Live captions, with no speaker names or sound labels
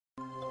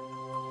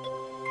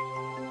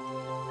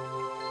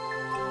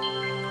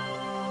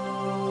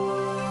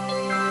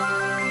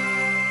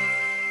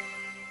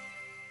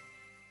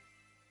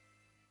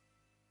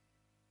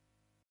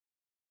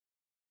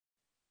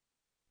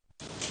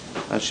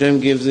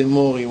Hashem gives him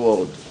more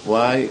reward.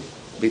 Why?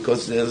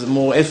 Because there's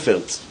more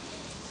effort.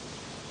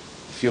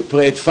 If you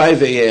pray at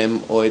 5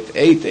 a.m. or at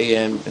 8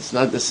 a.m., it's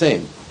not the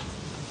same.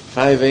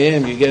 5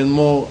 a.m. you get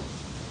more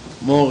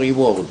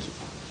reward.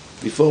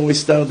 Before we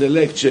start the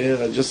lecture,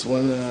 I just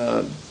want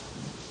to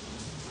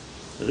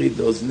read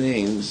those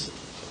names.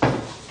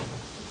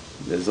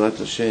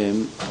 בעזרת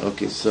השם.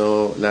 Okay,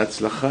 so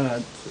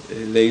להצלחת,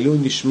 לעילוי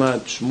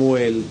נשמת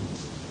שמואל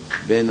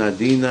בן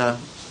עדינה,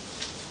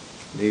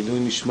 לעילוי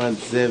נשמת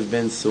זאב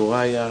בן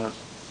סוריה,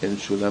 בן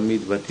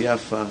שולמית בת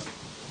יפה,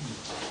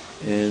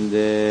 and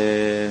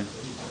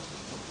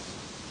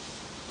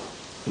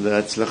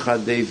להצלחת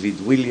דיוויד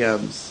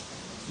וויליאמס,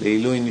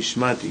 לעילוי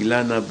נשמת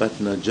אילנה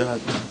בת נג'ת,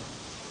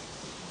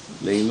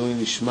 לעילוי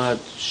נשמת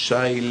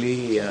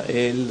שיילי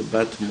יעל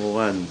בת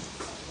מורן.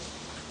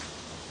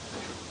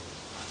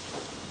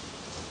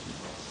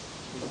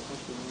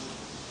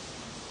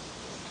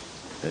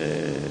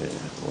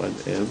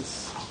 What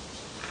else?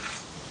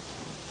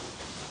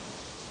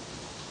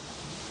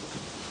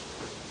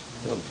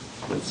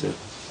 That's it.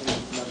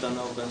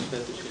 Nathanael ben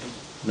Sveta Chini.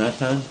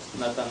 Nathan?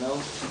 Nathanael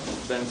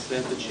ben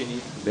Sveta Chini.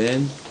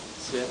 Ben?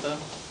 Sveta?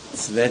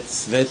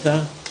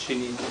 Sveta?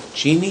 Chini.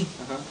 Chini?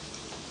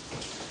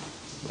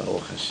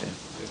 ברוך השם.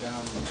 וגם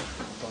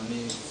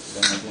טוני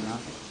בן עדינה.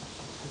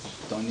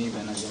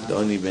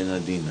 טוני בן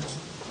עדינה.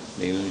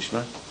 לעילוי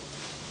נשמת?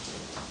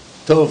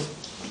 טוב.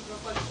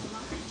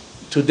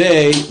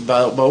 Today,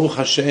 Baruch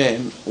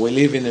Hashem, we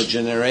live in a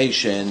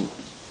generation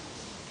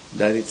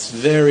that it's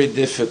very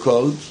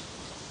difficult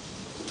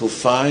to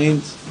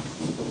find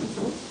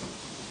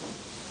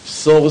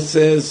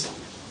sources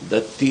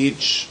that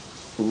teach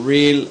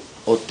real,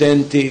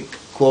 authentic,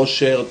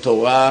 kosher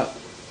Torah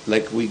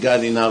like we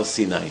got in Har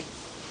Sinai.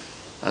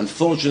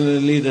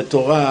 Unfortunately, the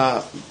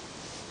Torah,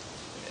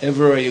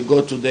 everywhere you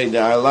go today,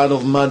 there are a lot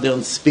of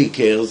modern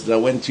speakers that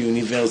went to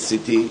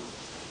university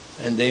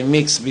and they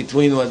mix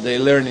between what they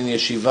learn in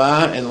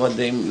yeshiva and what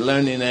they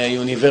learn in a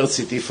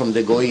university from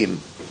the goyim.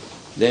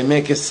 They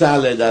make a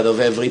salad out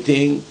of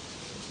everything.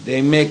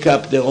 They make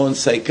up their own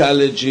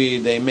psychology.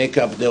 They make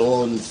up their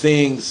own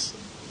things.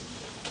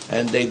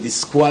 And they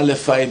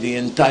disqualify the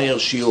entire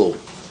shiur.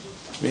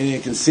 Meaning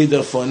you can sit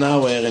there for an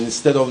hour and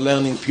instead of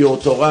learning pure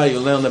Torah, you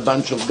learn a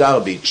bunch of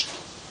garbage.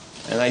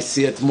 And I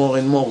see it more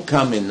and more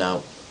coming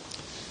now.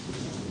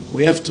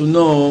 We have to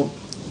know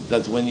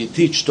that when you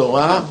teach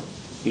Torah,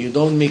 you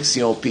don't mix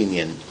your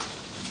opinion.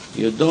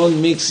 You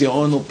don't mix your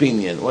own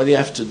opinion. What you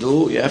have to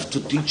do, you have to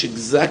teach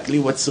exactly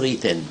what's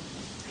written.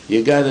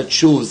 You got to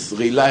choose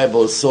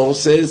reliable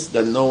sources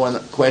that no one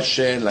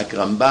question, like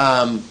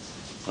Rambam,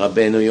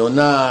 Rabbeinu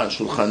Yonah,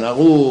 Shulchan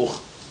Aruch,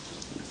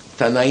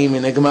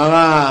 Tanaim in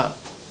Gemara,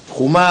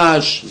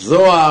 Chumash,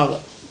 Zohar,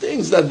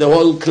 things that the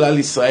whole Klal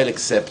Israel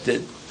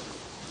accepted.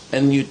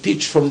 And you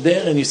teach from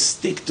there and you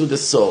stick to the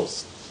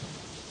source.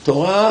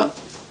 Torah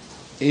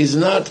is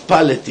not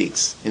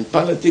politics. In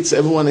politics,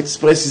 everyone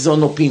expresses his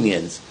own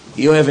opinions.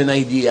 You have an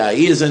idea,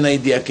 he has an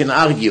idea, can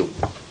argue.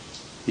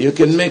 You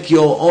can make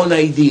your own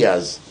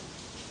ideas.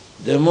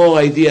 The more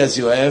ideas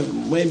you have,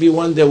 maybe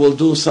one day we'll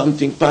do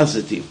something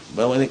positive.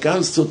 But when it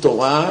comes to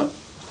Torah,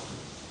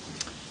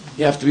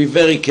 you have to be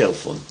very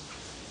careful.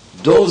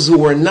 Those who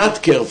were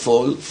not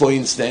careful, for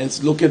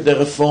instance, look at the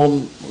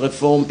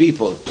Reform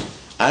people.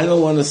 I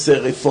don't want to say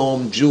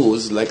Reform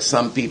Jews, like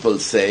some people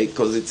say,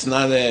 because it's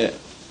not a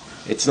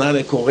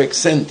correct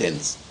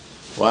sentence.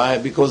 Why?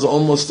 Because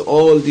almost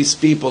all these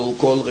people who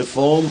call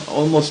Reform,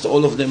 almost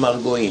all of them are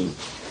Goyim.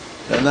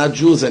 They're not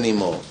Jews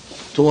anymore.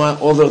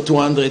 Over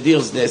 200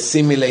 years they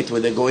assimilate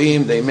with the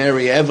Goyim, they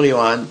marry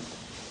everyone,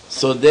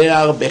 so they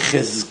are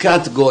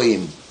Bechezkat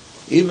Goyim.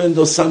 Even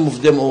though some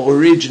of them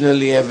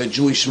originally have a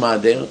Jewish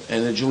mother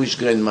and a Jewish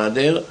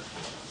grandmother,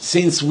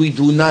 since we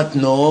do not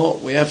know,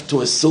 we have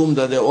to assume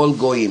that they're all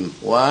Goyim.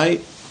 Why?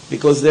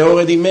 Because they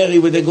already married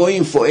with the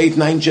Goyim for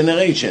 8-9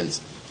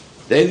 generations.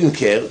 They didn't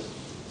care.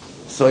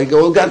 So it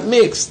all got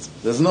mixed.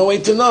 There's no way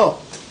to know.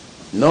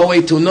 No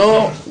way to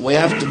know. We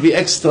have to be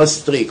extra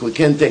strict. We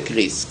can't take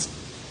risks.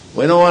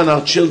 We don't want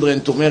our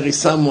children to marry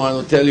someone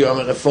who tell you I'm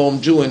a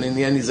Reform Jew and in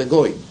the end he's a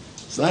Goy.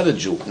 It's not a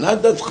Jew.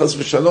 Not that Chas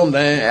v'Shalom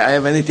I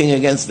have anything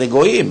against the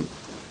Goyim.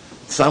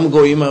 Some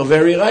Goyim are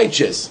very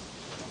righteous.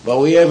 But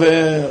we have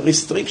a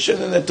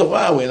restriction in the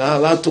Torah. We're not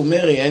allowed to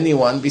marry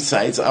anyone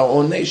besides our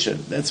own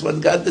nation. That's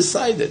what God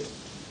decided.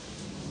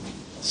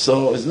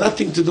 So it's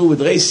nothing to do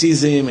with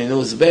racism and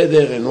who's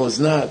better and who's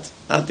not.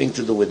 Nothing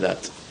to do with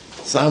that.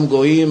 Some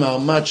Goyim are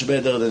much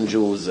better than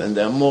Jews and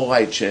they're more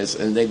righteous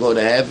and they go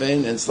to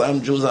heaven, and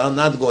some Jews are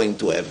not going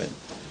to heaven.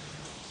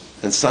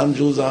 And some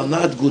Jews are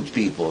not good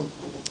people.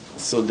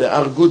 So there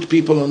are good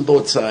people on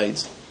both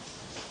sides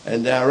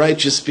and there are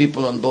righteous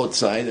people on both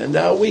sides and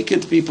there are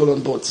wicked people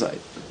on both sides.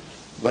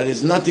 But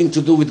it's nothing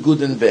to do with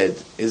good and bad.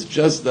 It's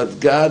just that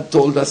God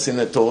told us in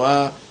the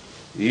Torah,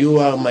 you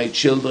are my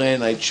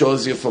children, I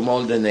chose you from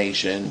all the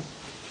nation,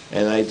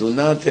 and I do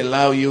not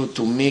allow you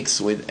to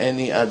mix with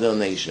any other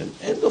nation.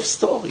 End of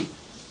story.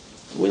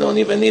 We don't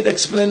even need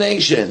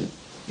explanation.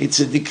 It's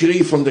a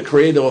decree from the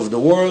creator of the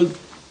world.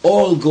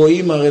 All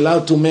goyim are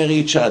allowed to marry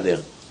each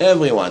other.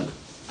 Everyone.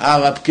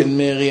 Arab can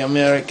marry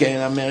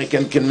American,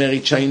 American can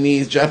marry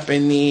Chinese,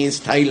 Japanese,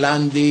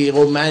 Thailandi,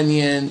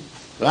 Romanian,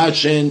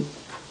 Russian.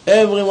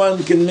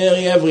 Everyone can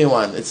marry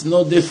everyone. It's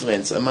no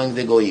difference among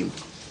the goyim.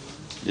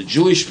 The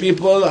Jewish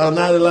people are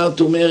not allowed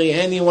to marry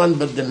anyone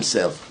but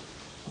themselves.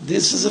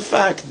 This is a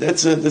fact.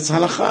 That's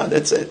halakha.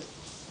 That's it.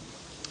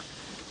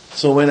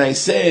 So when I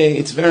say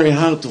it's very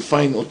hard to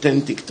find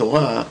authentic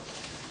Torah,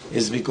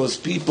 is because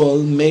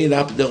people made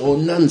up their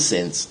own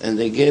nonsense and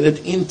they get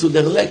it into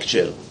their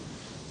lecture.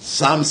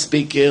 Some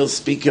speakers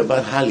speak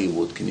about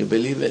Hollywood. Can you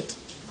believe it?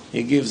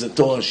 He gives a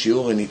Torah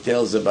shiur and he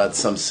tells about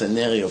some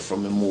scenario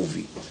from a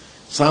movie.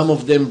 Some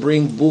of them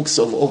bring books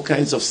of all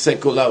kinds of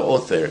secular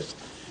authors.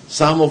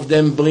 Some of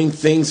them bring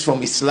things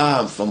from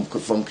Islam, from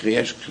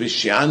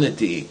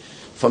Christianity,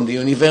 from the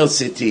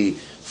university,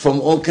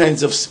 from all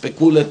kinds of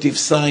speculative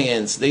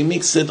science. They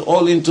mix it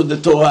all into the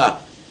Torah.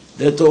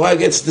 The Torah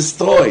gets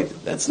destroyed.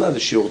 That's not a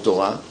shiur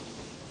Torah.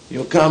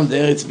 You come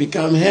there, it's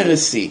become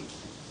heresy.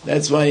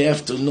 That's why you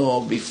have to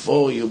know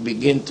before you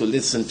begin to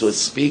listen to a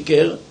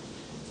speaker,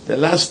 the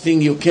last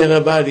thing you care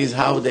about is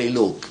how they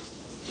look.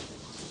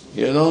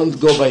 You don't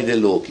go by the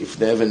look. If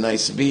they have a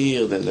nice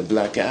beard and a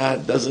black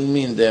hat, doesn't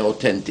mean they're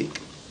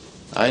authentic.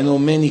 I know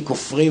many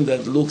kofrim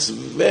that looks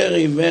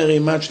very, very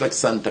much like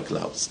Santa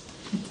Claus.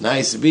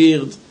 Nice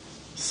beard,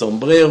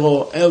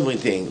 sombrero,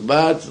 everything.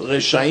 But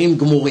reshaim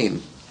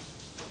gmurim.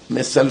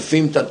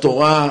 Mesalfim ta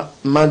Torah,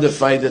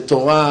 modify the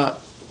Torah,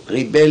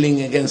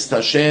 rebelling against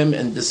Hashem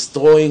and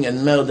destroying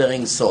and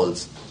murdering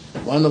souls.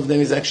 One of them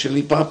is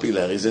actually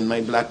popular. He's in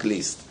my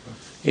blacklist.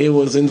 He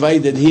was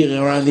invited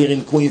here, around here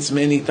in Queens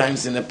many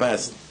times in the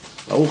past.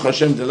 Baruch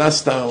Hashem, the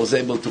last time I was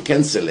able to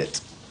cancel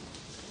it.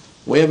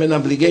 We have an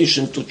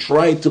obligation to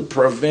try to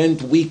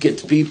prevent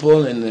wicked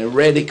people and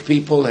heretic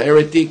people,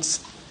 heretics,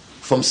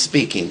 from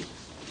speaking.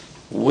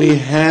 We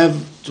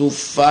have to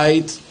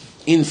fight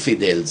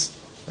infidels.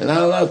 We're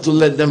not allowed to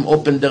let them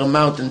open their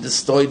mouth and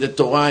destroy the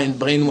Torah and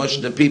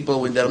brainwash the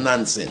people with their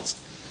nonsense.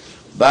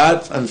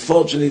 But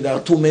unfortunately, there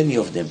are too many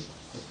of them.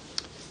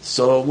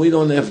 So we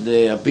don't have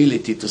the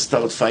ability to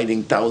start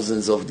fighting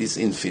thousands of these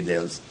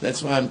infidels.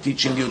 That's why I'm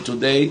teaching you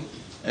today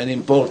an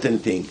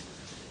important thing.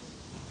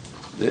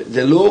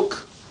 The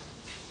look,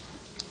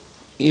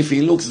 if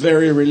he looks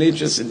very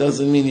religious, it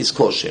doesn't mean he's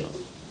kosher.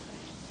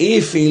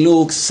 If he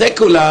looks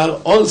secular,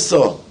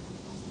 also.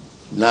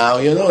 Now,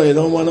 you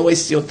don't want to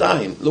waste your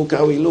time. Look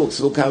how he looks,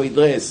 look how he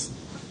dresses.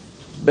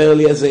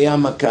 Barely has a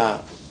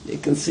yarmulke. You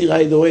can see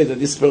right away that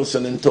this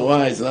person in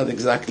Torah is not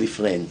exactly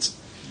friends.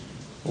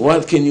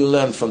 What can you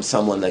learn from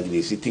someone like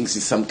this? He thinks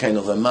he's some kind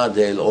of a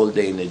model, all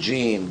day in a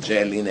gym,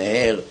 gel in the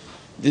hair.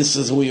 This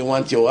is who you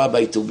want your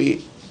rabbi to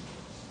be.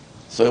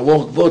 So it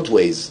works both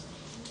ways.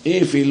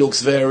 If he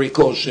looks very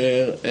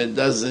kosher, it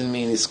doesn't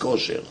mean he's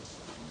kosher.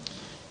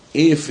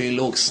 If he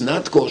looks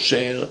not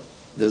kosher,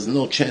 there's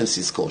no chance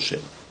he's kosher.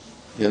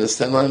 You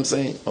understand what I'm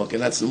saying? Okay,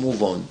 let's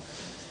move on.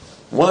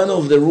 One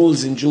of the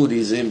rules in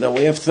Judaism, that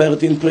we have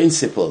 13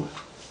 principles.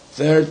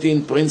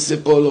 13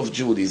 principles of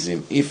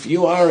Judaism. If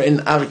you are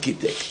an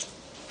architect,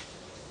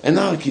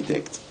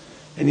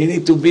 and you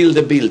need to build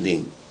a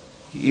building,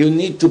 you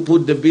need to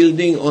put the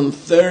building on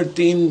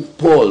 13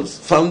 poles,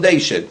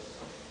 foundation.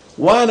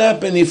 What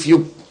happens if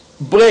you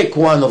break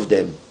one of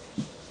them?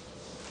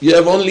 You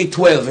have only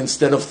 12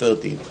 instead of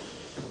 13.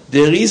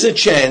 There is a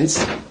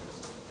chance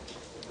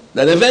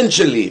that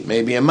eventually,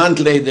 maybe a month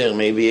later,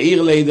 maybe a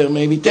year later,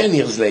 maybe 10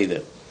 years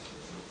later,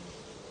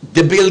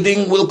 the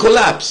building will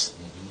collapse.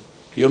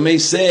 You may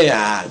say,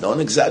 don't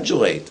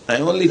exaggerate. I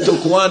only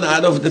took one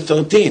out of the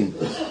 13.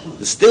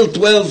 There's still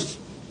 12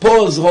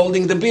 poles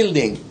holding the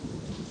building.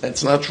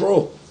 That's not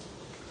true.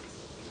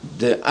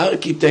 The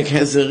architect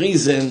has a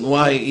reason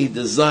why he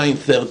designed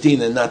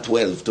 13 and not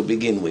 12 to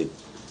begin with.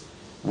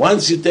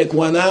 Once you take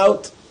one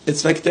out,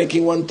 it's like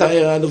taking one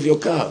tire out of your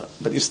car,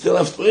 but you still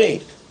have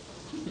 3.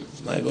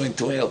 It's not going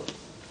to help.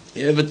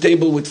 You have a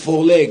table with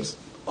 4 legs.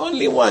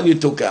 Only one you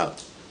took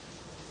out.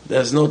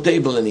 There's no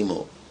table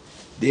anymore.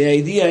 The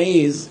idea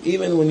is,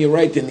 even when you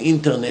write an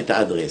internet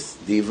address,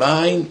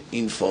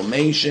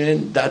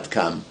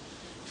 divineinformation.com,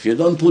 if you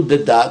don't put the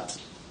dot,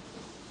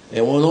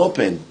 it won't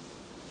open.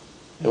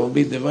 It will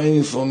be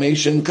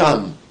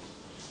divineinformation.com.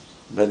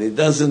 But it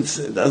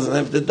doesn't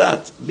have the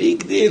dot.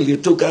 Big deal, you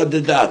took out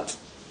the dot.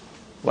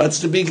 What's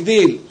the big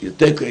deal? You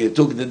took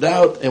the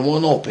dot and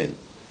won't open.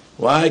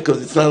 Why?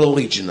 Because it's not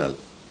original.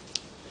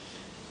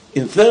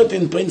 In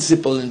 13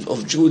 principles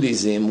of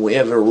Judaism, we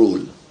have a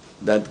rule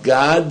that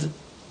God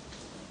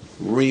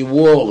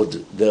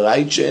reward the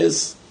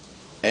righteous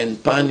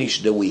and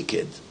punish the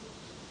wicked.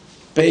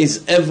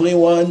 Pays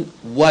everyone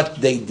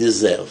what they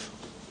deserve.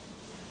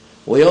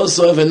 We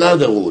also have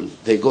another rule.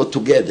 They go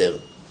together,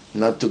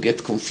 not to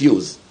get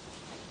confused.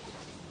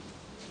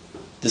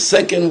 The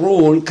second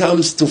rule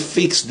comes to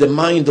fix the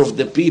mind of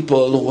the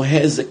people who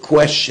has a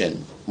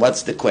question.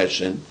 What's the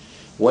question?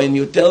 When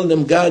you tell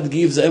them God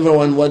gives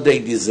everyone what they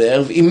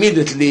deserve,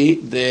 immediately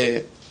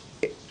the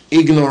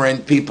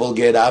ignorant people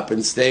get up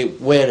and say,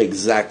 where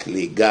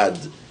exactly God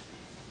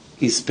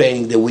is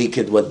paying the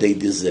wicked what they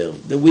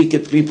deserve. The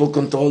wicked people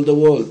control the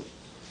world.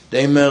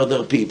 They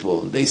murder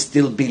people. They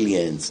steal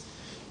billions.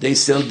 They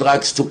sell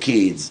drugs to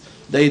kids.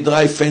 They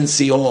drive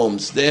fancy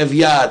homes. They have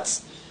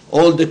yachts.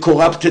 All the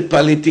corrupted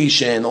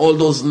politicians, all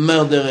those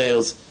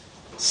murderers,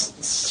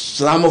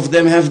 some of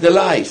them have the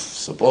life,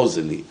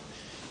 supposedly.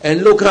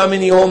 And look how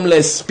many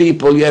homeless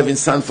people you have in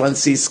San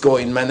Francisco,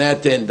 in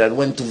Manhattan, that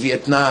went to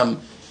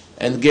Vietnam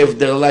and gave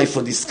their life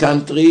for this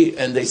country,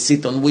 and they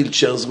sit on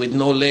wheelchairs with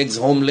no legs,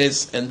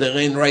 homeless, and the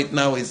rain right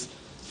now is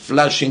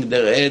flashing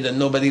their head and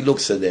nobody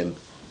looks at them.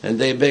 And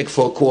they beg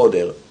for a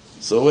quarter.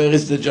 So where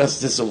is the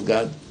justice of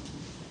God?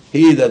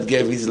 He that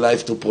gave his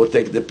life to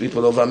protect the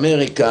people of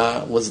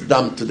America was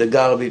dumped to the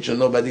garbage and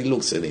nobody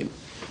looks at him.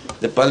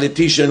 The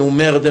politician who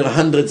murdered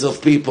hundreds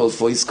of people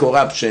for his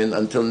corruption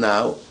until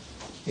now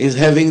is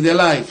having the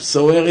life.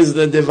 So where is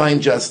the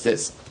divine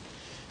justice?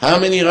 How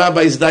many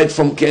rabbis died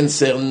from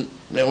cancer?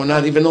 They were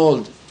not even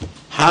old.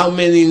 How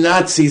many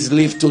Nazis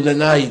lived to the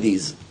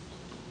 90s?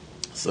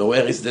 So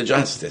where is the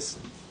justice?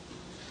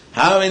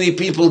 How many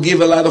people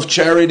give a lot of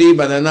charity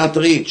but are not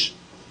rich?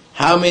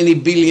 How many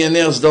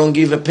billionaires don't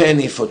give a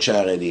penny for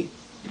charity?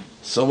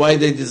 So why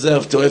they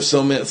deserve to have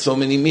so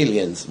many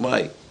millions?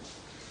 Why?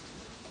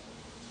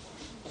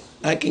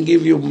 I can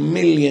give you a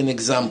million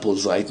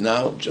examples right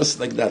now, just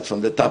like that,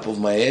 from the top of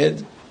my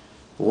head,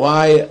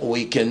 why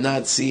we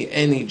cannot see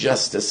any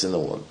justice in the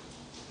world.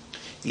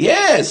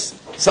 Yes,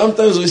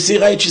 sometimes we see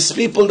righteous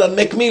people that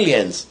make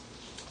millions.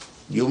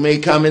 You may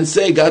come and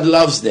say God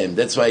loves them,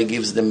 that's why he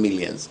gives them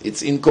millions.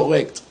 It's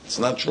incorrect, it's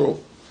not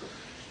true.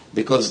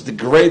 Because the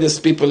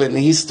greatest people in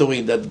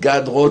history that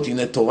God wrote in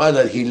the Torah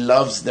that he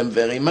loves them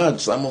very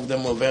much, some of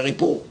them were very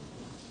poor.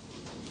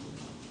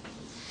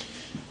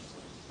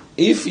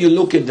 If you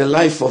look at the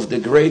life of the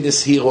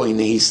greatest hero in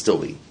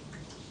history,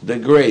 the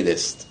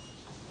greatest,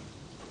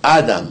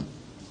 Adam,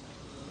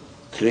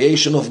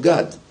 creation of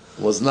God,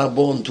 was not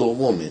born to a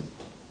woman.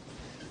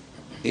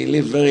 He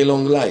lived very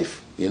long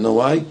life. You know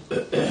why?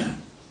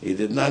 He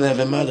did not have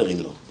a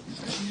mother-in-law.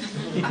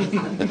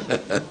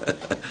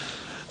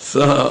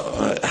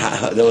 So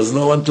there was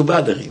no one to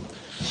bother him.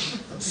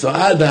 So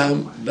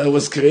Adam, that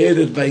was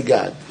created by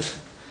God,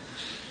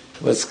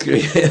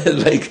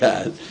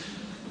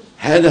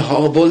 had a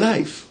horrible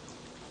life.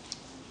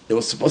 It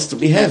was supposed to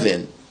be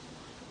heaven.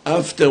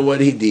 After what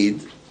he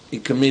did, he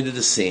committed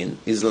a sin.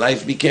 His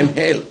life became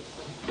hell.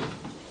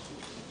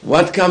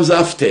 What comes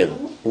after?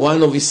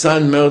 One of his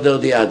sons murdered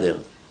the other.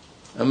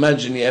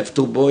 Imagine you have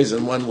two boys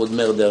and one would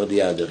murder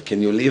the other.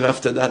 Can you live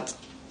after that?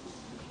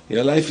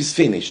 Your life is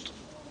finished.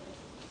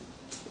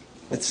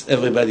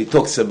 Everybody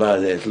talks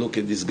about it. Look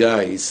at this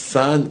guy. His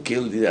son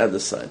killed the other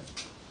son.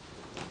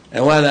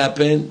 And what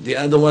happened? The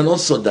other one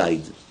also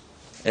died.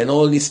 And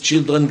all his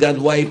children got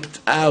wiped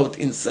out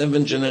in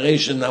 7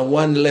 generations. Now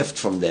one left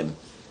from them.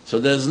 So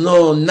there's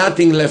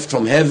nothing left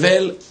from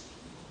Hevel,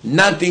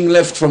 nothing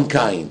left from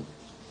Cain.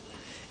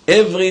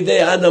 Every day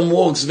Adam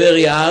works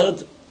very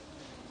hard,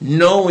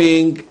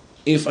 knowing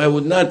if I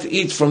would not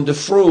eat from the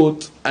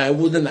fruit, I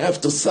wouldn't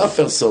have to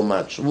suffer so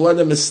much. What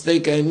a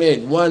mistake I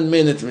made. 1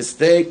 minute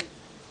mistake,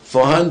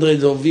 for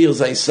hundreds of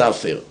years I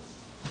suffer.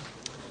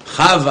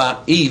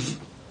 Chava, Eve,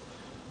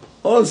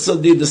 also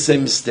did the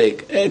same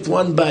mistake. Ate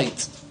one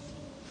bite.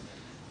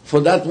 For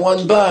that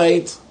one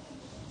bite,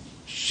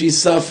 she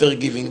suffered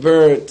giving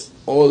birth,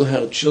 all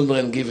her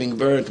children giving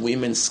birth,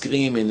 women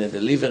screaming in the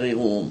delivery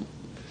room,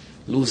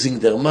 losing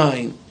their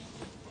mind.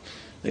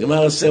 The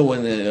Gemara said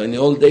when in the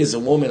old days a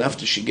woman,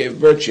 after she gave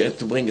birth, she had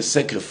to bring a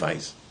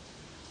sacrifice.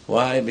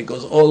 Why?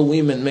 Because all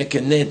women make a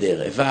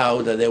neder, a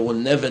vow that they will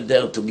never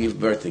dare to give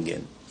birth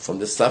again, from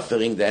the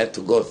suffering they had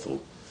to go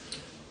through.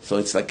 So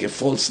it's like a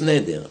false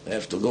neder. They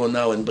have to go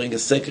now and bring a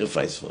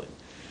sacrifice for it.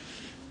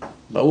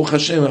 Baruch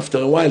Hashem, after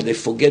a while, they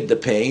forget the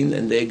pain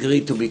and they agree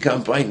to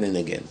become pregnant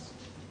again.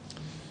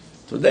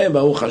 Today,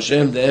 Baruch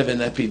Hashem, they have an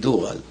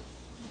epidural.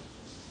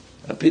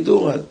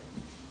 Epidural.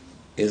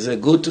 Is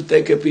it good to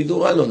take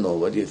epidural or no?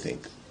 What do you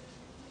think?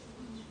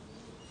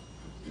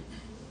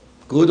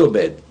 Good or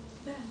bad?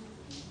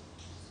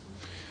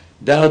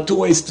 There are two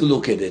ways to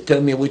look at it.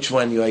 Tell me which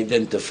one you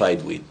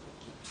identified with.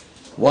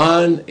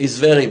 One is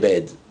very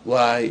bad.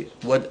 Why?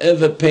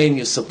 Whatever pain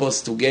you're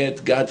supposed to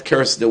get, God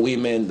cursed the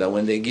women that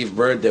when they give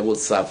birth, they will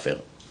suffer.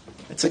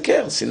 It's a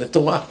curse in the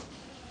Torah.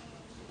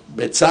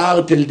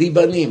 B'tzar teldi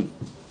banim.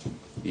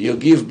 You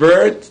give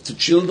birth to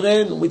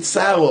children with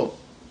sorrow,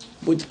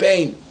 with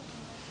pain.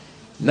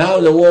 Now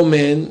the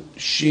woman,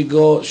 she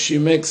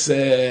makes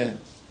a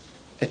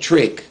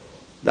trick.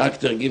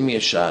 Doctor, give me a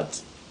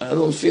shot. I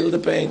don't feel the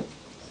pain.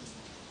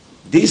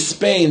 This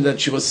pain that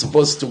she was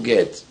supposed to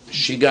get,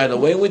 she got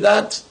away with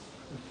that?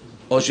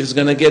 Or she's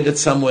going to get it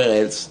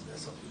somewhere else?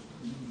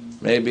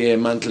 Maybe a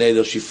month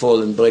later she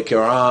fall and break her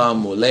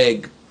arm or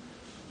leg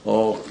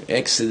or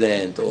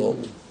accident, or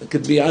it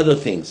could be other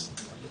things.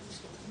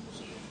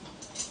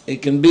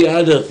 It can be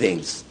other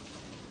things.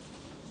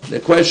 The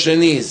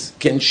question is,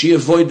 can she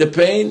avoid the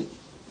pain,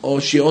 or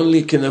she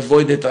only can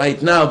avoid it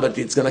right now, but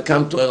it's going to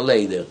come to her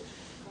later?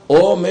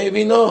 Or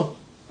maybe no.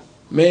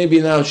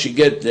 Maybe now she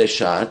get the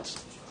shot,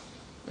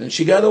 and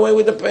she got away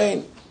with the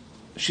pain.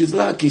 She's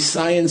lucky.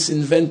 Science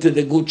invented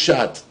a good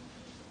shot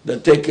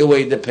that take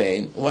away the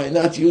pain. Why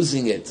not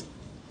using it?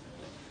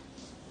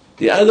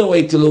 The other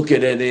way to look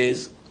at it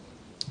is,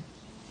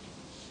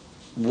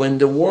 when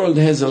the world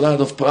has a lot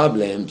of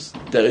problems,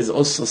 there is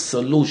also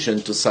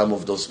solution to some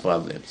of those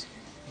problems.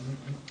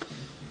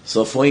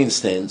 So for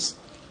instance,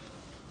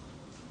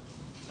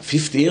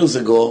 50 years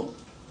ago,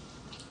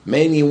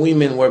 many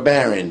women were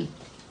barren.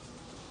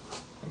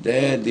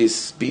 They had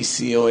this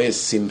PCOS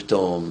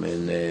symptom,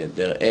 and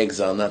their eggs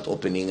are not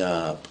opening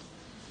up,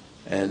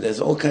 and there's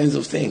all kinds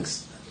of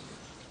things.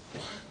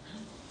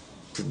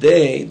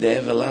 Today, they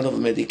have a lot of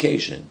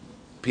medication.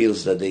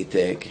 Pills that they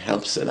take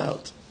helps it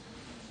out.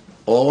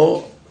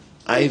 Or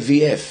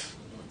IVF.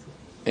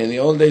 In the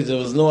old days, there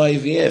was no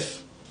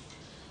IVF.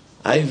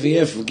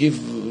 IVF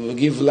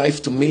give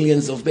life to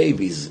millions of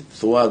babies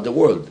throughout the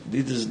world.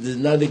 This did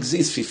not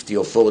exist 50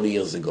 or 40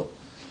 years ago.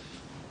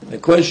 The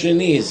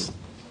question is,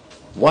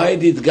 why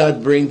did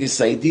God bring this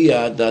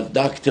idea that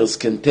doctors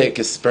can take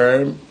a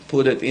sperm,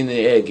 put it in an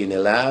egg in a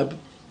lab,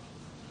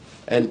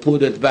 and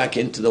put it back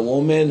into the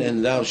woman,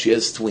 and now she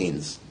has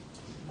twins?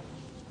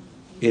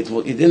 It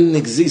didn't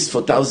exist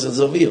for thousands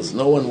of years.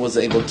 No one was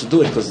able to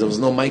do it because there was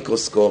no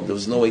microscope, there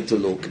was no way to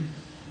look.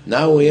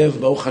 Now we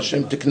have, Baruch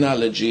Hashem,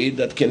 technology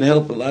that can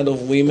help a lot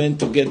of women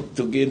to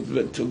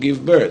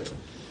give birth.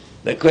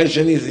 The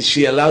question is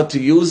she allowed to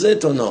use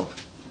it or no?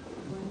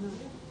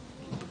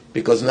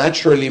 Because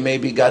naturally,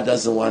 maybe God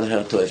doesn't want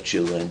her to have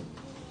children.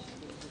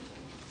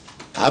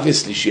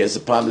 Obviously, she has a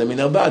problem in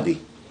her body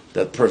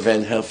that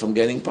prevents her from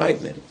getting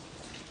pregnant.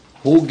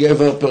 Who gave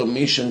her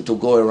permission to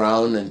go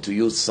around and to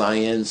use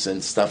science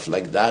and stuff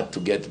like that to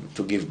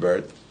give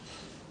birth?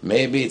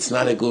 Maybe it's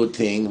not a good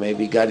thing.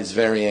 Maybe God is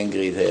very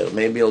angry at her.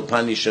 Maybe he'll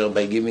punish her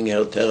by giving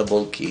her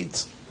terrible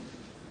kids.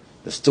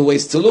 There's two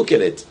ways to look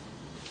at it.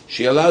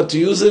 She allowed to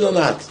use it or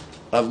not?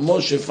 Rav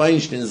Moshe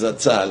Feinstein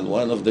Zatzal,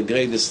 one of the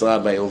greatest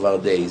rabbis of our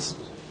days,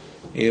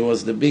 he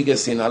was the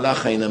biggest in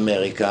halacha in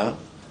America.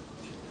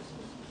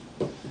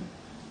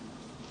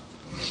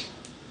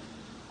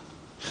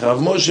 Rav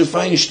Moshe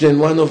Feinstein,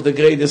 one of the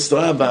greatest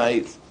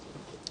rabbis,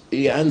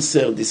 he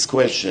answered this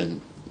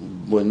question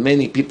when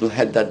many people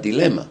had that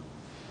dilemma.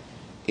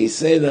 He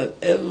said that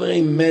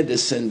every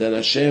medicine that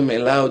Hashem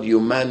allowed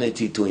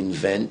humanity to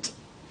invent,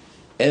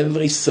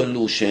 every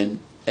solution,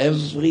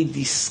 every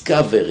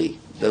discovery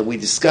that we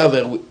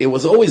discover, it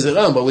was always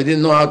around, but we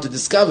didn't know how to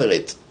discover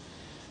it.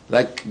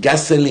 Like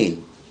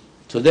gasoline.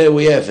 Today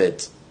we have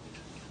it.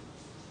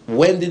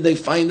 When did they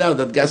find out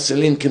that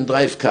gasoline can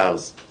drive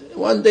cars?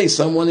 One day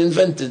someone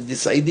invented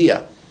this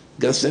idea.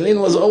 Gasoline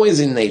was always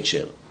in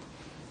nature.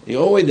 It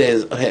always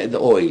had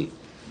oil.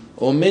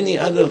 Or many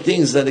other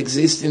things that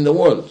exist in the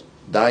world.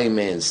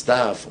 Diamonds,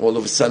 stuff. All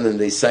of a sudden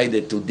they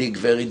decided to dig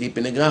very deep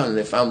in the ground and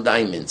they found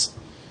diamonds.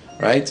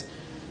 Right?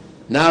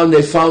 Now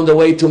they found a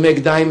way to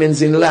make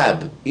diamonds in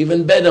lab.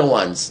 Even better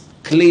ones.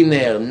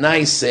 Cleaner,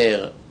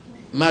 nicer,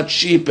 much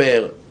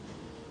cheaper.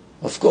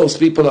 Of course,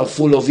 people are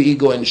full of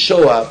ego and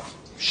show off.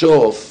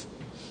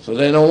 So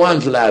they don't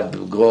want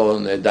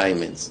lab-grown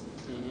diamonds.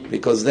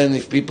 Because then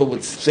if people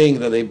would think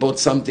that they bought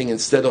something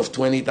instead of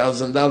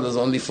 $20,000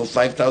 only for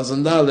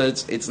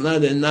 $5,000, it's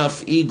not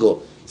enough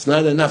ego. It's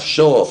not enough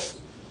show-off.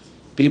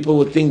 People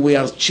would think we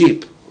are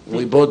cheap.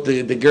 We bought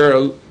the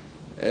girl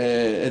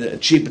a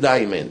cheap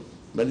diamond.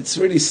 But it's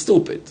really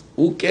stupid.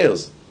 Who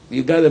cares?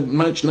 You got a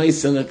much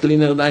nicer and a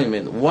cleaner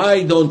diamond.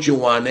 Why don't you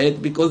want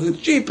it? Because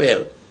it's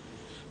cheaper.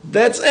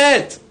 That's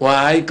it.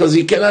 Why? Because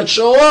you cannot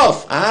show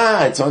off.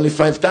 It's only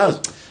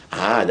 5,000.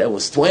 That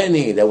was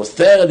 20. That was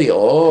 30.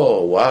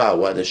 Oh, wow,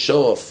 what a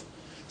show off.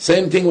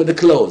 Same thing with the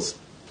clothes.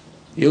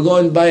 You go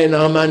and buy an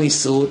Armani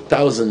suit,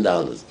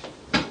 $1,000.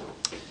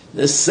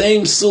 The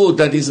same suit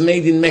that is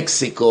made in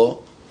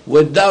Mexico,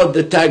 without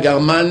the tag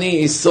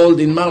Armani, is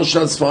sold in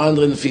Marshalls for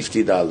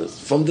 $150.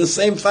 From the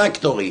same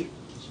factory.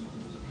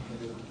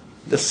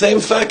 The same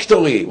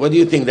factory. What do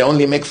you think? They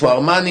only make for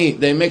Armani?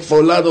 They make for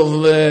a lot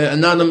of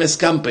anonymous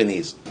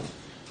companies.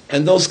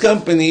 And those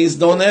companies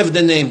don't have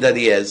the name that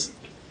he has.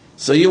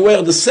 So you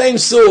wear the same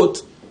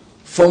suit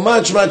for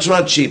much, much,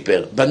 much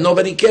cheaper. But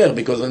nobody cares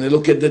because when they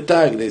look at the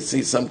tag, they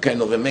see some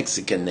kind of a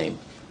Mexican name.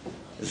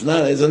 It's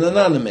an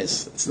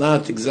anonymous. It's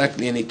not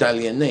exactly an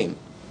Italian name.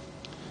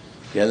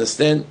 You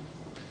understand?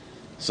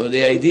 So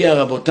the idea,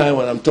 Rabotai,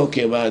 what I'm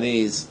talking about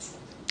is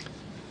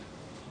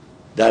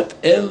that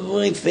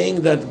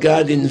everything that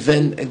God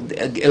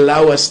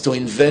allow us to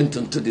invent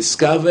and to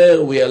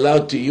discover, we are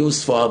allowed to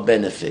use for our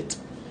benefit.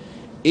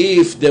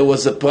 If there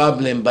was a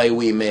problem by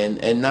women,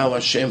 and now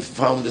Hashem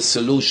found a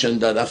solution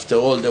that after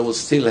all they will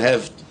still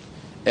have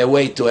a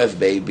way to have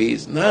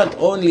babies, not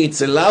only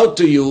it's allowed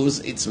to use,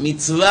 it's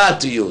mitzvah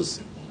to use.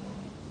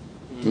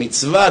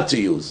 Mitzvah to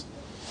use.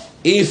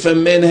 If a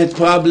man had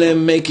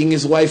problem making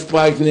his wife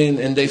pregnant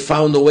and they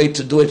found a way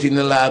to do it in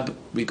a lab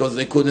because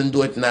they couldn't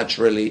do it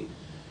naturally,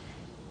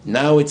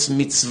 now it's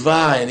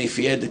mitzvah, and if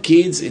he had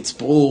kids, it's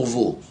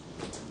pru'urvu.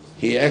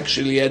 He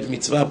actually had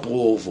mitzvah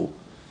pru'urvu.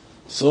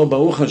 So,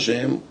 Baruch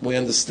Hashem, we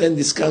understand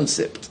this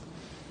concept.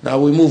 Now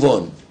we move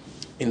on.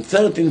 In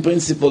 13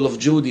 principles of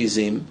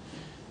Judaism,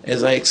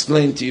 as I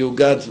explained to you,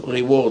 God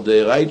reward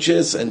the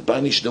righteous and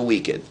punish the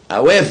wicked.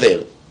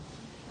 However,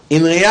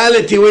 in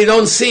reality, we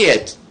don't see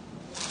it.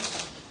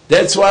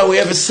 That's why we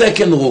have a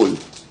second rule.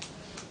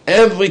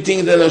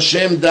 Everything that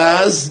Hashem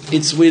does,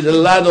 it's with a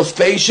lot of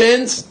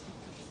patience,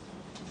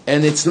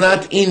 and it's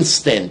not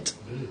instant.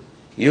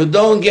 You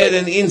don't get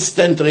an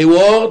instant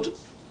reward,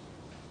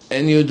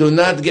 and you do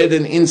not get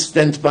an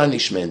instant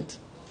punishment.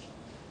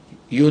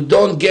 You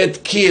don't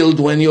get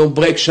killed when you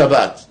break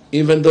Shabbat,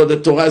 even though the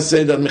Torah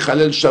said that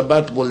Mechalel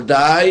Shabbat will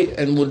die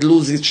and would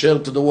lose his share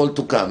to the world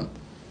to come.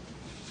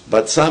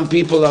 But some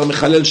people are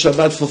Mechalel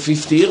Shabbat for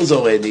 50 years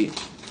already,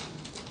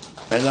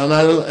 and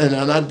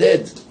are not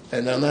dead,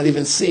 and are not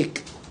even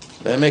sick.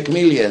 They make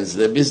millions.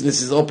 Their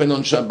business is open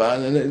on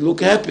Shabbat, and they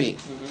look happy.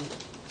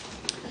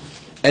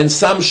 And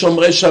some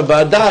Shomrei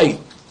Shabbat die.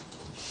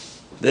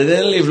 They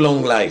didn't live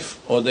long life,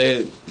 or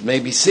they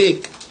may be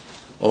sick,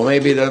 or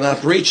maybe they're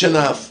not rich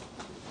enough.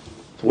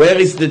 Where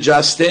is the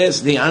justice?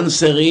 The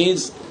answer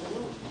is,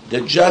 the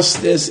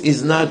justice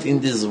is not in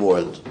this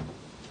world.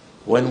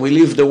 When we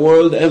leave the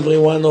world, every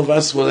one of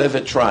us will have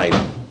a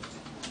trial.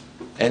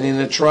 And in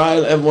a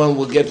trial, everyone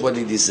will get what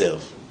he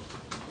deserves.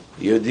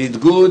 You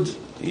did good,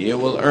 you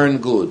will earn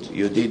good.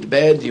 You did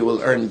bad, you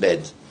will earn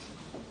bad.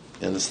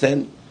 You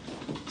understand?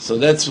 So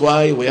that's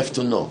why we have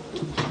to know.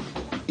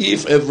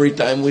 If every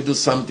time we do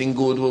something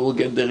good, we will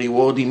get the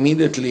reward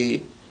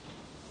immediately,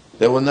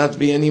 there will not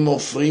be any more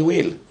free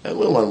will.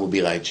 Everyone will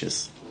be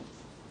righteous.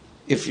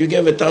 If you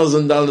give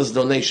 $1,000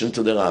 donation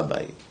to the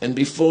rabbi, and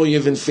before you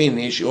even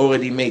finish, you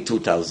already made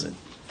 2,000.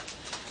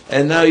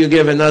 And now you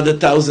give another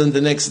 1,000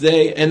 the next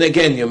day, and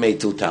again you made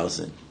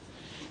 2,000.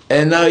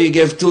 And now you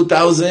give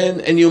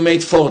 2,000, and you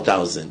made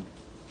 4,000.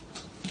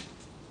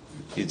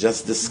 You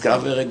just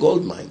discover a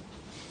gold mine.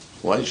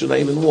 Why should I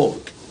even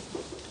work?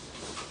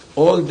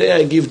 All day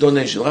I give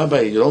donation. Rabbi,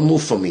 you don't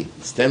move for me.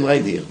 Stand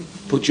right here.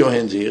 Put your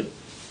hands here.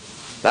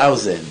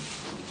 1,000.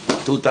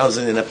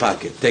 2,000 in a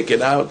pocket. Take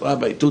it out.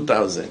 Rabbi,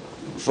 2,000.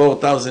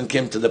 4,000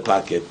 came to the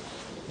pocket.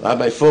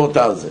 Rabbi,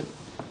 4,000.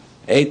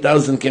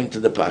 8,000 came to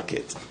the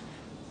pocket.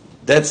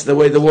 That's the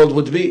way the world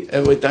would be.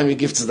 Every time you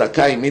give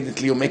tzedakah,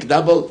 immediately you make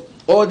double.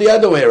 Or the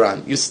other way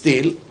around. You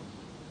steal,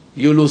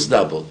 you lose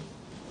double.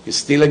 You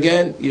steal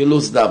again, you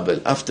lose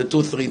double. After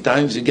 2-3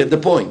 times, you get the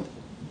point.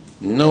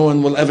 No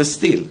one will ever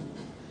steal.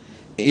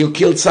 You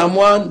killed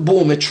someone,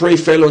 boom, a tree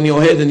fell on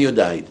your head and you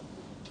died.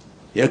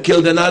 You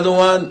killed another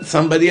one,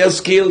 somebody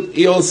else killed,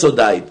 he also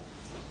died.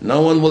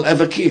 No one will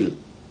ever kill.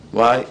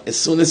 Why? As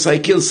soon as I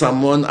kill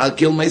someone, I'll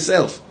kill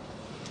myself.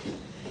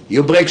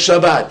 You break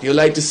Shabbat, you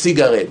light a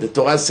cigarette. The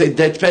Torah said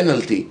death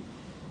penalty.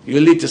 You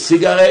lit a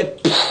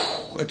cigarette,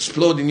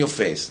 explode in your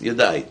face, you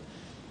die.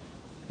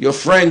 Your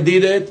friend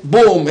did it,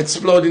 boom,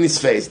 explode in his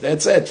face.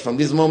 That's it. From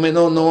this moment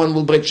on, no one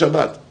will break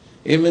Shabbat.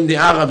 Even the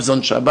Arabs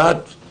on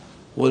Shabbat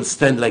will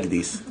stand like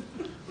this.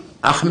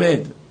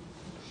 Ahmed,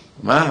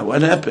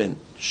 what happened?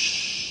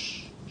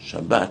 Shh,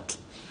 Shabbat.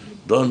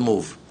 Don't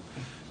move.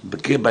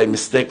 By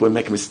mistake, we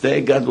make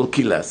mistake, God will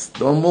kill us.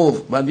 Don't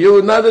move. But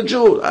you're not a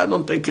Jew. I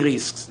don't take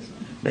risks.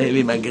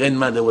 Maybe my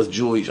grandmother was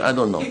Jewish. I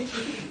don't know.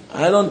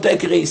 I don't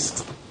take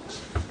risks.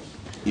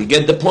 You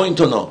get the point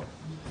or no?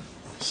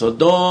 So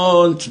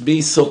don't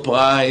be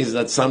surprised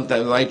that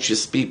sometimes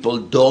righteous people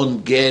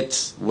don't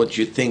get what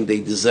you think they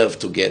deserve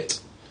to get.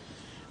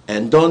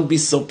 And don't be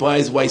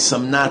surprised why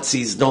some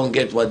Nazis don't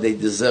get what they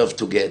deserve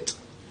to get.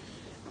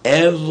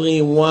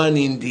 Everyone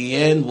in the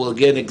end will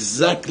get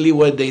exactly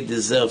what they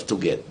deserve to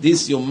get.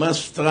 This you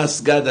must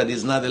trust God that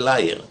He's not a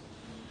liar.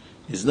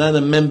 He's not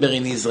a member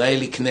in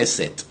Israeli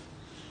Knesset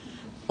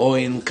or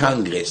in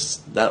Congress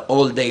that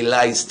all day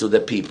lies to the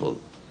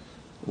people.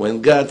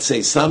 When God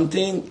says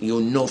something,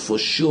 you know for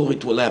sure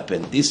it will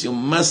happen. This you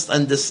must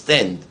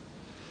understand.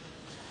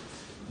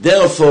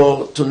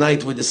 Therefore,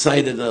 tonight we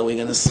decided that we're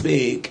going to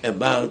speak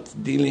about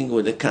dealing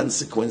with the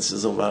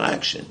consequences of our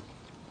action.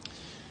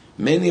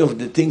 Many of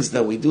the things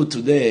that we do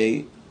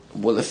today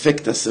will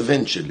affect us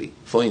eventually.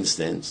 For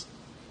instance,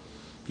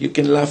 you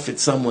can laugh at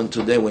someone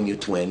today when you're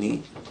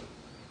 20,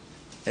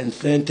 and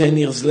 10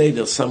 years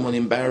later someone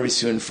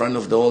embarrasses you in front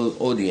of the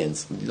whole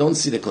audience. You don't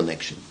see the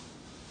connection.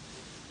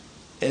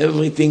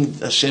 Everything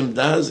Hashem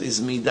does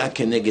is midah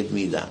keneged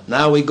midah.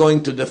 Now we're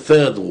going to the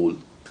third rule.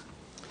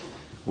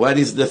 What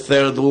is the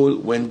third rule?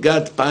 When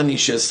God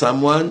punishes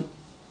someone,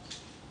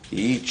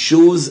 He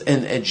chooses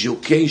an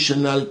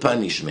educational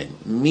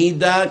punishment.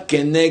 Midah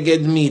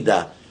keneged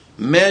midah.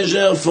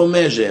 Measure for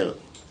measure.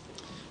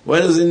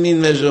 What does it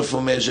mean, measure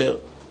for measure?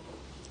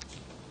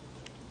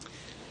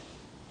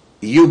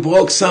 You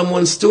broke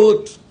someone's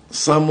tooth,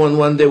 someone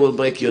one day will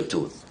break your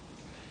tooth.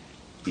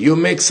 You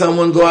make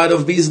someone go out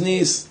of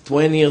business,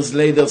 20 years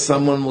later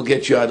someone will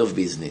get you out of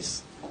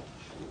business.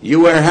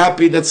 You were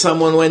happy that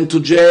someone went to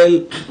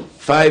jail,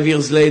 5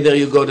 years later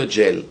you go to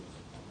jail.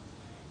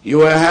 You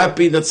were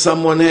happy that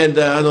someone had,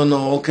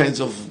 all kinds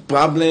of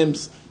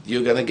problems,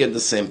 you're going to get the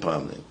same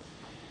problem.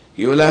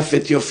 You laugh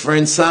at your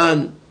friend's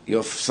son,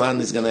 your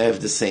son is going to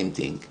have the same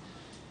thing.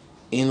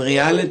 In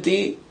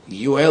reality,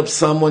 you help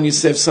someone, you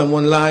save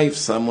someone's life,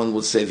 someone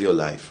will save your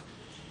life.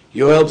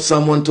 You help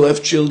someone to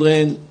have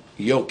children,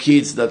 your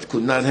kids that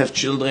could not have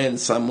children,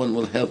 someone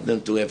will help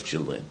them to have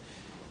children.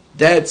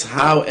 That's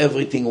how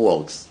everything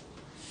works.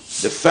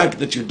 The fact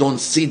that you don't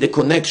see the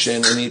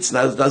connection and it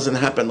doesn't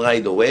happen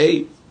right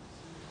away,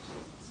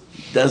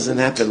 doesn't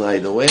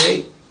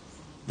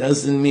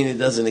mean it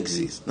doesn't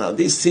exist. Now,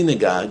 this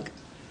synagogue,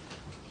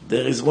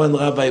 there is one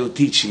rabbi who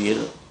teaches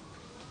here,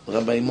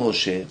 Rabbi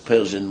Moshe,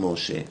 Persian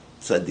Moshe,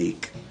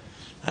 Tzaddik.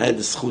 I had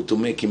the zchut to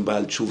make him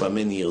Baal Tshuva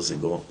many years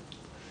ago.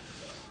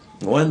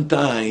 One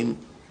time,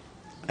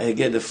 I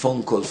get a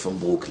phone call from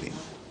Brooklyn.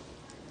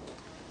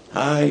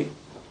 Hi,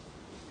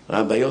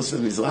 Rabbi Yosef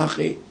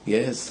Mizrachi?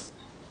 Yes.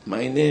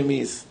 My name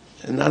is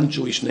a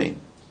non-Jewish name,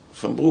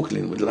 from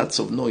Brooklyn, with lots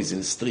of noise in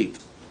the street.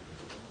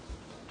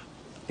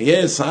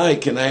 Yes, hi,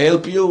 can I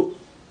help you?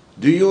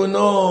 Do you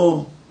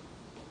know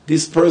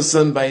this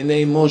person by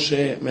name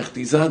Moshe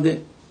Mechtizadeh?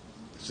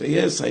 I say,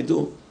 yes, I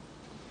do.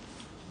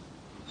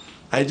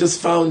 I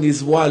just found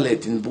his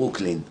wallet in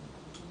Brooklyn.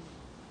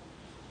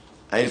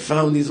 I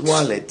found his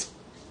wallet.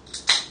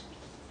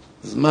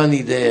 There's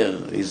money there,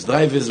 his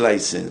driver's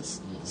license.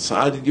 So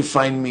how did you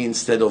find me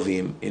instead of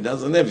him? He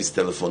doesn't have his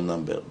telephone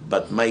number,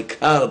 but my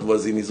card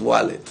was in his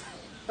wallet,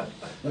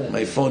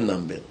 my phone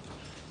number.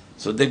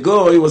 So the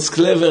guy was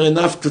clever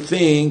enough to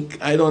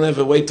think, I don't have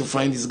a way to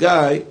find this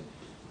guy,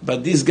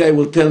 but this guy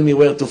will tell me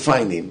where to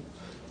find him.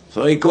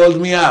 So he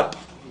called me up.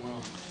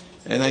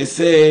 And I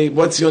say,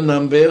 what's your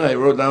number? I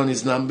wrote down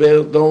his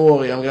number. Don't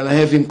worry, I'm going to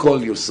have him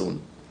call you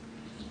soon.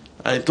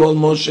 I told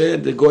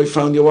Moshe, the guy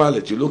found your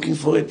wallet. You looking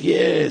for it?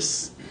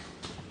 Yes.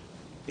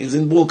 He's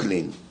in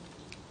Brooklyn.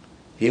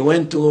 He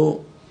went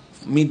to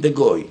meet the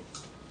guy,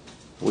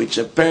 which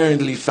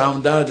apparently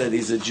found out that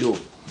he's a Jew.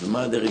 The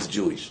mother is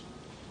Jewish.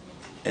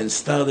 And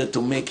started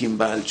to make him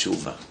Baal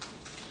Tshuva.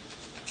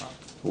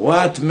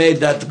 What made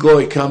that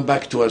guy come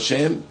back to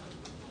Hashem?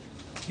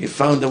 He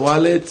found the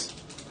wallet.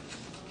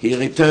 He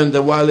returned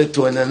the wallet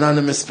to an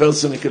anonymous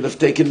person. He could have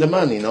taken the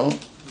money, no?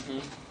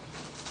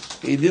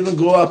 Mm-hmm. He didn't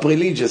grow up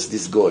religious,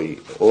 this guy,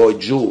 or a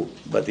Jew,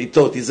 but he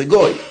thought he's a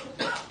guy.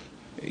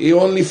 He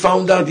only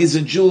found out he's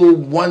a Jew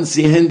once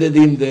he handed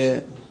him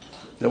the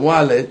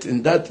wallet.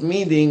 In that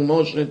meeting,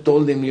 Moshe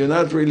told him, you're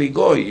not really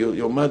goy.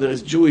 Your mother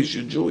is Jewish,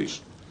 you're Jewish.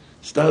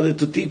 Started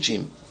to teach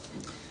him.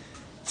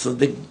 So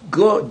the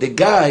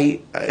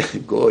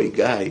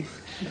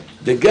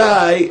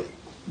guy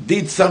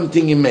did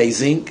something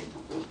amazing.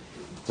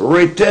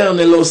 Return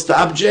a lost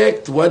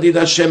object. What did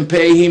Hashem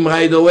pay him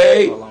right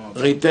away?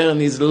 Return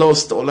his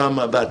lost olam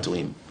haba to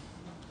him.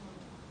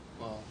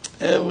 Wow.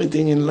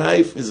 Everything in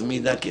life is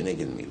midah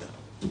keneged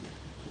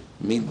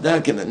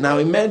midah. Now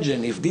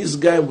imagine if this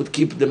guy would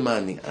keep the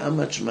money. How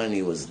much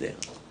money was there?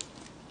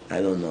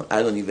 I don't know.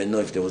 I don't even know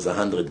if there was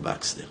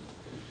 $100 there.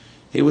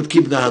 He would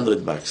keep the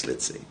 $100,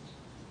 let's say,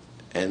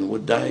 and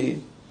would die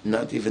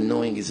not even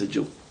knowing he's a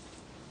Jew.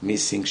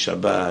 Missing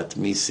Shabbat,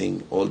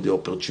 missing all the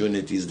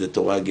opportunities the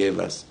Torah gave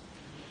us.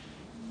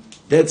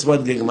 That's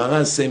what the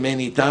Gemara say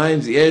many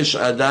times. Yesh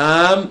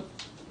Adam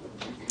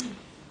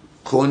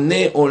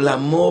kone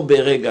olamo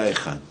berega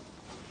echad.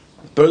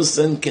 A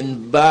person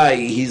can buy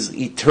his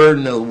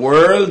eternal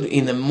world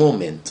in a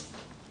moment.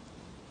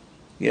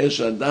 Yesh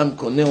Adam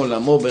kone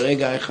olamo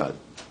berega echad.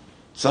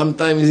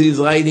 Sometimes he's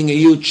writing a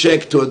huge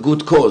check to a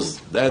good cause.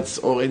 That's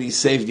already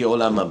saved the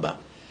olam haba.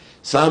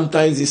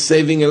 Sometimes he's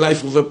saving a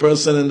life of a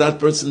person and that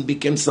person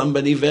becomes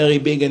somebody very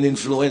big and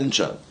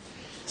influential.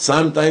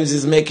 Sometimes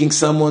he's making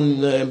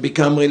someone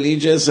become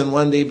religious and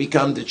one day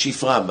become the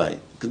chief rabbi.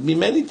 Could be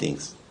many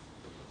things.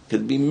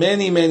 Could be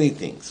many, many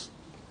things.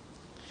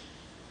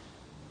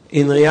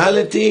 In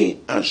reality,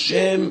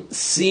 Hashem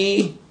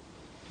see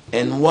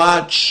and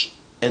watch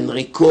and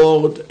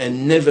record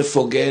and never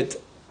forget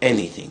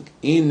anything.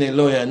 Inne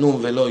lo yanum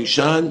velo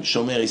yishan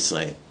shomer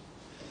Israel.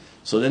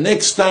 So the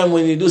next time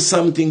when you do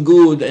something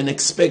good and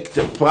expect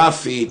a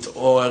profit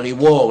or a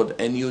reward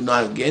and you're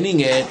not getting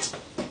it,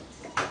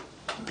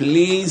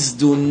 please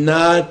do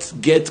not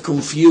get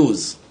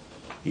confused.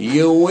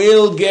 You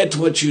will get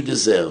what you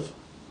deserve.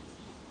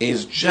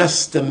 It's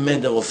just a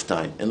matter of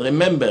time. And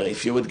remember,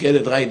 if you would get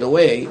it right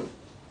away,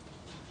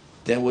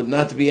 there would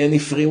not be any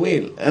free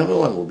will.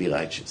 Everyone will be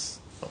righteous.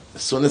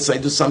 As soon as I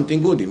do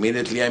something good,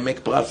 immediately I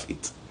make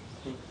profit.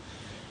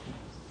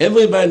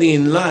 Everybody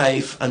in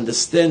life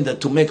understands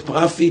that to make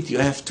profit, you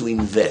have to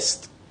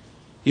invest.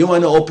 You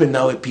want to open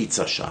now a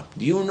pizza shop.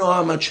 Do you know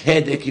how much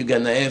headache you're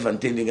going to have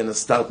until you're going to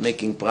start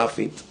making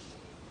profit?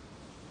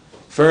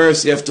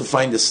 First, you have to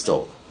find a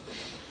store.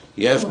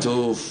 You have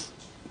to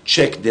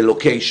check the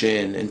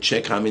location and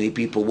check how many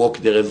people walk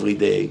there every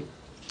day.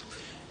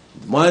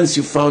 Once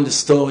you found a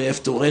store, you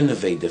have to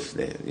renovate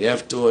it. You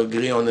have to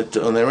agree on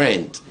a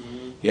rent.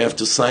 You have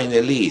to sign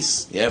a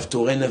lease. You have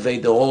to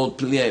renovate the whole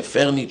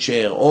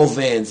furniture,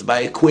 ovens, buy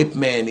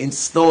equipment,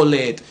 install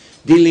it,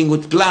 dealing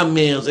with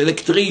plumbers,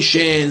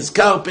 electricians,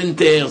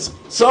 carpenters.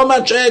 So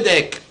much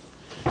headache.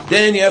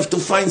 Then you have to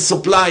find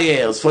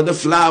suppliers for the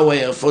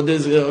flour, for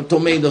the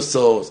tomato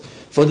sauce,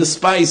 for the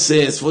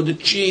spices, for the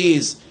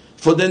cheese,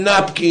 for the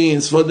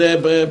napkins, for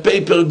the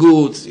paper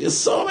goods. There's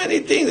so many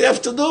things you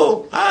have to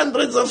do,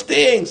 hundreds of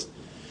things.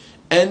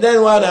 And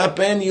then what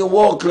happened? You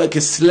work like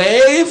a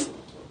slave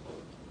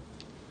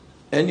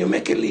and you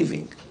make a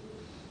living.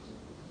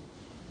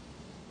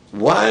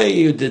 Why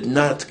you did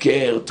not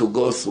care to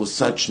go through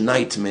such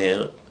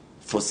nightmare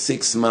for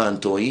 6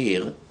 months or a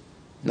year,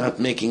 not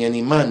making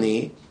any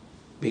money,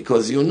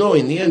 because you know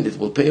in the end it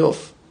will pay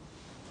off.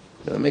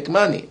 You'll make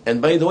money.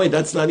 And by the way,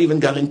 that's not even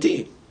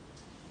guaranteed.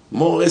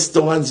 More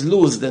restaurants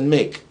lose than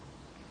make.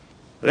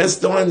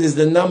 Restaurant is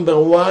the number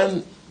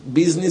one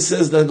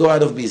businesses that go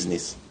out of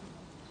business.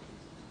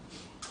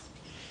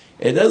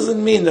 It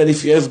doesn't mean that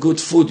if you have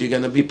good food, you're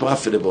going to be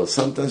profitable.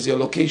 Sometimes your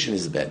location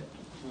is bad.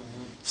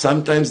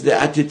 Sometimes the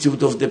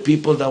attitude of the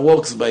people that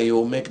works by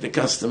you make the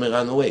customer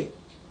run away.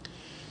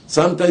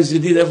 Sometimes you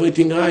did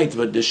everything right,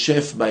 but the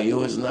chef by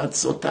you is not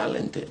so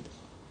talented.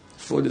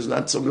 Food is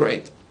not so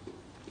great.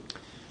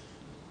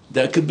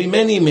 There could be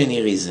many,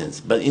 many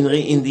reasons, but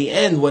in the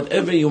end,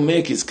 whatever you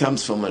make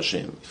comes from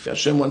Hashem. If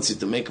Hashem wants you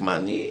to make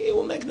money, He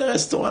will make the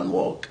restaurant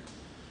work.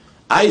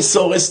 I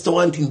saw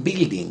restaurant in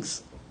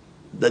buildings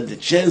that the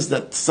chance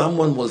that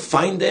someone will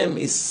find them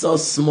is so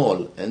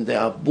small, and they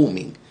are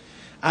booming.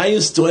 I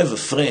used to have a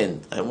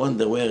friend, I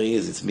wonder where he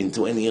is, it's been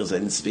 20 years I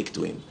didn't speak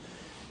to him.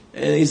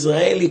 An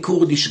Israeli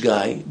Kurdish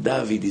guy,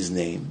 David his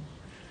name,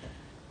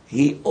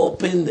 he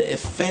opened a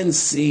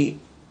fancy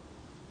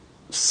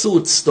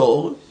suit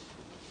store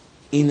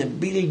in a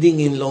building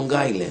in Long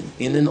Island,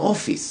 in an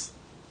office,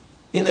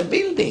 in a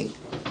building,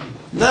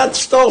 not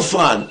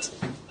storefront.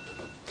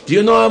 Do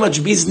you know how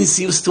much business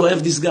he used to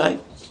have, this guy?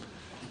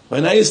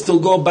 When I used to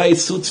go buy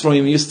suits from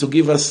him, he used to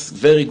give us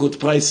very good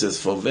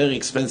prices for very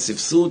expensive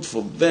suit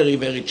for very,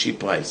 very cheap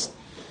price.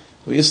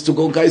 We used to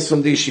go, guys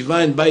from the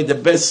yeshiva, and buy the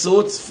best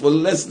suits for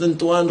less than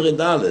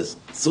 $200.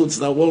 Suits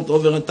that are worth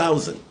over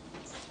 $1,000.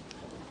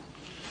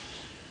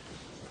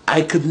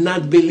 I could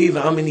not believe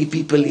how many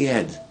people he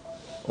had.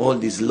 All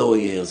these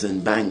lawyers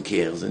and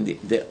bankers, and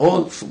they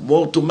all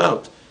word to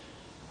mouth.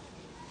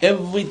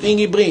 Everything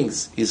he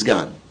brings is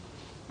gone.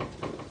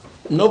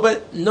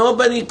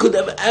 Nobody could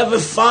have ever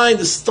find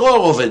a store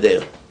over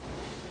there.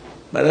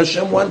 But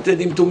Hashem wanted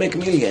him to make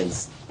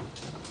millions.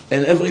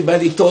 And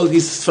everybody told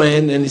his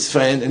friend and his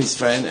friend and his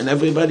friend, and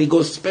everybody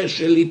goes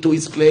specially to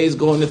his place,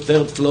 go on the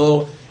 3rd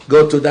floor,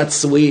 go to that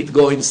suite,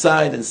 go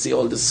inside and see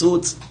all the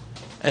suits.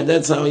 And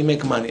that's how he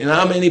make money. And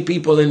how many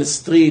people in the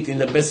street, in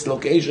the best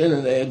location,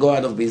 and they go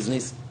out of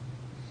business?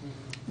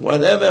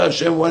 Whatever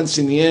Hashem wants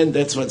in the end,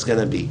 that's what's going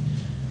to be.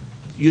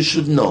 You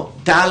should know,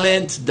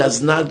 talent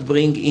does not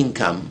bring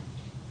income.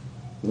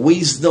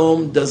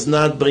 Wisdom does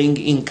not bring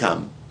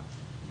income.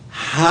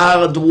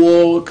 Hard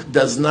work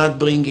does not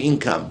bring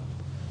income.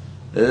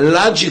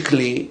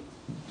 Logically,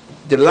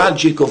 the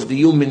logic of the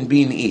human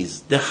being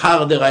is, the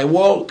harder I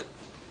work,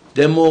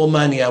 the more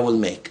money I will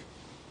make.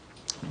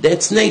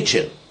 That's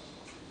nature.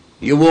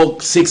 You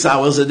work 6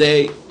 hours a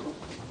day,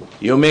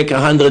 you make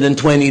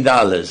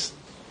 $120.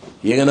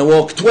 You're going to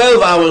work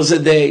 12 hours a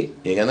day,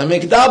 you're going to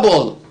make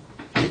double.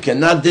 You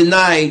cannot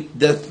deny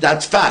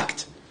that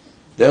fact.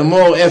 The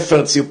more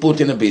efforts you put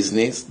in a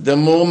business, the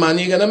more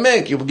money you're going to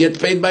make. You get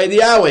paid by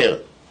the hour.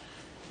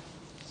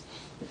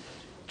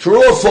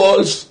 True or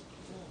false?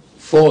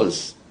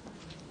 False.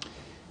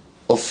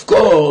 Of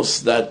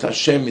course that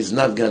Hashem is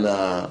not going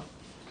to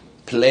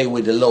play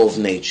with the law of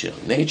nature.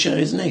 Nature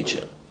is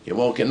nature. You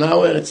work an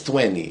hour, it's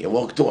 20. You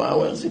work 2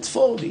 hours, it's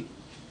 40.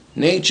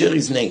 Nature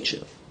is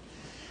nature.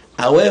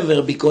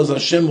 However, because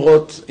Hashem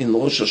wrote in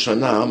Rosh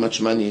Hashanah how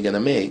much money you're going to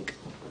make,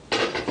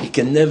 He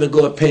can never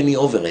go a penny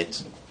over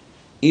it.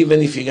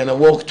 Even if you're going to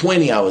work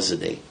 20 hours a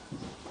day.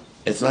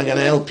 It's not going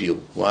to help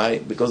you. Why?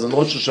 Because in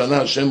Rosh Hashanah,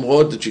 Hashem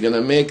wrote that you're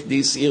going to make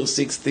this year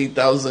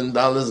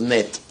 $60,000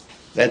 net.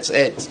 That's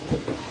it.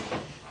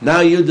 Now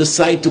you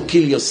decide to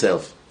kill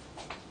yourself.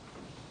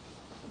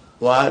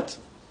 What?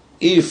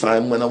 If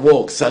I'm going to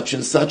work such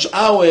and such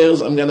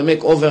hours, I'm going to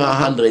make over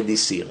 100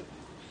 this year.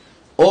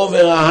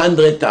 Over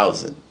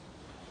 100,000.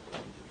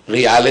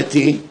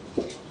 Reality,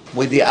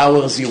 with the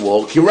hours you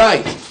work, you're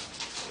right.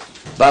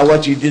 But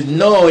what you didn't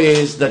know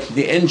is that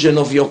the engine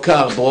of your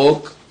car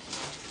broke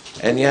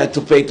and you had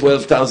to pay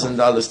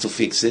 $12,000 to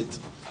fix it.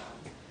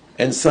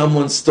 And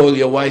someone stole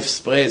your wife's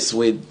purse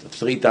with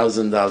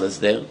 $3,000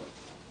 there.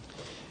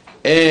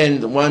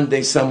 And one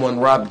day someone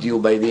robbed you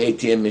by the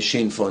ATM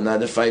machine for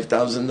another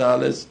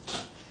 $5,000.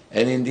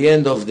 And in the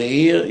end of the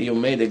year, you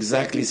made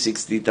exactly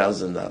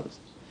 $60,000.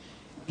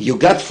 You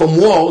got from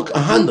work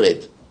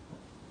 100.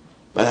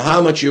 But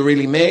how much you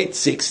really made?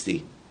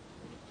 60.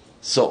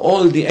 So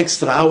all the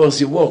extra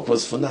hours you worked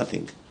was for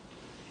nothing.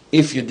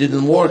 If you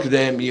didn't work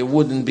them, you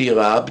wouldn't be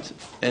robbed,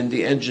 and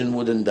the engine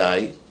wouldn't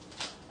die,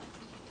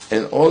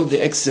 and all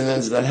the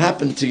accidents that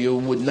happened to you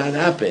would not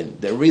happen.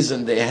 The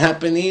reason they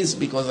happen is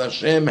because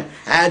Hashem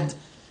had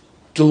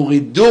to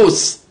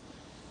reduce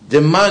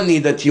the money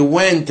that you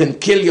went and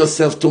kill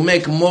yourself to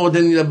make more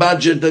than the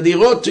budget that He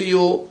wrote to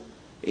you,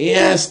 He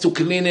has to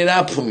clean it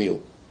up from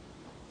you.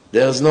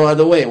 There's no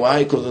other way.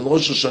 Why? Because in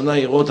Rosh Hashanah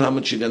he wrote how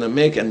much you're going to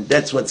make, and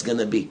that's what's going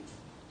to be.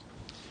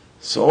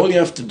 So all you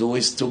have to do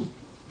is to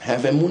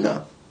have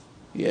emunah.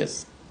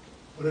 Yes.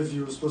 What if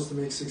you were supposed to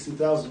make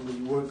 60,000, but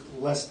you work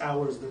less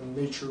hours than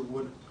nature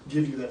would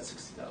give you that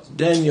 60,000?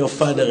 Then your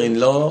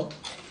father-in-law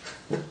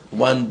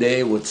one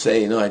day would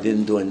say, I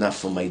didn't do enough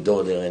for my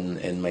daughter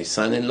and my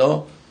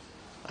son-in-law.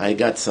 I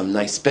got some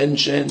nice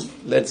pension.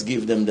 Let's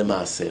give them the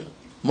maaser.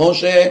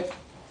 Moshe,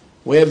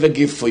 we have a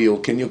gift for you.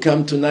 Can you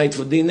come tonight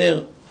for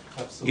dinner?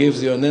 Absolutely.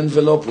 Gives you an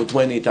envelope with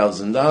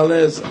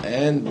 $20,000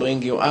 and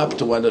bring you up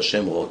to what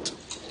Hashem wrote.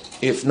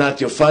 If not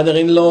your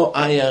father-in-law,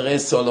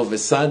 IRS all of a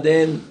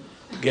sudden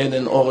get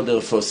an order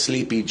for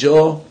Sleepy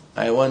Joe.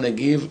 I want to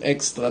give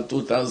extra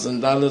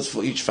 $2,000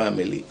 for each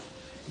family.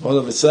 All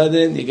of a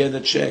sudden, you get a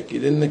check you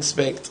didn't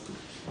expect.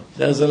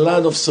 There's a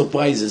lot of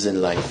surprises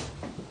in life.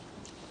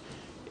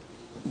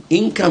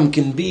 Income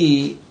can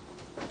be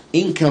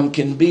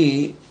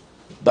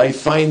by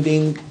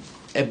finding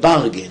a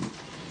bargain.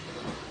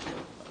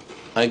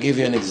 I'll give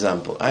you an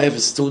example. I have a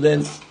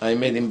student, I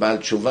made him Baal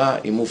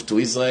Tshuva, he moved to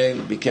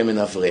Israel, became an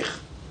Avrech.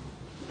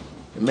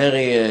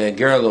 Marry a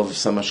girl of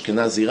some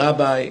Ashkenazi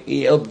rabbi,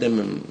 he helped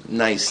them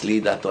nicely,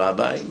 that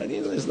rabbi, but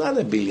he's not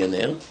a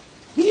billionaire.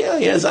 Yeah,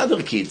 he has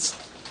other kids.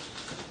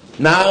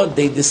 Now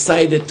they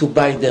decided to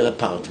buy their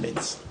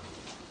apartments.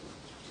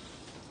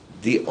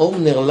 The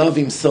owner loved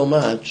him so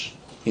much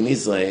in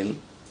Israel,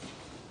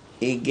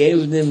 he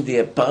gave them the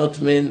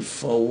apartment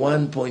for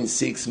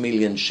 1.6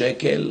 million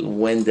shekel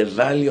when the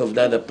value of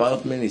that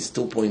apartment is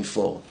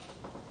 2.4.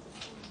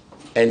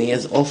 And he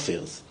has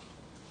offers.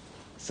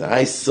 So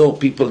I saw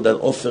people that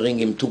are offering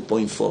him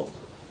 2.4.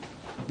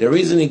 The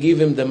reason he gave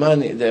him the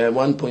money, the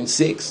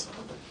 1.6,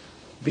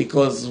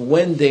 because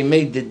when they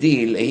made the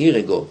deal a year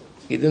ago,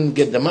 he didn't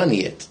get the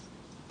money yet.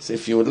 So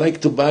if you would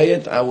like to buy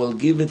it, I will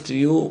give it to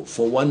you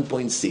for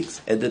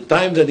 1.6. At the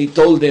time that he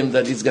told them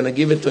that he's going to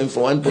give it to him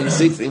for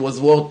 1.6, it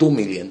was worth 2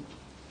 million.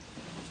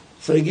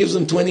 So he gives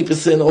him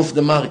 20% off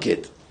the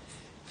market.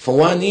 For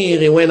 1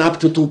 year, he went up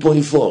to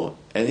 2.4,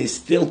 and he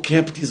still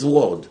kept his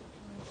word.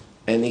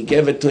 And he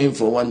gave it to him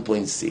for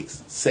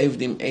 1.6.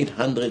 Saved him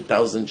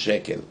 800,000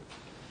 shekel.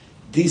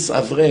 This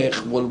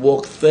Avrech will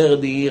work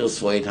 30 years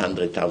for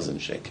 800,000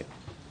 shekel.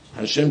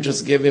 Hashem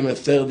just gave him a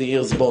 30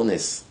 years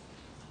bonus.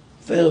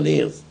 30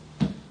 years.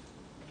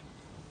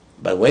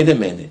 But wait a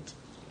minute.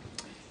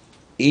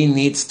 He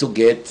needs to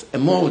get a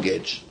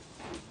mortgage.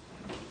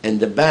 And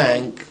the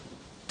bank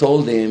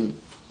told him,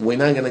 we're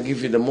not going to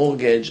give you the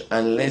mortgage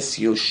unless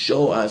you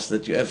show us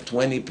that you have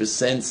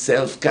 20%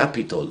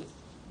 self-capital.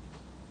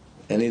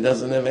 And he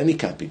doesn't have any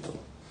capital.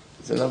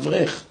 It's an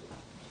avrech.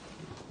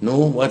 No,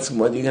 what are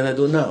you going to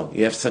do now?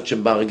 You have such a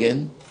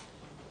bargain,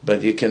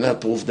 but you cannot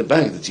prove the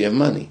bank that you have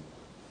money.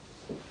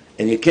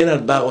 And you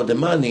cannot borrow the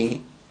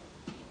money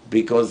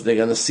because they're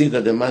going to see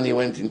that the money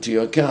went into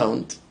your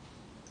account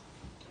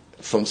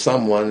from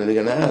someone, and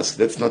they're going to ask,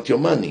 that's not your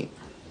money.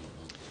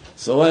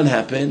 So what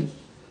happened?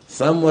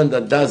 Someone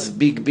that does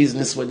big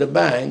business with the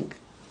bank,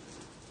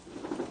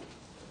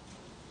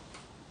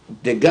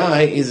 the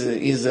guy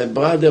is a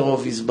brother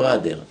of his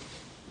brother.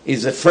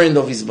 He's a friend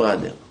of his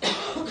brother.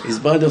 His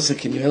brother said,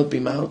 can you help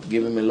him out?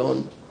 Give him a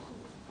loan.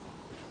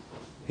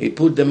 He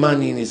put the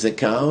money in his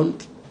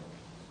account,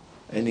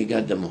 and he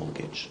got the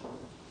mortgage.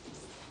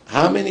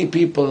 How many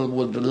people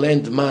would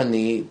lend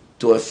money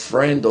to a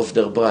friend of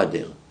their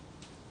brother?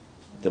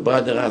 The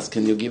brother asked,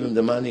 can you give him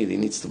the money? He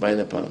needs to buy an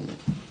apartment.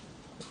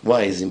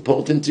 Why? Is it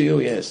important to you?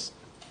 Yes.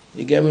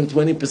 He gave him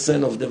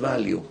 20% of the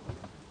value.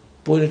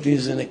 Put it in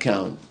his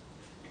account.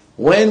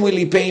 When will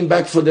he pay him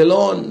back for the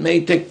loan?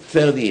 May take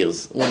 30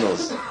 years. Who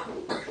knows?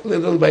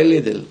 Little by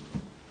little.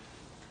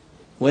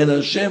 When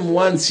Hashem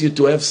wants you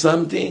to have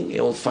something, He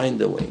will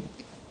find a way.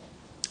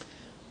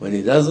 When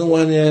He does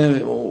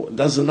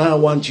not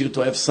want you to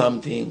have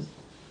something,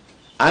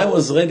 I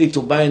was ready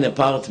to buy an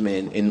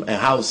apartment in a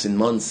house in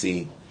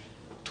Monsey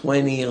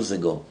 20 years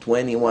ago,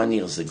 21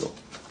 years ago.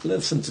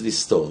 Listen to this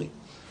story.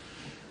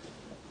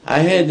 I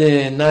had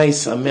a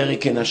nice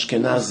American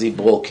Ashkenazi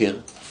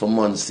broker from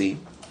Monsey.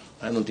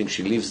 I don't think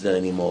she lives there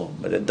anymore,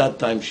 but at that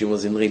time she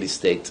was in real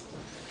estate.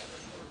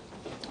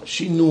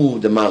 She knew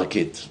the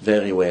market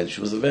very well.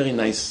 She was a very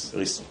nice,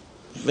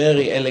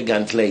 very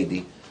elegant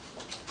lady.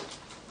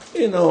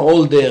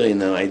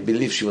 Older, I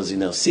believe she was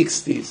in her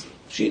 60s.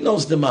 She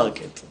knows the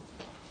market.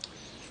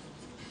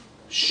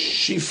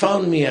 She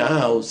found me a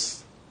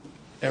house,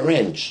 a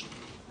ranch,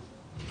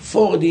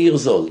 40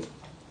 years old.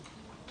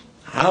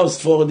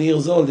 House 40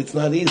 years old, it's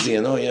not easy,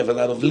 you have a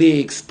lot of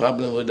leaks,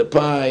 problem with the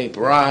pipe,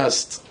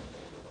 rust.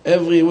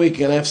 Every week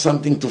you have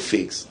something to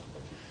fix.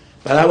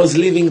 But I was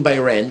living by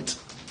rent,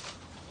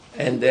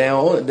 and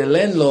the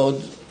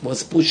landlord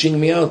was pushing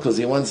me out because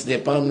he wants the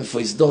apartment for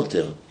his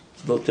daughter.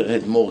 His daughter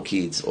had more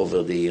kids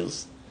over the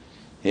years.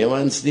 He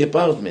wants the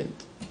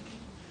apartment.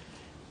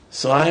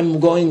 So I'm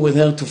going with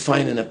her to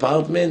find an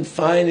apartment.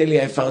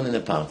 Finally, I found an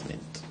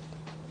apartment.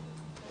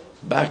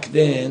 Back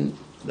then,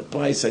 the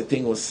price I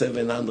think was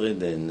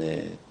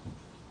 $700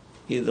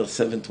 either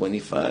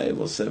 725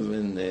 or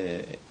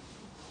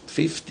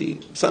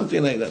 750,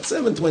 something like that.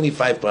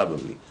 725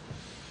 probably.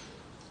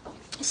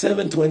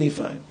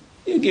 725.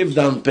 You give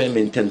down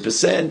payment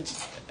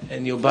 10%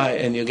 and you buy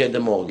and you get the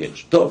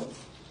mortgage. Tov.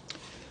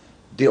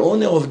 The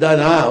owner of that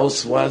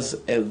house was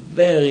a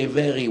very,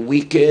 very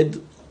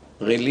wicked,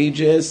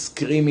 religious,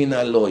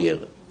 criminal lawyer.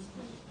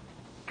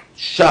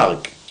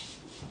 Shark.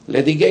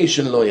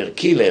 Litigation lawyer,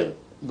 killer.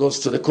 Goes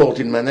to the court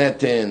in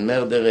Manhattan,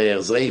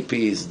 murderers,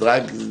 rapists,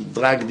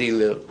 drug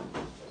dealer.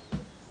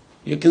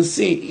 You can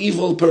see,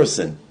 evil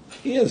person.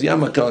 He has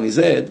yarmulke on his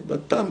head,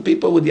 but some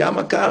people with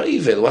yarmulke are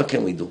evil. What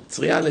can we do? It's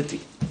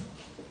reality.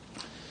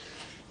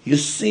 You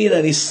see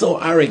that he's so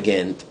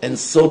arrogant and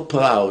so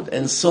proud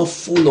and so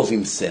full of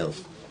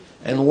himself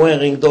and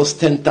wearing those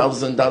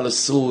 $10,000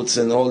 suits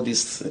and all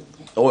this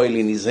oil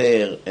in his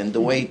hair and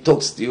the way he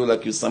talks to you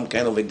like you're some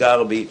kind of a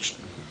garbage.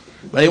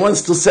 But he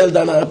wants to sell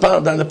that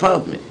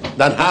apartment,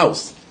 that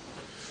house.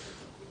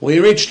 We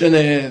reached an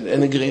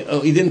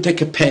agreement. He didn't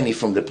take a penny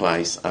from the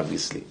price,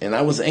 obviously, and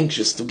I was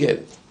anxious to get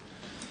it.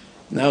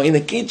 Now, in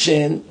the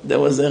kitchen, there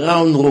was a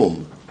round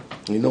room,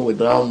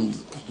 with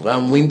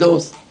round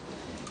windows.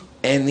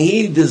 And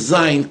he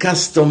designed,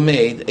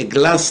 custom-made, a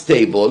glass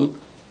table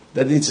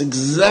that is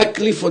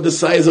exactly for the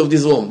size of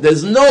this room.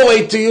 There's no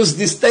way to use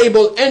this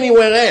table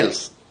anywhere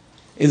else.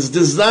 It's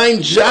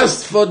designed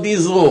just for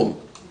this room.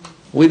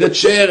 With a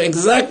chair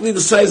exactly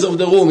the size of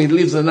the room. It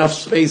leaves enough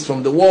space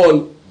from the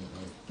wall.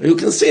 You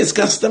can see it's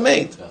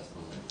custom-made.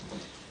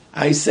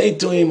 I say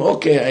to him,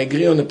 okay, I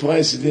agree on the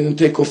price. You didn't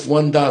take off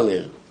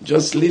 $1.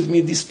 Just leave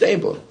me this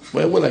table.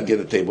 Where will I get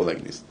a table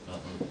like this?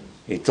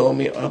 He told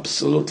me,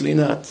 absolutely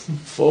not.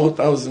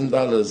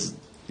 $4,000,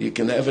 you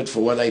can have it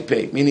for what I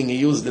pay. Meaning he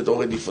used it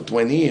already for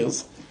 20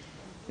 years.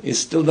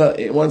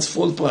 He wants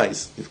full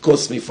price. It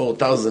cost me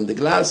 $4,000 the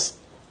glass.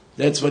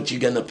 That's what you're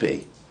going to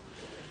pay.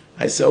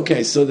 I said, okay,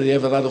 I saw that you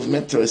have a lot of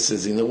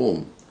mattresses in the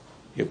room.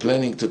 You're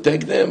planning to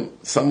take them?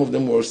 Some of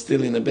them were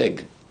still in a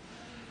bag.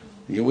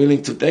 You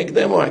willing to take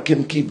them or I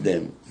can keep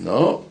them?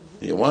 No.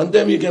 You want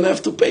them, you're going to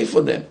have to pay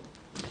for them.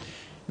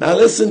 Now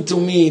listen to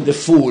me, the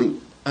fool.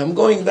 I'm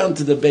going down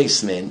to the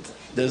basement.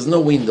 There's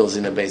no windows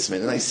in the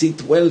basement. And I see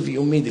 12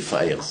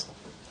 humidifiers.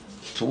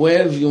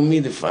 12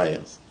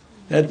 humidifiers.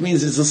 That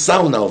means it's a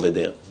sauna over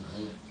there.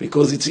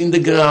 Because it's in the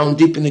ground,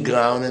 deep in the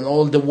ground, and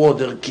all the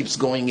water keeps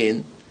going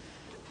in.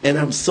 And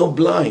I'm so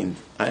blind.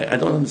 I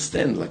don't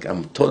understand. Like,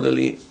 I'm total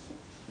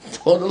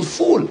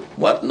fool.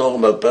 What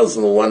normal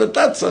person would want to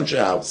touch such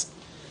a house?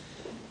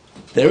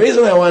 The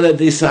reason I wanted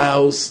this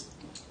house,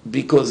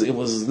 because it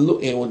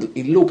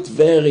looked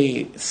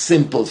very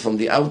simple from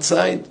the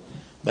outside,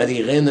 but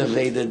he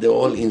renovated the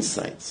whole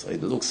inside. So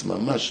it looks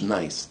mamash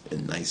nice. A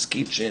nice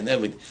kitchen,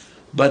 everything.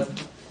 But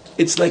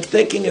it's like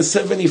taking a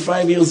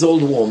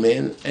 75-year-old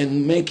woman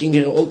and making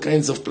her all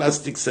kinds of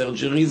plastic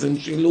surgeries,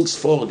 and she looks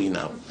 40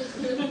 now.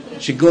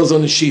 She goes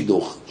on a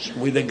shidduch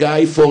with a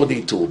guy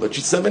 42, but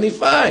she's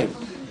 75.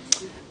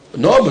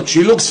 No, but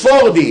she looks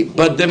 40.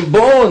 But the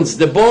bones,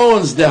 the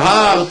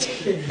heart,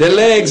 the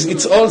legs,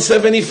 it's all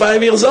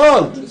 75 years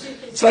old.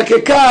 It's like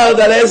a car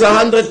that has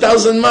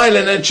 100,000 miles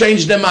and I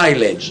changed the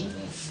mileage.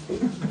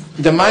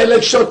 The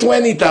mileage showed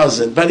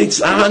 20,000, but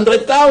it's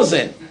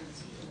 100,000.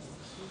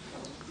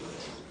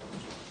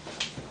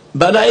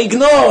 But I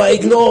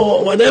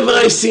ignore, whatever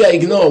I see, I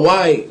ignore.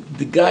 Why?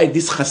 The guy,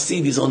 this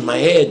Hasid is on my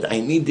head. I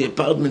need the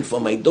apartment for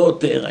my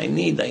daughter. I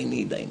need.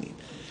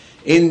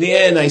 In the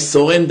end, I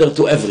surrender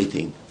to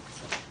everything.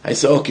 I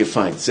say, okay,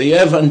 fine. So you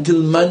have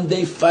until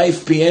Monday,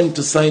 5 p.m.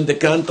 to sign the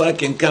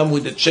contract and come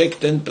with a check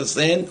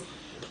 10%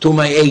 to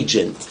my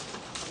agent.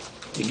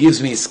 He gives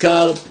me his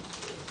card.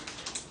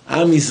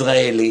 I'm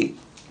Israeli.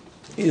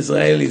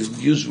 Israelis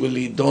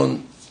usually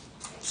don't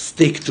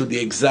stick to the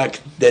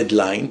exact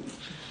deadline.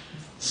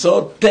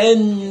 So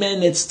 10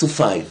 minutes to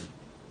 5.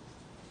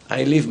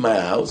 I leave my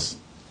house.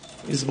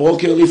 He's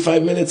brokerly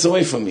 5 minutes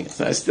away from me.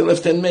 So I still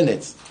have 10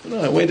 minutes.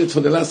 I waited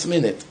for the last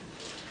minute.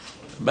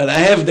 But I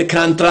have the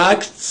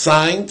contract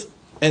signed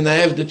and I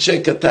have the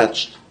check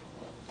attached.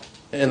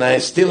 And I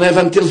still have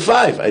until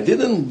 5. I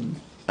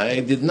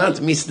did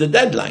not miss the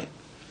deadline.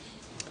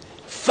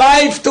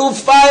 5 to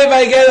 5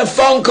 I get a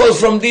phone call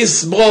from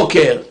this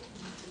broker.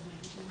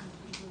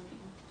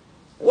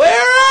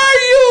 Where are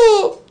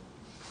you?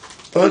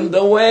 On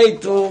the way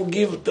to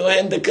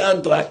end the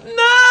contract.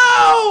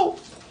 No!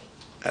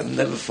 I'll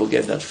never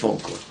forget that phone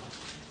call.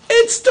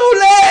 It's too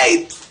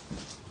late!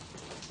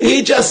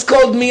 He just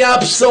called me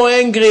up so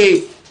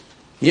angry.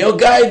 Your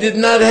guy did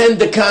not end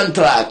the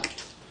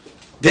contract.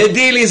 The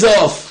deal is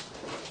off.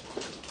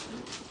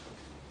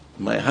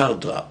 My heart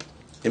dropped.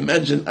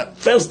 Imagine,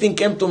 first thing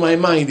came to my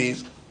mind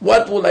is,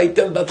 what will I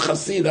tell that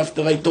Hasid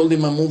after I told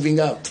him I'm moving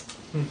out?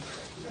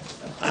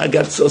 I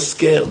got so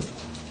scared.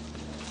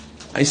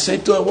 I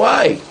said to her,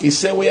 why? He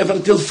said, we have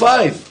until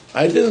 5.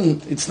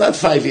 It's not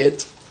 5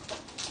 yet.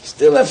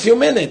 Still a few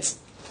minutes.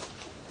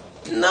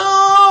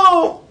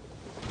 No!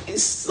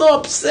 He's so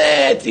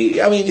upset.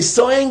 He's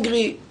so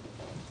angry.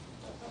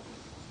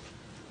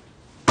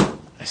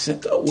 I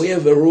said, oh, we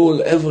have a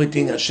rule,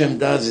 everything Hashem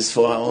does is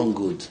for our own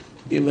good.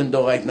 Even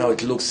though right now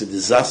it looks a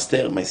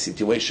disaster, my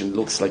situation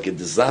looks like a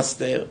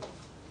disaster,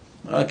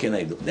 what can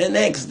I do? The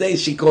next day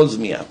she calls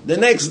me up. The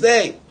next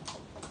day,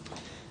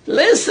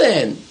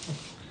 listen,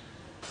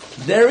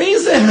 there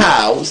is a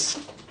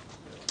house,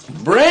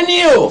 brand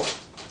new.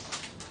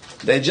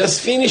 They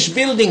just finished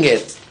building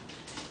it.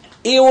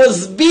 It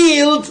was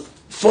built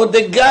for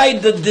the guy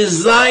that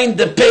designed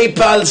the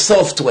PayPal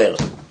software.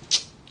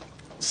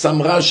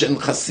 Some Russian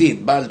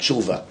Hasid, Baal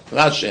Tshuva.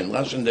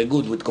 Russian, they're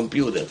good with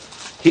computer.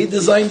 He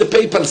designed the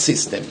PayPal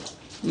system.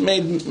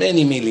 Made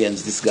many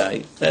millions, this guy.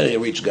 Very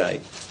rich guy.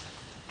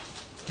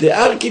 The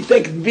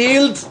architect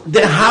built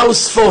the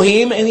house for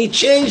him and he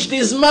changed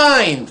his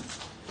mind.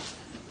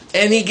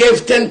 And he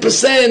gave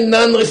 10%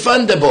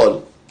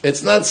 non-refundable.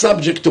 It's not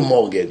subject to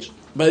mortgage.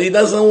 But he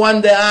doesn't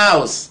want the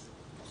house.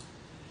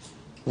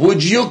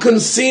 Would you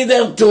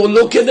consider to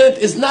look at it?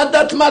 It's not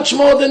that much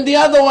more than the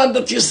other one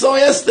that you saw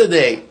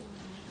yesterday.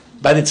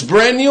 But it's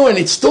brand new and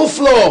it's 2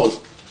 floors.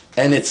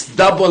 And it's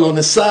double on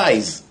the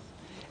size.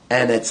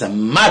 And it's a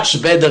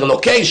much better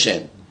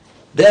location.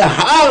 The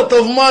heart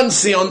of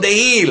Monsey on the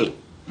hill.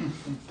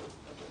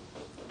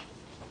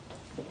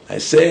 I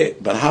say,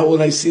 but how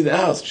will I see the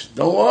house?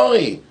 Don't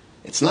worry.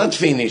 It's not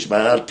finished,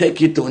 but I'll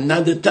take you to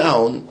another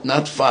town,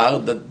 not far,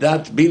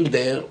 that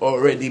builder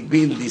already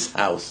built this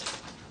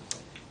house.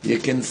 You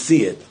can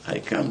see it. I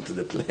come to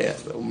the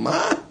place.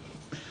 Ma?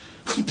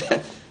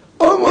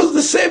 Almost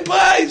the same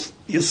price.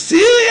 You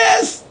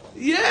serious?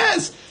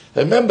 Yes.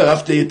 Remember,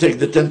 after you take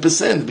the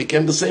 10%, it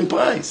became the same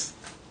price.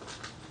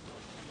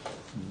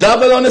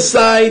 Double on the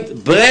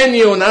side, brand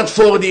new, not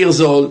 40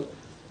 years old.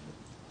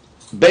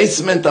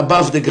 Basement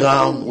above the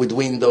ground with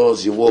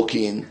windows, you walk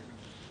in.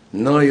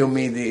 No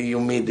humidity,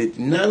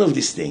 none of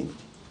these things.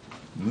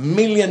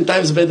 Million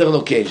times better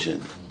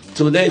location.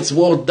 Today it's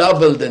worth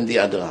double than the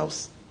other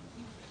house.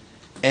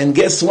 And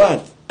guess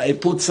what? I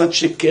put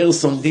such a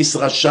curse on this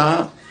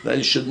Rasha that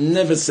he should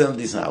never sell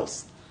this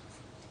house.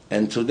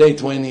 And today,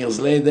 20 years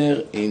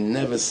later, he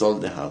never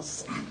sold the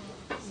house.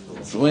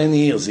 20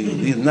 years, he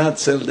did not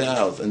sell the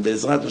house. And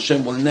Bezrat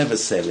Hashem will never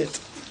sell it.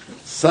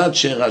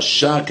 Such a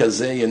Rasha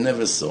kazeh you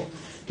never saw.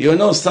 You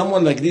know,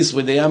 someone like this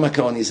with a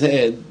yarmulke on his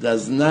head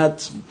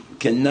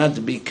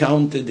cannot be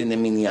counted in a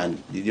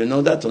minyan. Did you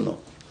know that or no?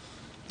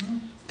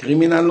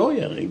 Criminal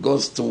lawyer. He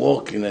goes to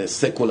work in a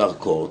secular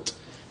court,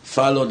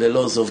 follow the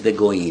laws of the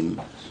goyim,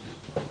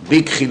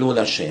 big chilul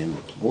Hashem.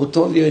 Who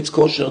told you it's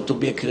kosher to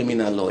be a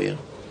criminal lawyer?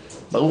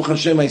 Baruch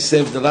Hashem, I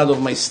saved a lot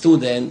of my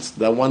students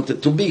that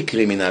wanted to be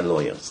criminal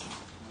lawyers.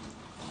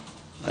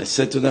 I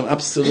said to them,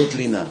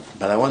 absolutely not.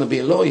 But I want to be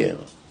a lawyer.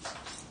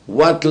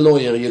 What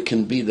lawyer you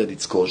can be that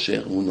it's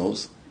kosher? Who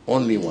knows?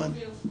 Only one.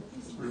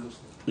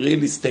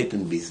 Real estate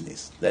and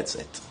business. That's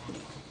it.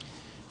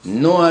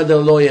 No other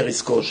lawyer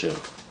is kosher.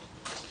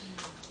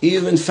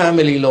 Even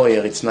family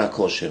lawyer, it's not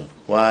kosher.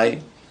 Why?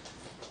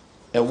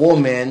 A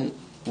woman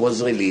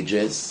was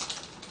religious.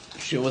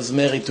 She was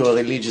married to a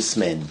religious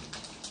man.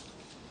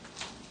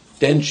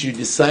 Then she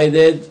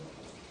decided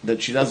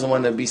that she doesn't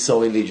want to be so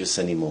religious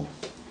anymore.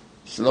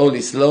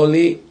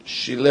 Slowly,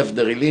 she left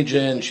the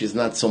religion. She's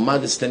not so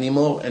modest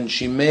anymore. And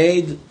she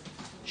met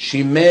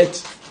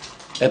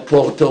a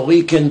Puerto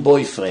Rican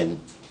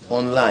boyfriend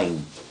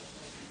online.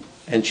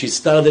 And she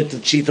started to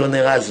cheat on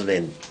her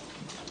husband.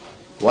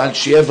 While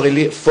she has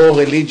 4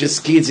 religious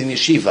kids in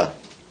yeshiva.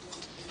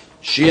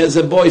 She has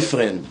a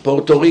boyfriend,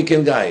 Puerto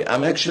Rican guy.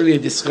 I'm actually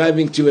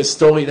describing to you a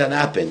story that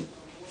happened.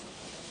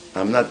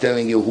 I'm not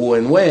telling you who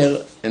and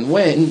where and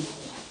when,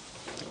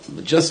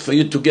 but just for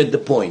you to get the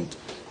point.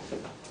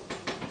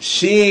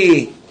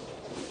 She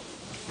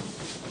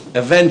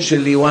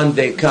eventually one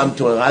day come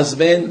to her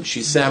husband.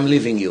 She said, I'm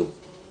leaving you.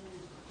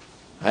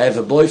 I have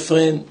a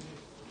boyfriend,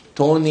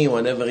 Tony,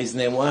 whatever his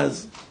name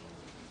was,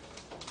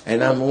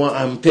 and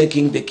I'm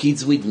taking the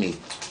kids with me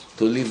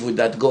to live with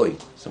that guy.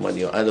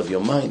 Somebody, you're out of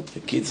your mind. The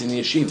kids in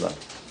yeshiva.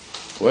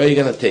 Where are you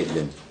going to take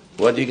them?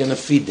 What are you going to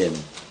feed them?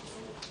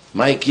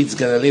 My kid's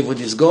going to live with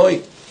this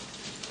guy?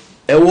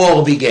 A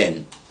war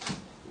began.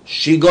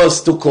 She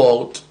goes to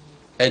court,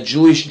 a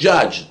Jewish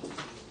judge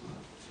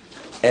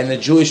and a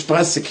Jewish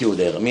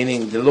prosecutor,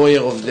 meaning the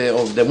lawyer of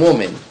the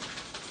woman,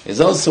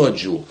 is also a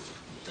Jew.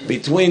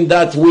 Between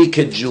that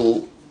wicked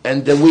Jew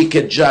and the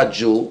wicked judge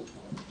Jew,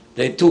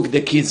 they took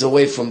the kids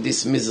away from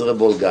this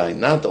miserable guy.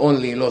 Not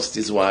only lost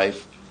his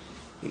wife,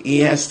 he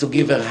has to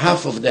give her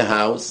half of the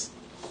house,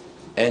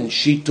 and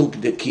she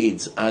took the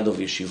kids out of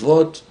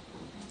yeshivot,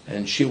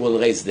 and she will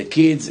raise the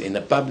kids in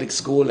a public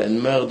school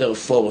and murder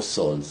 4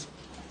 souls.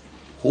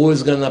 Who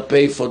is going to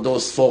pay for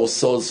those 4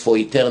 souls for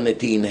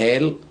eternity in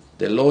hell?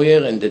 The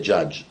lawyer and the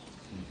judge.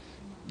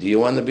 Do you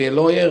want to be a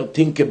lawyer?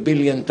 Think a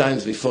billion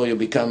times before you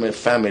become a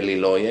family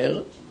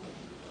lawyer,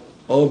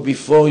 or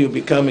before you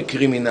become a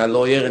criminal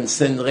lawyer and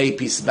send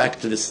rapists back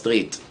to the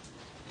street,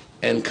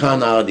 and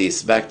con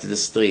artists back to the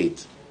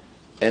street,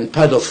 and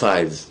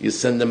pedophiles, you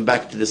send them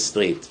back to the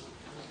street,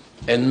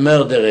 and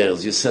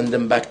murderers, you send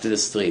them back to the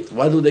street.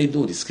 What do,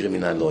 these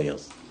criminal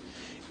lawyers?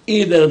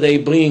 Either they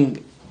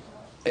bring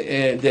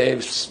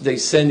they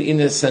send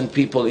innocent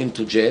people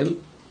into jail,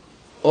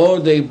 or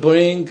they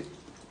bring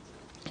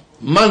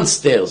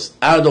monsters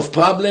out of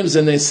problems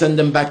and they send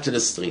them back to the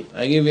street.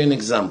 I give you an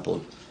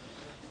example.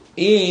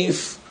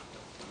 If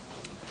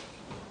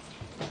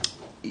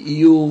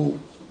you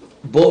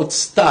bought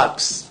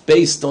stocks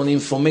based on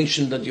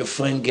information that your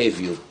friend gave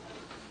you,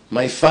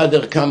 my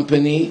father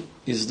company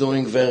is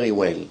doing very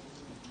well.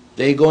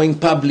 They're going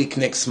public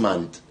next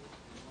month.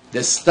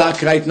 The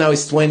stock right now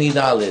is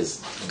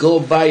 $20. Go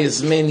buy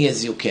as many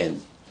as you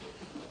can.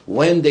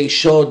 When they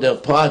show their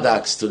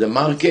products to the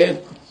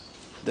market,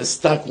 the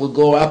stock will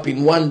go up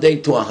in one day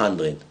to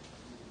 100.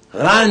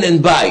 Run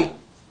and buy.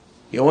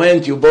 You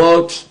went, you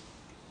bought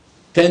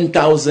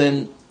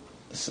 10,000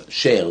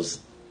 shares,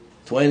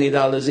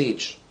 $20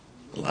 each.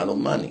 A lot of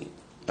money,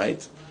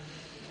 right?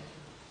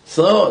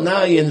 So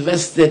now you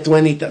invested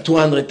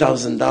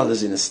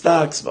 $200,000 in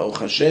stocks, Baruch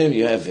Hashem,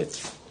 you have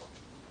it.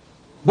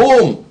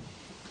 Boom!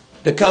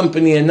 The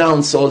company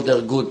announced all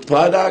their good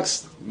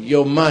products,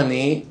 your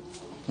money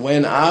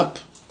went up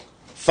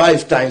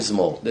 5 times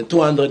more. The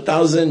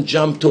 200,000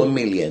 jumped to $1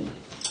 million.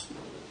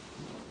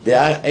 The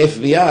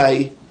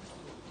FBI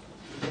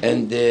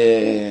and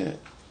the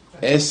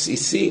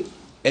SEC,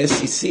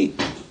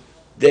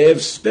 they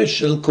have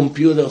special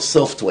computer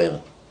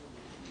software.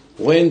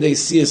 When they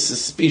see a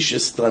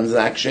suspicious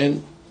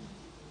transaction,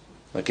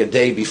 like a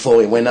day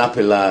before it went up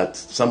a lot,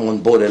 someone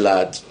bought a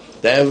lot,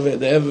 they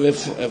have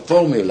a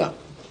formula,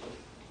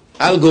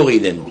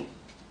 algorithm.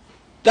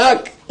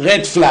 Tack,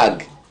 red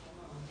flag.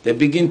 They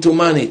begin to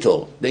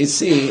monitor. They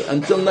see,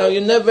 until now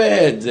you never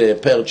had a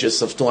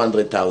purchase of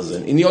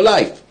 200,000 in your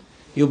life.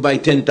 You buy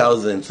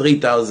 10,000,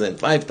 3,000,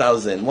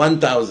 5,000,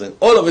 1,000.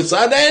 All of a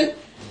sudden,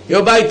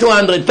 you buy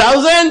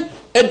 200,000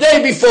 a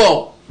day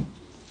before.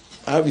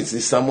 Obviously,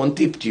 someone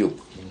tipped you.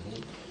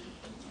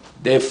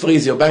 They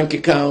freeze your bank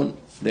account.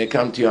 They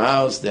come to your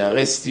house. They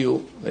arrest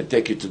you. They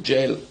take you to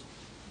jail.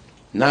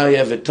 Now you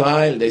have a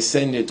trial. They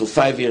send you to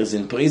 5 years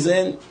in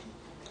prison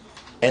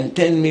and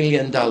 $10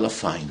 million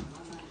fine.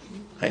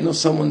 I know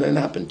someone that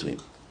happened to him.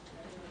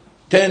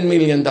 $10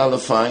 million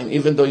fine,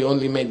 even though you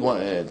only made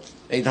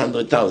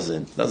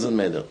 800,000. Doesn't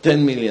matter.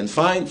 10 million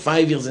fine,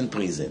 5 years in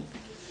prison.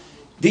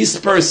 This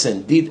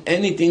person did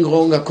anything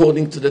wrong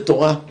according to the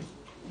Torah?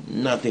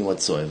 Nothing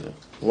whatsoever.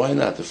 Why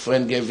not? A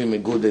friend gave him a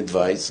good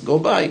advice. Go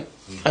buy.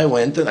 I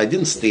went and I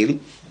didn't steal.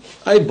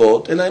 I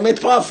bought and I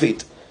made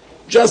profit.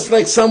 Just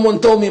like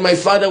someone told me my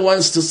father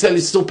wants to sell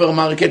his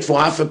supermarket for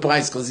half a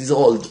price because he's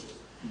old.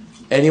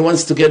 And he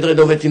wants to get rid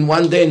of it in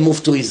one day and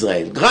move to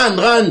Israel.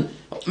 Run.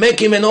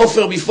 Make him an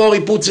offer before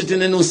he puts it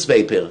in a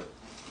newspaper.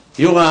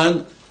 You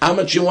run. How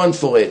much you want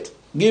for it?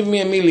 Give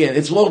me $1 million.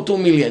 It's worth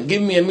 $2 million.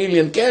 Give me $1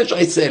 million cash,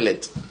 I sell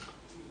it.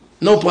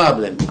 No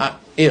problem.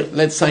 Here,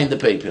 let's sign the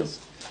papers.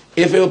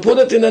 If he will put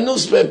it in a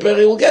newspaper,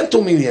 he will get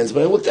 $2 million,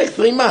 but it will take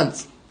 3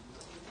 months.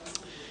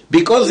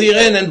 Because he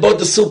ran and bought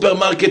the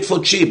supermarket for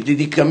cheap, did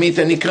he commit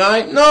any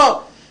crime?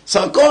 No.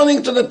 So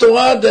according to the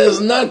Torah, there's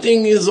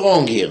nothing is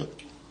wrong here.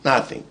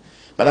 Nothing.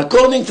 But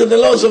according to the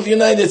laws of the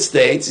United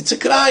States, it's a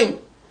crime.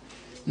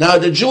 Now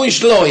the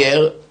Jewish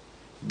lawyer,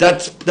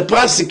 that the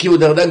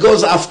prosecutor that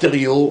goes after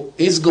you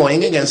is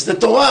going against the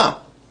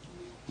Torah.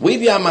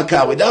 With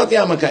yarmulke, without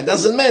yarmulke, it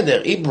doesn't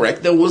matter. He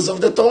broke the rules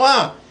of the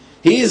Torah.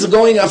 He is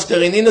going after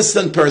an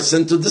innocent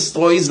person to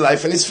destroy his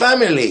life and his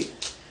family.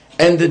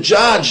 And the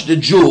judge, the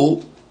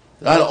Jew,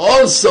 that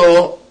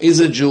also is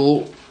a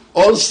Jew,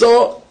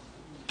 also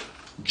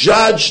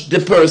judge the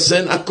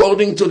person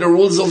according to the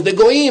rules of the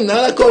Goyim,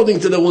 not according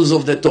to the rules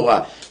of the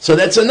Torah. So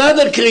that's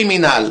another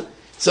criminal.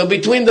 So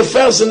between the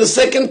first and the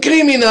second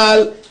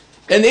criminal,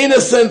 an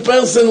innocent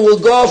person will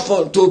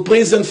go to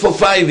prison for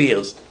 5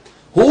 years.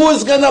 Who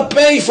is going to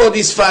pay for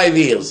these 5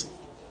 years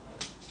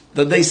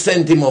that they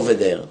sent him over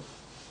there?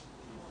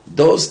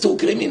 Those 2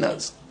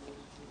 criminals.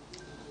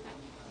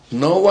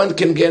 No one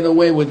can get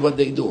away with what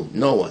they do.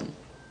 No one.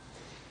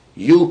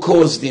 You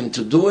caused him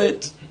to do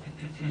it.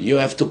 You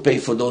have to pay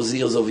for those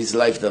years of his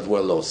life that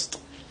were lost.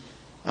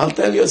 I'll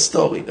tell you a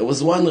story. There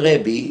was one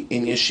Rebbe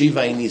in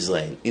yeshiva in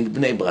Israel, in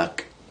Bnei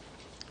Brak.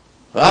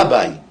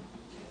 Rabbi,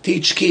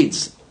 teach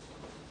kids.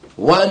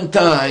 One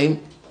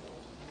time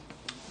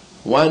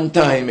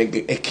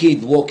a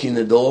kid walked in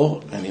the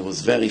door, and he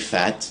was very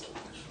fat,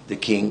 the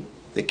kid,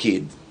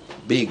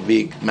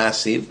 big,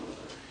 massive.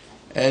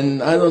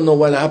 And I don't know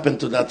what happened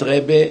to that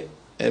Rebbe.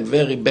 A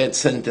very bad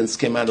sentence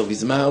came out of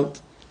his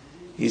mouth.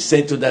 He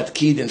said to that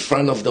kid in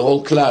front of the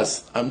whole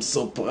class, I'm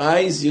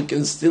surprised you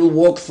can still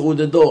walk through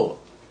the door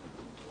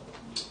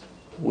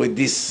with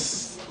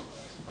this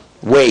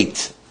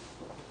weight.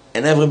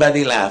 And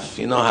everybody laughed.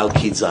 You know how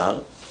kids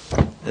are.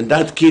 And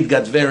that kid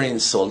got very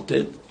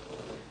insulted.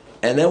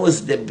 And that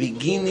was the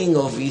beginning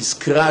of his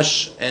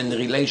crush and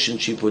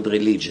relationship with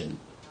religion.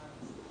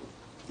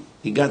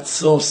 He got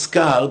so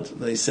scared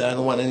that he said, I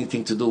don't want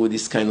anything to do with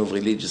this kind of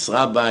religious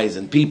rabbis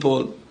and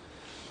people.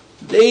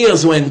 The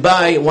years went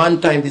by.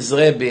 One time this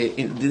Rebbe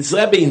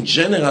in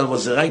general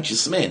was a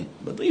righteous man.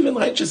 But even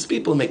righteous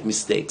people make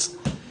mistakes.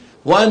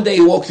 One day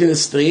he walked in the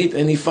street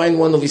and he find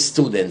one of his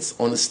students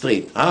on the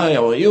street. Hi,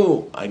 how are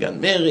you? I got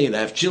married, I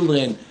have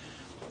children.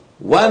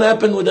 What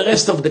happened with the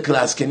rest of the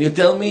class? Can you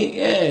tell me?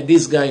 Yeah,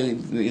 this guy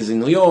is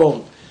in New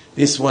York,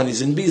 this one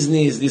is in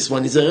business, this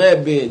one is a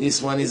Rebbe,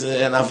 this one is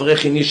an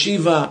Avrech in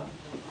Yeshiva.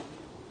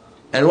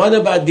 And what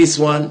about this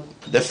one,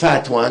 the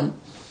fat one?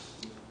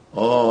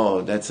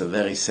 Oh, that's a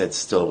very sad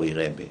story,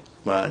 Rebbe.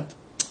 What?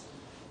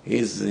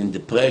 He's in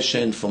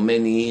depression for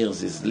many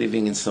years, he's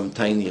living in some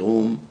tiny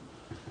room.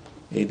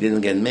 He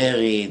didn't get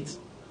married.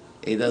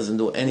 He doesn't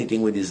do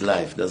anything with his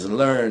life. Doesn't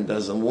learn,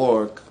 doesn't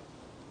work.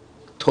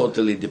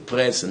 Totally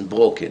depressed and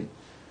broken.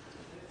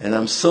 And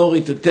I'm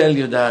sorry to tell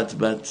you that,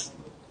 but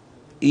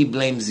he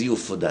blames you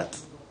for that.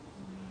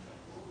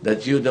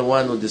 That you're the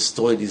one who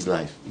destroyed his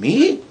life.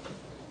 Me?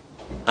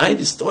 I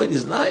destroyed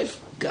his life?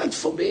 God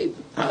forbid.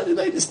 How did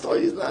I destroy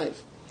his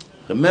life?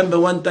 Remember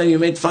one time you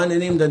made fun of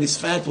him that he's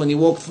fat when he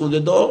walked through the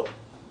door?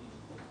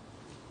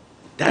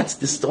 That's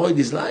destroyed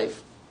his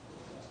life.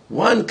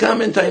 One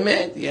comment I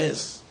made?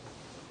 Yes.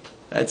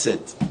 That's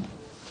it.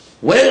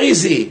 Where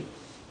is he?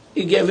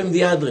 He gave him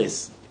the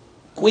address.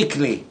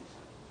 Quickly.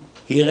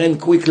 He ran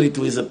quickly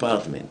to his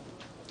apartment.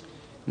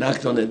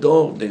 Knocked on the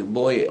door. The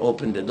boy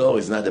opened the door.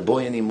 He's not a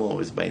boy anymore.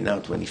 He's by now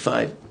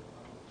 25.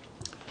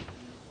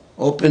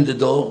 Opened the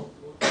door.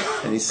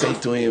 And he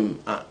said to him,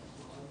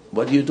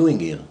 what are you doing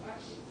here?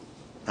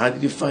 How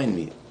did you find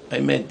me? I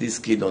met this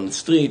kid on the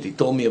street. He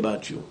told me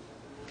about you.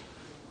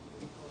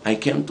 I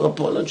came to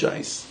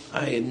apologize.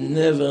 I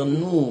never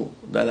knew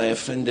that I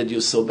offended you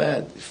so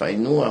bad. If I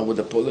knew, I would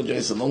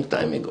apologize a long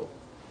time ago.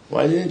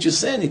 Why didn't you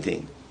say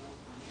anything?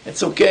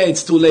 It's okay,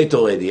 it's too late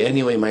already.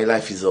 Anyway, my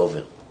life is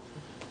over.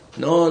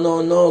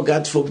 No,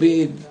 God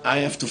forbid. I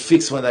have to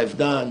fix what I've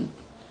done.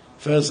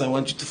 First, I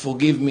want you to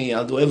forgive me.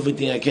 I'll do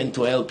everything I can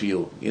to help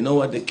you. You know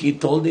what the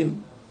kid told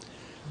him?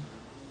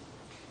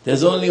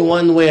 There's only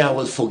one way I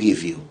will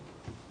forgive you.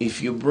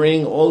 If you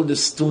bring all the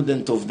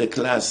students of the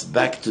class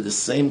back to the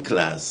same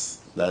class,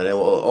 that they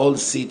will all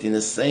sit in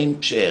the same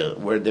chair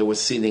where they were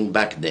sitting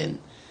back then,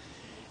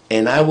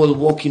 and I will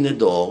walk in the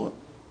door,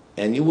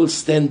 and you will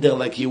stand there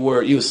like you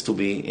were used to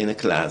be in a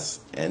class,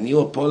 and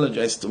you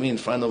apologize to me in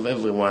front of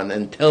everyone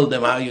and tell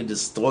them how you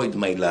destroyed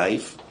my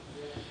life,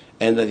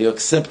 and that you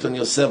accept on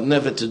yourself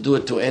never to do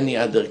it to any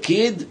other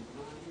kid,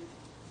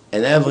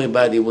 and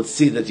everybody would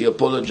see that you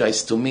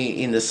apologize to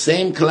me in the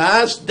same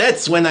class,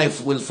 that's when I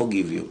will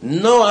forgive you.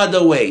 No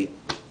other way.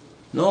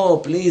 No,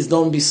 please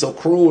don't be so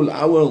cruel.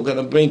 We're going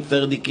to bring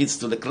 30 kids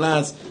to the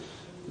class.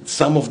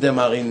 Some of them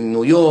are in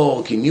New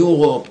York, in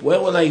Europe. Where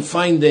will I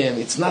find them?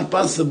 It's not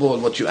possible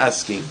what you're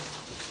asking.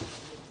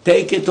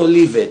 Take it or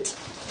leave it.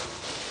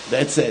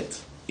 That's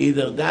it.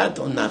 Either that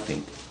or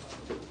nothing.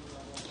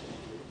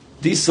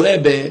 This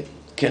Rebbe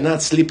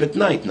cannot sleep at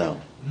night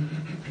now.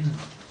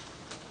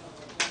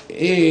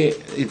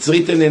 It's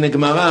written in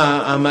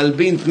הגמרא,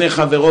 המלבין פני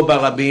חברו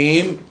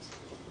ברבים,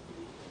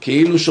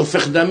 כאילו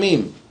שופך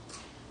דמים.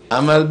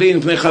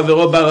 המלבין פני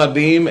חברו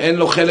ברבים, אין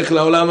לו חלק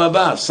לעולם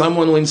הבא.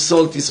 Someone who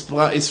insults his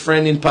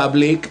friend in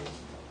public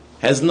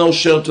has no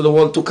share to the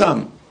world to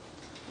come.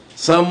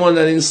 Someone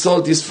that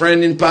insults his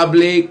friend in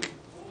public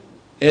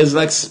is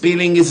like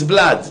spilling his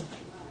blood.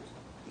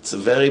 It's a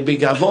very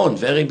big avon,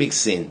 very big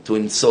sin to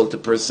insult a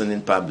person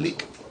in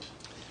public.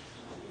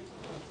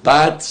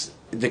 But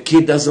the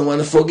kid doesn't want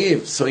to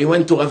forgive. So he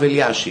went to Rabbi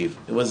Yashiv.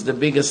 He was the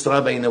biggest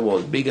rabbi in the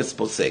world, biggest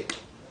posek.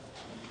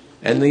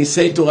 And he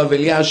said to Rabbi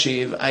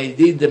Yashiv, I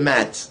did the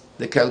math,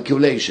 the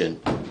calculation.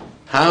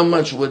 How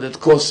much would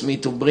it cost me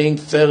to bring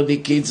 30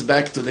 kids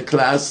back to the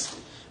class?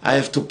 I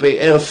have to pay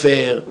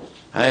airfare.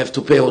 I have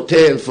to pay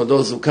hotel for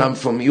those who come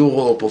from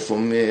Europe or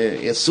from,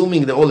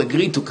 assuming they all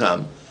agree to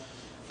come.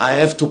 I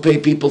have to pay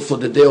people for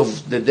the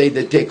day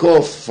they take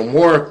off from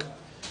work.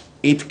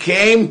 It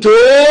came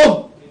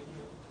to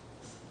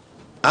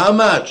how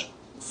much?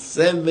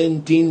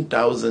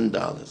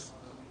 $17,000.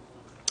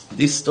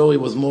 This story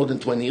was more than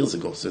 20 years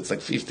ago, so it's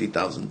like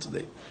 $50,000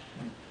 today.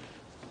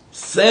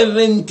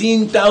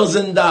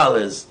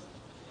 $17,000,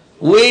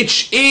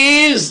 which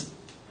is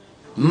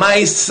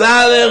my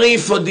salary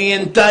for the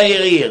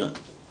entire year.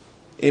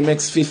 He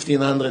makes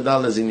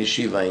 $1,500 in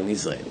yeshiva in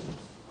Israel.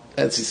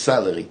 That's his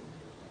salary.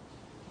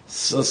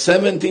 So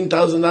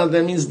 $17,000,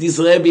 that means this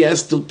Rebbe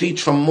has to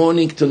teach from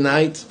morning to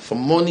night, for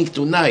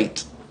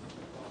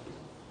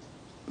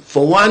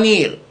 1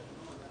 year,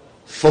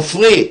 for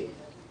free,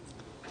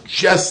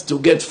 just to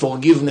get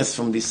forgiveness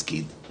from this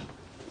kid.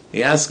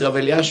 He asked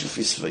Rabbi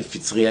Yashiv if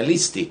it's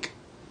realistic.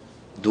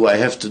 Do I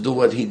have to do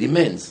what he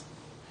demands?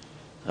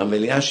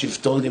 Rabbi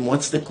Yashiv told him,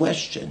 what's the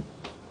question?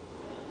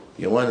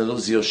 You want to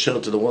lose your share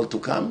to the world to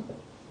come?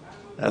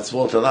 That's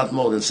worth a lot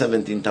more than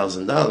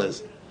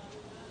 $17,000.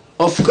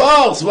 Of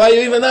course, why are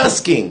you even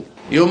asking?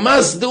 You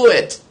must do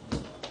it.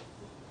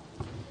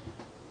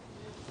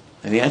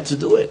 And he had to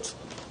do it.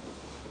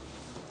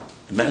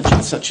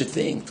 Imagine such a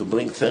thing, to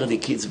bring 30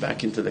 kids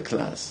back into the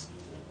class.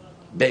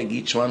 Beg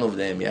each one of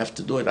them, you have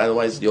to do it,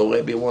 otherwise your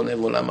Rebbe won't have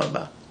Olam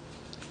Haba.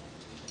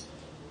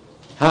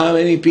 How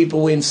many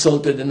people we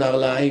insulted in our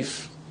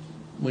life?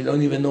 We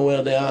don't even know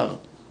where they are.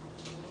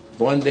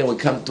 one day we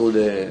come to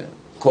the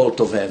court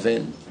of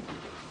heaven,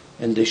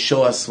 and they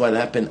show us what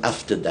happened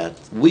after that.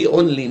 We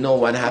only know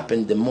what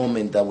happened the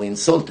moment that we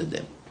insulted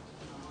them.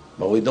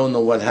 But we don't know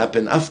what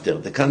happened after.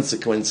 The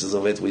consequences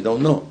of it, we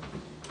don't know.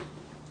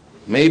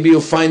 Maybe you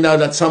find out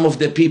that some of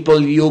the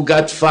people you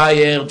got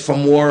fired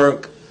from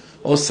work,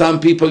 or some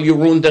people you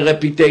ruined their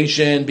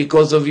reputation,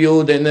 because of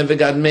you they never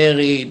got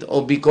married,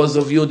 or because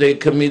of you they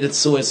committed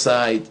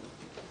suicide,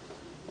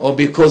 or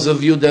because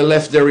of you they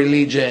left their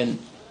religion.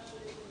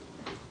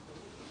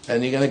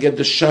 And you're going to get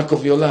the shock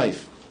of your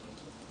life.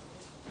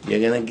 You're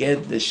going to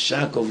get the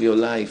shock of your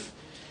life.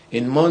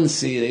 In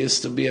Monsey, there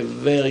used to be a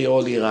very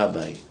holy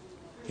rabbi.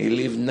 He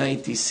lived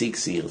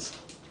 96 years.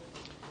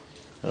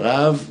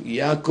 Rav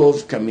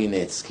Yaakov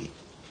Kaminetsky.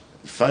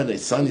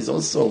 His son is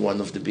also one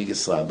of the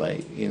biggest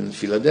rabbi in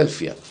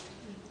Philadelphia.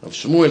 Rav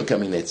Shmuel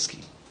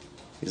Kaminetsky.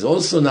 He's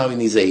also now in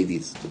his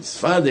 80s. His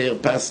father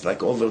passed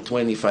like over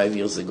 25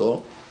 years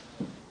ago.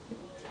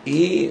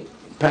 He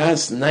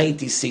passed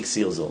 96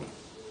 years old.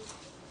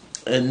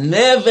 And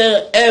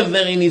never ever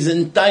in his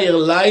entire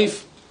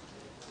life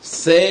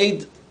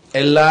said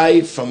a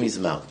lie from his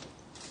mouth.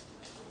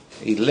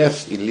 He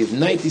lived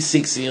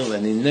 96 years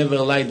and he never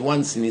lied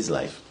once in his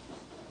life.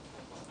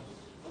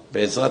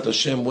 Be'ezrat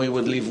Hashem, we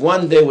would live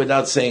one day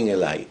without saying a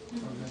lie.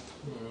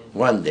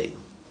 One day.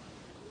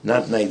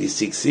 Not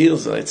 96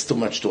 years, it's too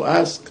much to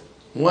ask.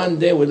 One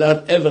day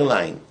without ever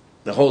lying.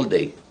 The whole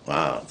day.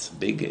 Wow, it's a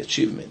big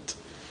achievement.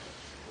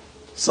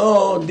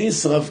 So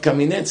this Rav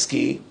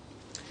Kaminetsky,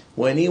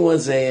 when he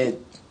was a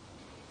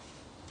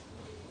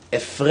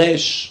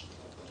fresh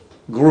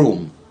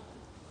groom,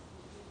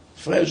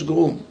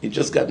 he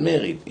just got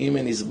married, him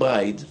and his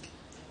bride,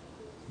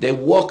 they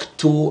walked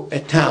to a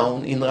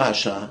town in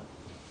Russia.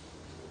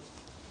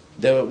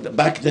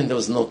 Back then there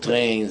was no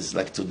trains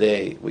like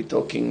today. We're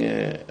talking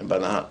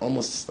about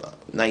almost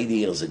 90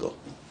 years ago.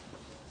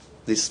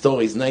 This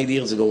story is 90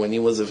 years ago when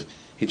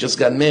he just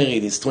got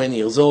married, he's 20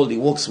 years old, he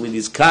walks with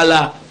his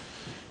kala,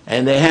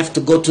 and they have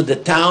to go to the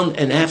town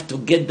and have to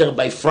get there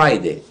by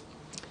Friday.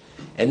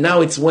 And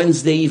now it's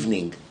Wednesday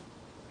evening.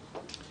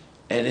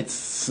 And it's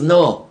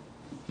snow,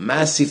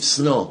 massive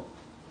snow.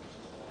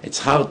 It's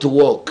hard to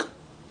walk,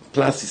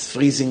 plus it's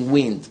freezing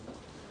wind.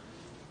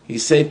 He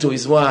said to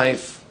his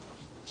wife,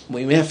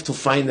 we have to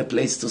find a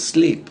place to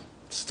sleep.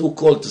 It's too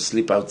cold to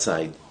sleep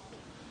outside.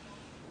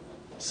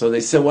 So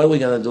they said, what are we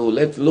going to do?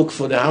 Let's look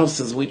for the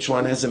houses, which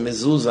one has a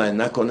mezuzah, and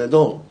knock on the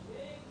door.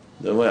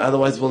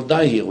 Otherwise we'll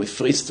die here, we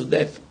freeze to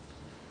death.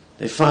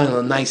 They found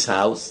a nice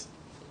house,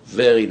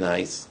 very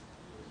nice,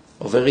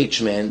 of a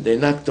rich man. They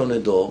knocked on the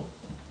door.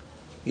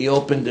 He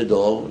opened the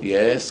door.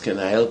 Yes, can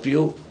I help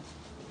you?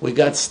 We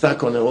got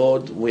stuck on the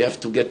road. We have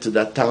to get to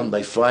that town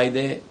by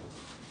Friday.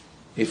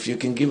 If you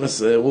can give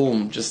us a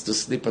room just to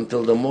sleep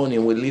until the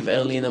morning, we'll leave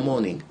early in the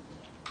morning.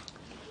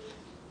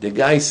 The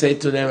guy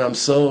said to them, I'm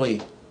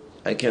sorry,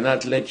 I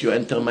cannot let you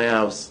enter my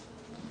house.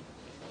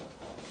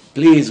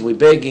 Please, we're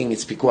begging,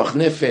 it's pikuach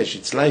nefesh,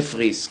 it's life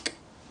risk.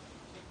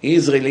 He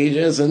is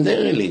religious and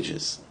they're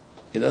religious.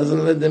 He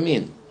doesn't let them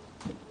in.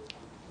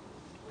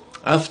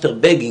 After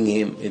begging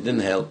him, it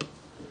didn't help.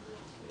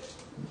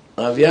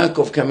 Rav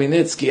Yaakov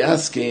Kaminetsky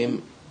asked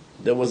him,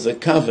 there was a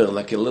cover,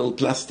 like a little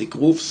plastic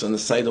roofs on the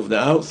side of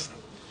the house.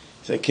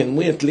 He said, can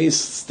we at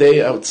least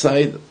stay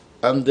outside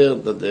under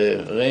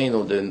the rain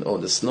or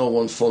the snow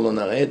won't fall on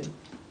our head?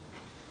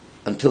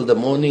 Until the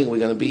morning, we're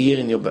going to be here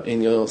in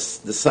the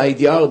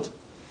side yard.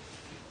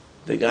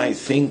 The guy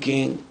is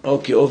thinking,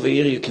 okay, over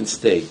here you can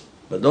stay,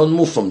 but don't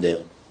move from there.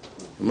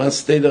 You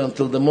must stay there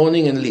until the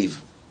morning and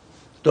leave.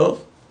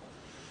 Tov.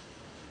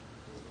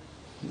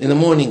 In the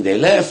morning they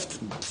left.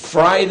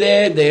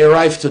 Friday they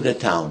arrived to the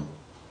town.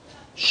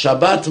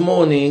 Shabbat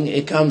morning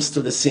he comes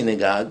to the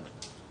synagogue.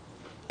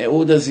 And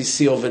who does he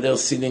see over there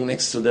sitting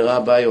next to the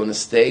rabbi on the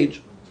stage?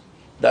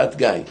 That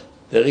guy,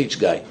 the rich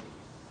guy,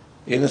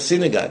 in the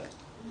synagogue.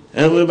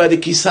 Everybody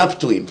kiss up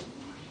to him.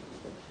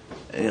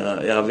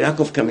 Rav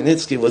Yaakov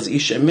Kaminetsky was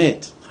ish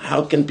emet.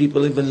 How can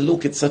people even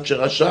look at such a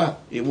rasha?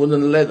 He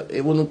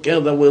wouldn't care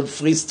that we'll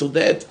freeze to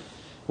death.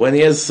 When he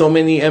has so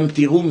many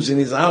empty rooms in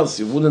his house,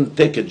 he wouldn't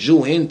take a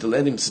Jew in to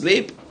let him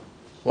sleep?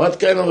 What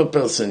kind of a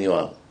person you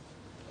are?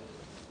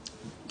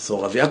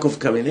 So Rav Yaakov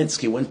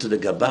Kaminetsky went to the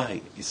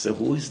Gabbai. He said,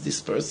 who is this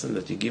person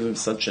that you give him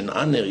such an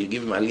honor? You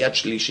give him Aliyat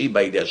Shlishi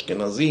by the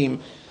Ashkenazim.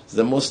 It's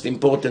the most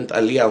important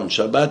Aliyah on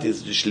Shabbat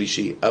is the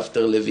Shlishi,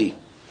 after Levi.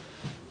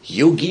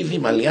 You give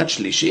him Aliyat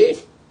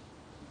Shlishi?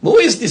 Who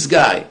is this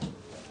guy?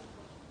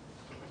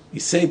 He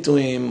said to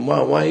him,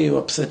 why are you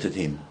upset at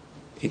him?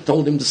 He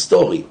told him the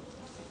story.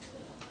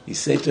 He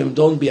said to him,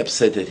 don't be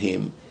upset at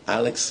him.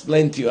 I'll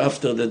explain to you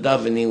after the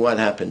davening what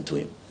happened to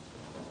him.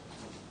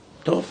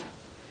 Tov.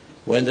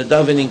 When the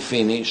davening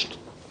finished,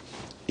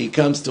 he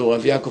comes to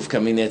Rav Yaakov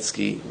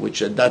Kaminetsky,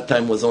 which at that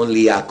time was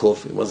only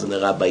Yaakov, he wasn't a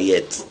rabbi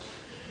yet.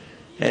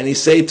 And he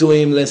said to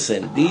him,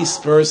 listen, this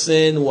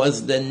person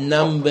was the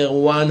number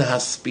one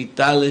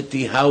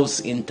hospitality house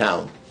in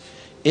town.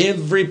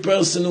 Every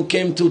person who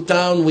came to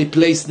town, we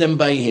placed them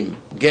by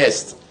him,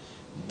 guests.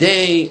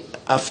 Day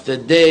after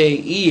day,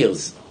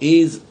 years.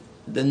 He's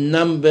the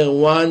number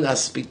one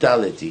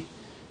hospitality.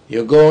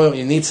 You go,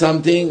 you need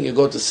something, you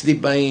go to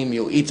sleep by him,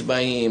 you eat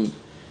by him,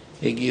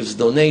 he gives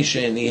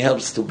donation, he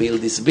helps to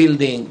build this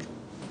building.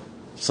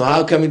 So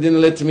how come he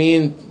didn't let me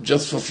in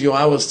just for a few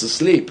hours to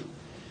sleep?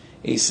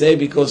 He said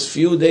because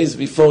few days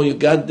before you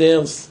got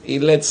there, he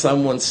let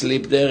someone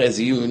sleep there as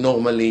you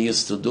normally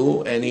used to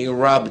do, and he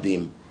robbed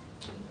him.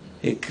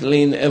 He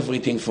cleaned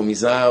everything from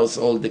his house,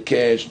 all the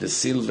cash, the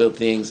silver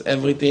things,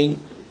 everything,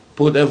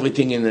 put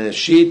everything in a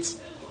sheet,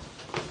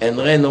 and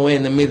ran away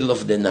in the middle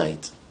of the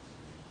night.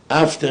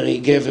 After he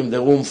gave him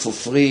the room for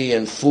free,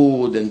 and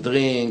food, and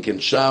drink,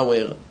 and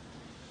shower,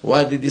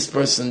 what did this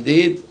person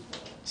did?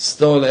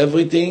 Stole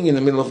everything in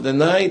the middle of the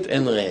night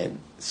and ran.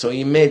 So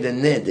he made a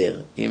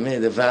neder, he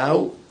made a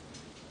vow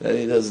that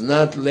he does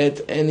not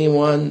let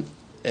anyone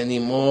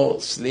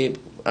anymore sleep,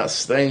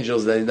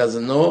 strangers that he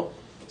doesn't know,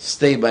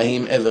 stay by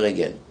him ever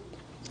again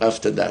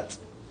after that.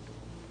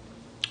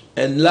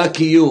 And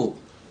lucky you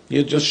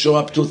just show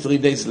up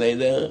 2-3 days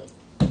later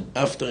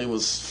after he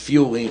was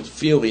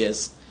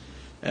furious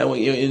and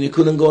you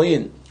couldn't go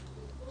in.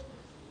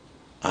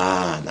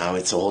 Now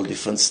it's a whole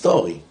different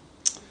story.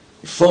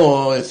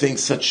 Before I think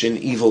such an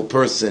evil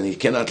person, he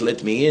cannot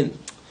let me in.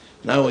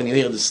 Now when you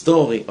hear the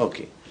story,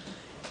 okay.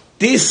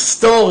 This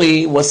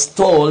story was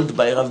told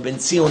by Rav Ben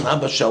Zion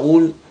Abba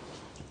Shaul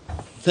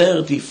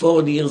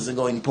 30-40 years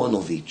ago in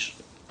Ponovich,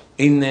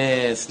 in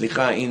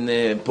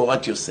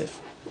Porat Yosef.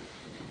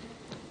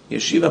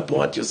 Yeshiva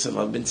Porat Yosef,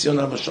 Rav Ben Zion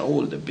Abba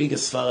Shaul, the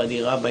biggest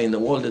Faradi rabbi in the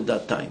world at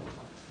that time.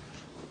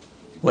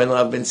 When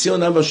Rav Ben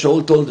Zion Abba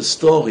Shaul told the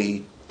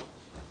story,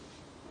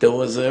 there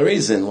was a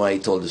reason why he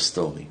told the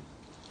story.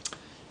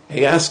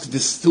 He asked the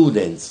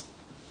students,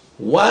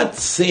 what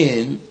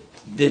sin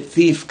the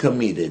thief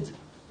committed?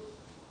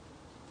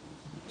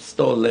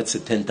 Stole, let's say,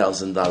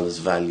 $10,000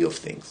 value of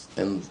things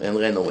and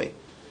ran away.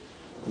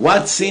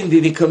 What sin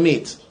did he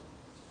commit?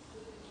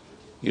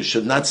 You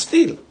should not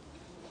steal.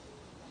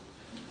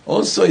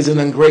 Also, he's an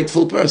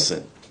ungrateful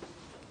person.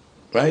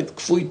 Right?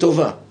 Kfui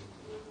tova.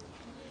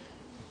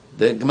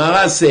 The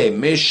Gemara says,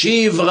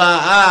 Meshiv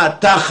ra'a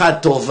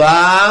tachat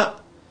tova,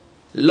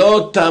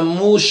 lo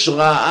tamush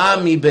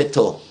ra'a mi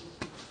beto.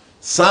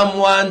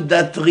 Someone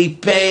that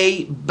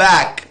repay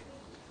back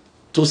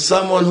to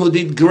someone who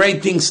did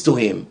great things to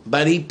him,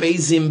 but he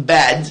pays him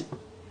bad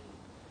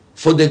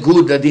for the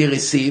good that he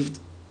received.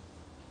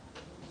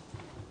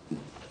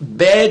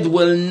 Bad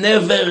will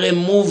never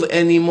remove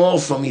any more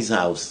from his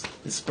house.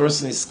 This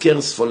person is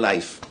scarce for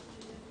life.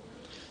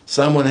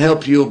 Someone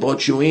helped you,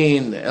 brought you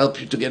in, helped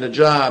you to get a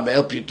job,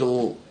 helped you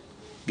to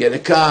get a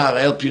car,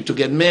 helped you to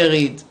get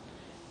married.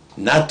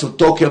 Not to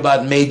talk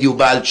about made you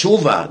Baal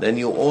Tshuva, then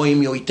you owe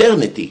him your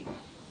eternity.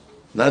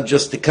 Not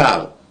just the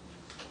car.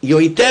 Your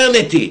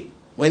eternity.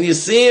 When you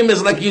see him,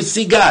 it's like you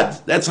see God.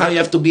 That's how you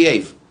have to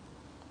behave.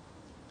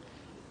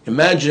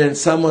 Imagine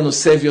someone who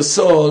saved your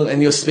soul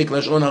and you speak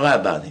Lashon Hara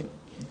about him.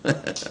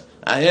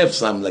 I have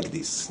some like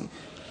this.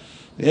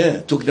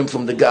 Yeah, took them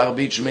from the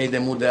garbage, made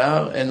them who they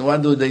are, and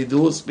what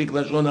do? Speak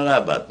Lashon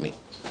Hara about me.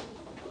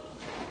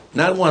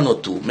 Not one or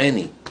two,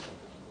 many.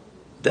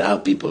 There are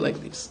people like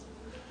this.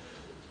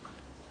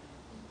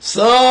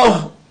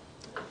 So,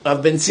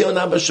 Rav Ben Zion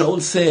Abba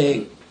Shaul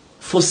say,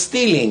 for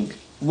stealing,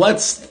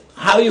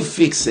 how you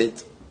fix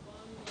it?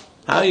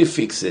 How you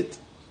fix it?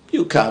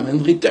 You come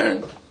and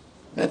return.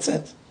 That's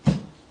it.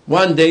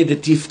 One day the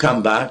thief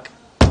come back.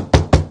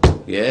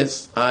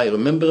 Yes,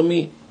 remember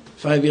me?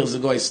 5 years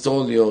ago I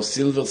stole your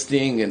silver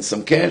sting and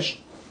some cash.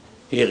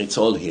 Here, it's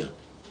all here.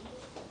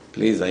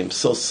 Please, I'm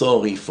so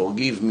sorry,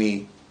 forgive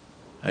me.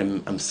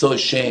 I'm so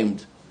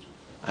ashamed.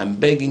 I'm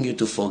begging you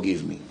to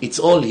forgive me. It's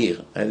all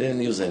here. I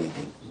didn't use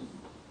anything.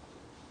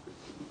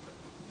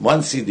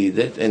 Once he did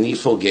it and he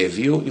forgave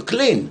you, you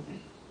clean.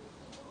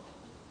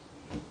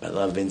 But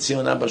Rav Ben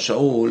Zion Abba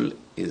Shaul,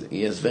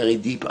 he has very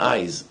deep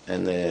eyes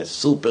and a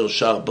super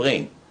sharp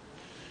brain.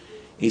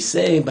 He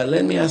say, but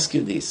let me ask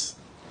you this.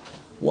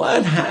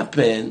 What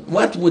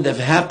would have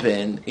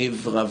happened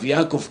if Rav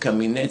Yaakov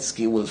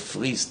Kamenetsky will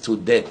freeze to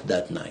death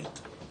that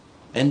night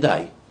and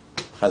die?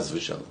 Chas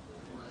v'shalom.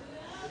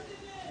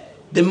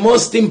 The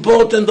most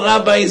important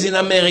rabbis in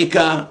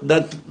America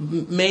that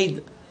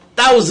made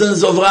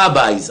thousands of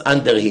rabbis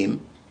under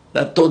him,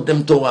 that taught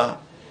them Torah,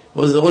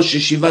 was the Rosh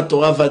Yeshiva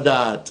Torah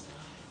Vadat,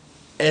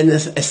 and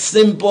a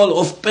symbol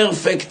of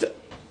perfect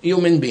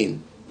human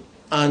being.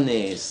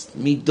 Honest,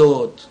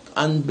 midot,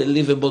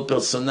 unbelievable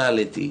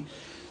personality.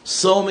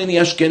 So many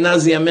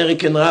Ashkenazi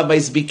American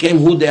rabbis became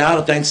who they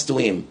are thanks to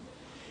him.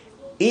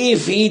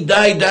 If he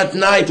died that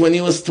night when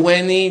he was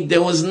 20,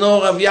 there was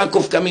no Rav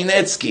Yaakov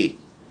Kamenetsky.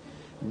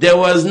 There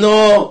was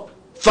no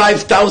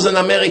 5,000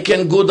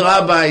 American good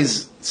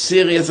rabbis,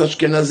 serious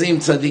Ashkenazim,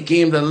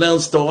 tzaddikim that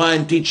learns Torah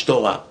and teach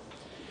Torah.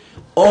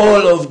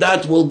 All of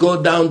that will go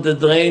down the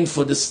drain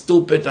for the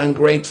stupid,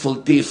 ungrateful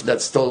thief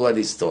that stole what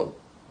he stole.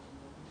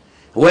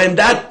 When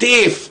that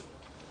thief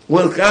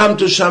will come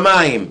to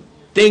Shamayim,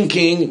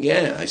 thinking,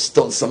 yeah, I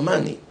stole some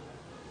money.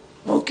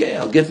 Okay,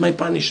 I'll get my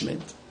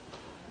punishment.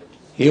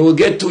 He will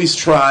get to his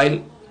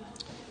trial,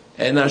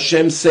 And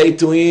Hashem say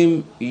to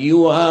him,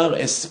 you are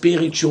a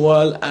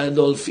spiritual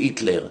Adolf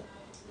Hitler.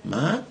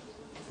 Ma?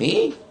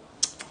 Me?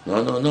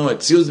 No,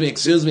 excuse me,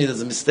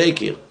 there's a mistake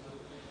here.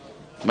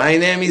 My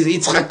name is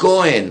Yitzchak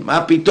Cohen.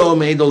 Ma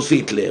pitom Adolf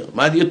Hitler.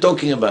 What are you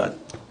talking about?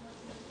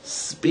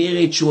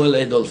 Spiritual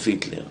Adolf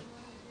Hitler.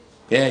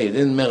 Yeah, you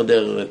didn't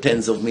murder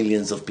tens of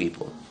millions of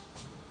people.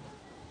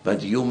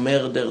 But you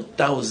murdered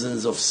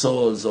thousands of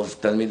souls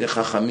of Talmidei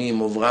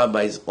Chachamim, of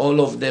rabbis.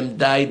 All of them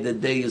died the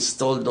day you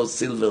stole those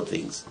silver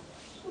things.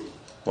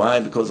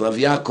 Why? Because Rav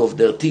Yaakov,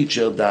 their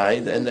teacher,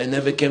 died and they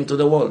never came to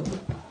the world.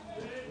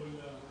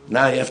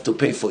 Now you have to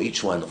pay for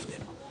each one of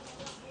them.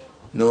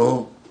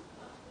 No.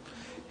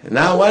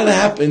 Now what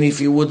happened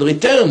if you would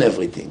return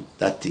everything,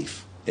 that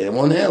thief? It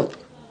won't help.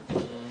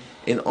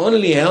 It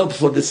only help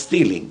for the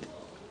stealing.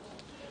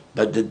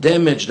 But the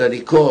damage that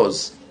he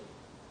caused,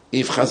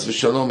 if Chas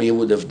v'Shalom he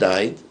would have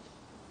died,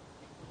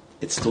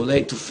 it's too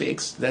late to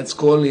fix. That's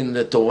called in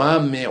the Torah,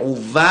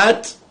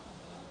 me'uvat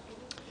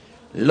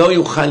lo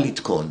yuchal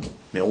litkon.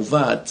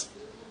 Me'uvat,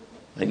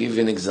 I give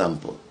you an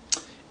example.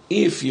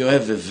 If you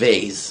have a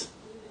vase,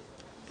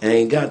 and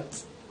it got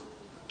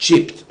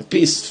chipped, a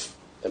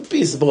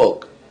piece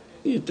broke,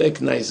 you take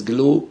nice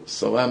glue,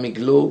 ceramic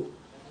glue,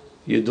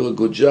 you do a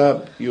good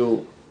job,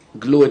 you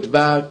glue it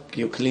back,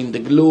 you clean the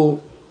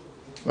glue,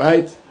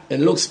 right? It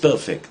looks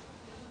perfect.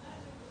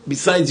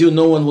 Besides you,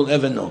 no one will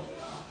ever know.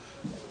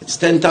 It's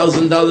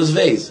 $10,000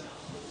 vase.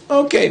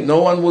 Okay,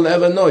 no one will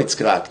ever know it's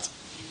cracked.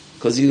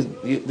 Because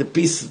the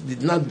piece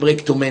did not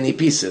break too many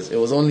pieces. It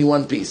was only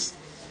one piece.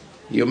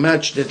 You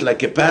matched it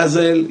like a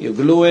puzzle, you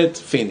glue it,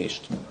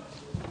 finished.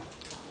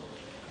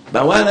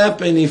 But what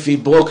happened if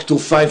it broke to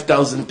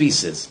 5,000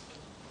 pieces?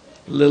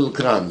 Little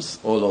crumbs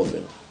all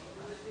over.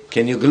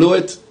 Can you glue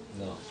it?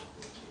 No.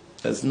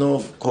 There's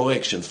no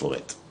correction for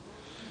it.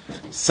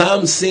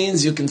 Some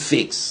sins you can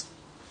fix.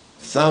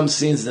 Some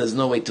sins there's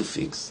no way to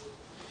fix.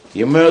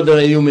 You murder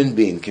a human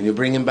being. Can you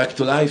bring him back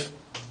to life?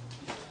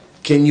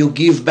 Can you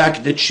give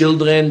back the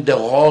children the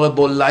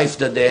horrible life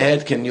that they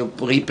had? Can you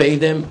repay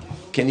them?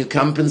 Can you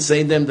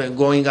compensate them? They're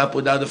growing up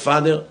without a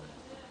father.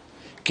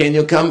 Can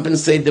you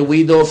compensate the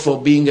widow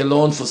for being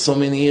alone for so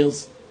many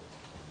years?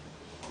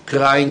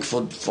 Crying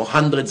for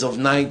hundreds of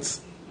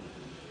nights?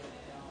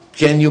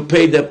 Can you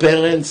pay the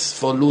parents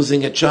for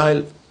losing a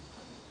child?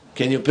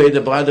 Can you pay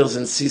the brothers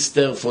and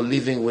sisters for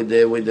living with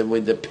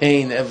the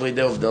pain every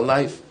day of their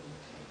life?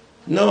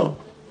 No.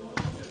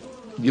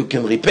 You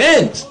can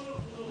repent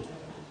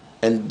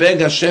and beg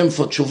Hashem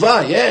for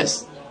tshuva,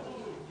 yes.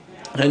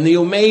 And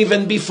you may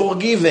even be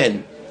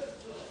forgiven.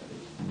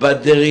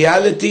 But the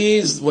reality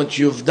is, what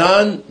you've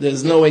done,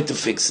 there's no way to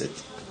fix it.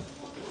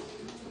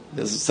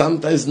 There's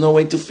sometimes no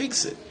way to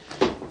fix it.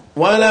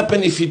 What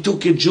happened if you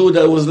took a Jew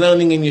that was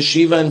learning in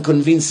yeshiva and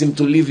convinced him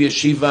to leave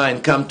yeshiva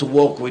and come to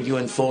work with you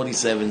in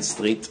 47th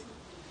Street?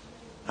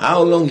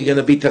 How long are you going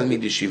to be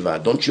Talmid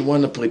yeshiva? Don't you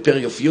want to prepare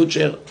your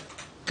future?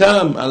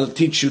 Come, I'll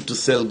teach you to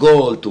sell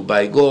gold, to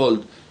buy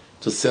gold,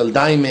 to sell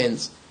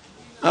diamonds.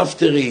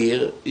 After a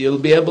year, you'll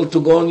be able to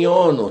go on your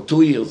own, or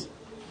 2 years.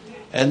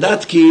 And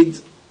that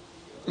kid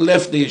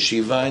left the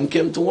yeshiva and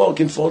came to work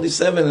in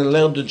 47 and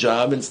learned the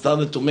job and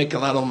started to make a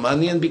lot of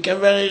money and became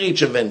very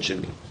rich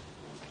eventually.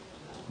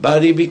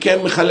 But he became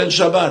Mechalel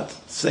Shabbat,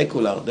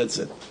 secular, that's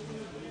it.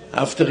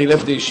 After he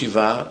left the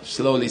yeshiva,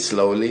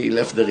 slowly, he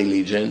left the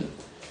religion.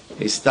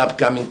 He stopped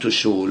coming to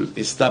shul.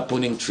 He stopped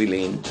putting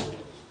tefillin.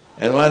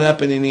 And what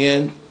happened in the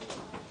end?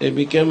 He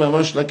became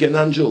mamash like a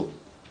non-Jew.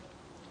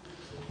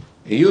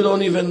 You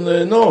don't even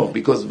know,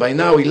 because by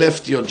now he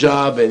left your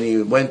job and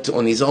he went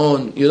on his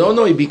own. You don't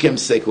know he became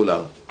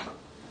secular.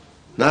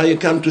 Now you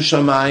come to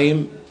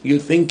Shamayim, you're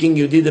thinking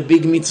you did a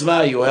big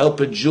mitzvah, you help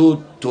a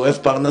Jew to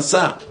have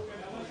parnasah.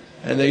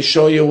 And they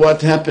show you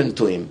what happened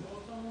to him.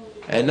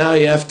 And now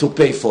you have to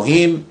pay for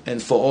him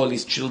and for all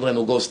his children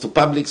who goes to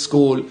public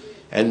school,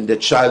 and the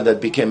child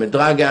that became a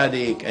drug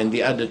addict, and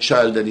the other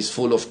child that is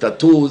full of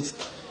tattoos,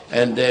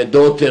 and the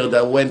daughter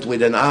that went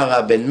with an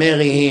Arab and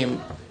married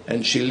him,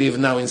 and she lives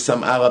now in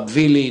some Arab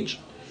village,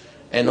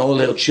 and all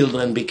her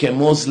children became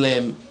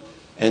Muslim,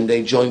 and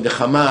they joined the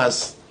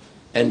Hamas,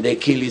 and they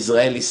kill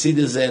Israeli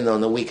citizens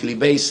on a weekly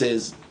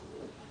basis.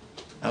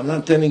 I'm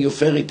not telling you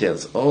fairy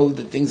tales. All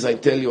the things I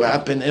tell you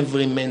happen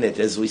every minute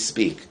as we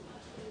speak.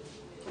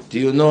 Do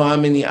you know how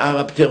many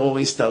Arab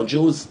terrorists are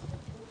Jews?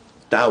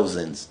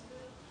 Thousands.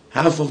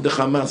 Half of the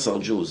Hamas are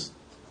Jews.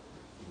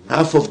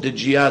 Half of the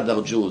Jihad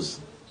are Jews.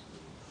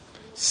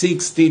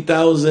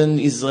 60,000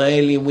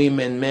 Israeli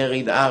women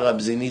married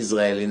Arabs in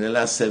Israel in the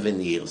last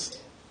 7 years.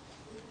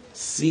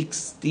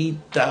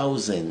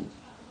 60,000.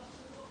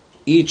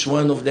 Each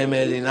one of them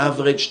had an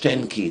average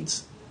 10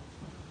 kids.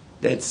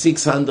 That's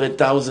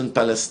 600,000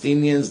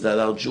 Palestinians that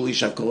are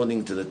Jewish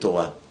according to the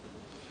Torah.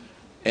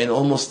 And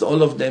almost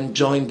all of them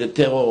joined the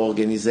terror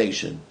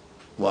organization.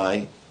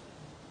 Why?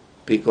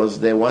 Because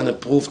they want to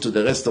prove to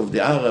the rest of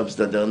the Arabs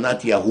that they're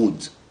not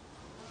Yahud.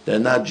 They're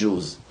not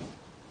Jews.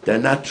 They're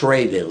not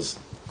traders.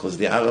 Because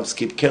the Arabs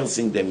keep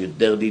cursing them, you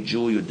dirty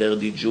Jew, you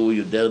dirty Jew,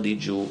 you dirty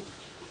Jew.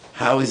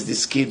 How is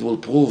this kid will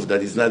prove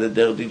that he's not a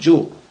dirty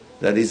Jew?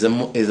 that is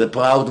a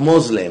proud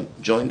Muslim,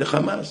 join the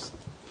Hamas.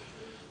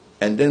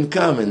 And then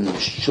come and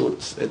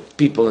shoot at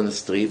people in the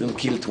street and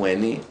kill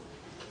 20,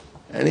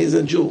 and he's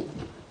a Jew.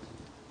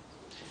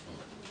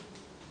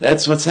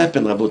 That's what's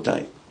happened,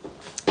 Rabotai.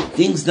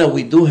 Things that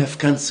we do have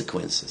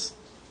consequences.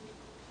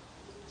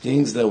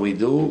 Things that we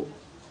do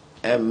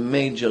have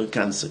major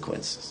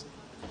consequences.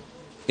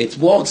 It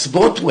works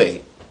both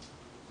ways,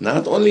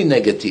 not only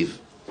negative.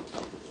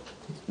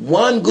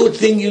 One good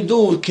thing you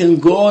do can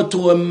go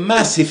to a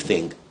massive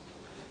thing.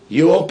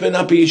 You open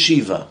up a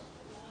yeshiva.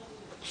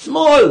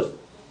 Small,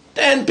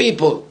 10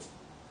 people.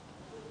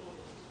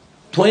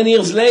 20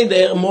 years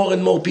later, more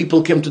and more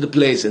people came to the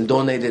place and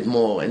donated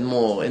more and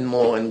more and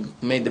more and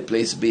made the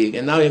place big.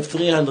 And now you have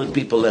 300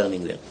 people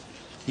learning there.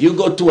 You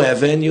go to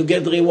heaven, you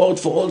get reward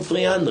for all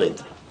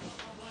 300.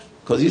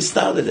 Because you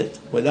started it.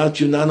 Without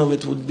you, none of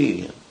it would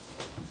be here.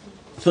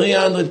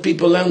 300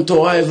 people learn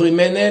Torah every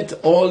minute,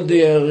 all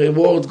their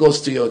reward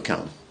goes to your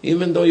account,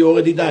 even though you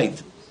already died.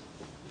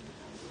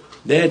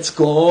 That's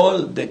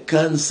called the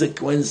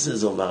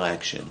consequences of our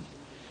action.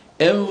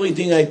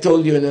 Everything I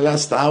told you in the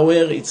last hour,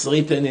 it's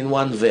written in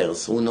one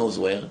verse. Who knows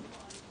where?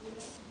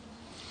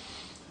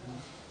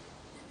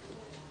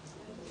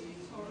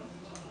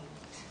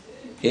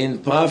 In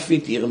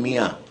prophet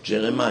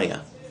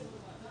Jeremiah.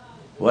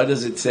 What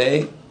does it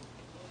say?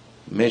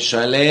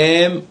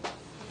 משלם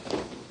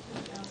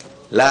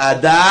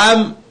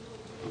לאדם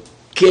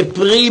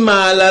כפרי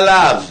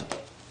מעלליו.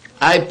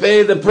 I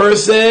pay the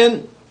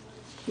person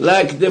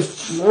like the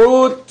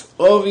fruit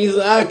of his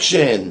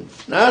action.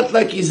 Not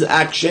like his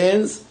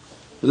actions,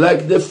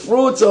 like the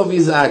fruits of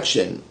his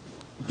action.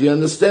 Do you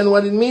understand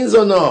what it means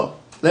or no?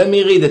 Let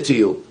me read it to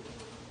you.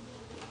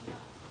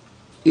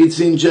 It's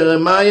in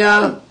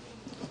Jeremiah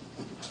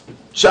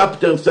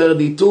chapter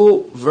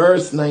 32,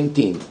 verse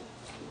 19.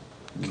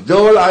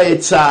 Gdol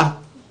ha'etzah,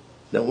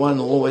 the one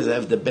who always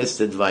have the best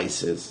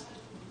advices.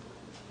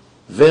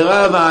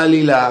 Verav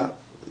ha'alila,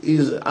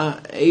 is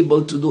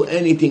able to do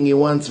anything he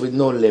wants with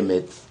no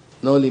limit,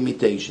 no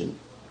limitation.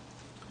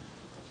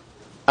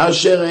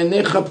 Asher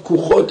einecha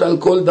pkuchot al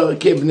kol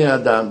darkei bnei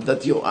adam,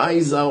 that your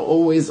eyes are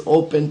always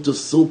open to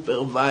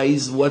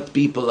supervise what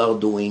people are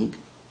doing.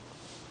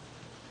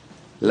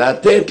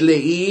 Latet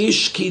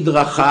leish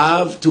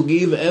kidrachav, to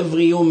give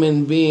every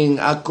human being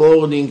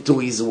according to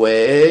his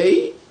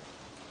way.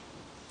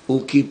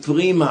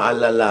 Ukipri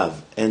ma'alalav,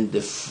 and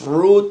the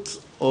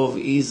fruit of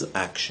his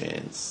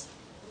actions.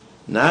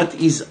 Not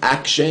his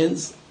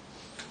actions,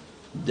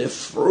 the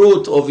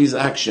fruit of his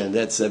action.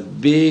 That's a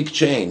big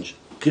change,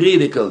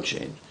 critical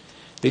change.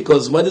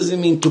 Because what does it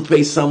mean to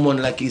pay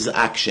someone like his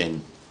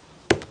action?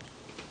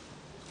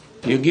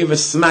 You give a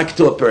smack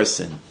to a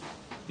person.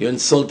 You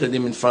insulted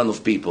him in front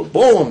of people.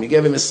 Boom, you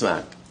gave him a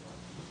smack.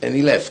 And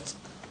he left.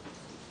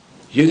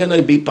 You're going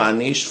to be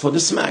punished for the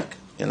smack.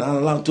 You're not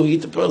allowed to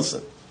eat a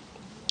person.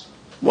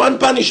 One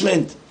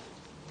punishment.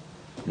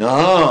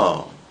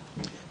 No.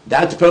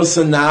 That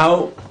person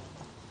now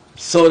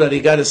saw that he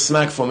got a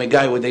smack from a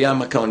guy with a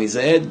yarmulke on his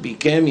head,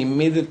 became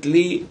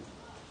immediately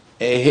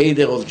a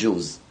hater of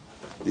Jews.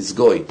 This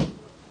guy.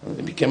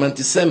 He became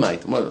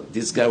anti-Semite. Well,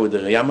 this guy with the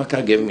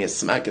yarmulke gave me a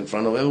smack in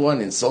front of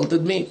everyone,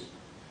 insulted me.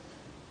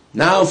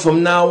 Now,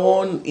 from now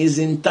on, his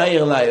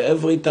entire life,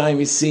 every time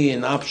he sees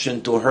an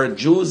option to hurt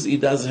Jews, he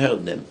does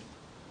hurt them.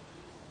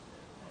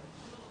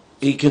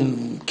 He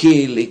can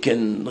kill, he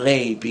can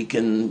rape, he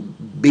can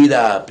beat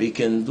up, he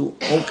can do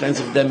all kinds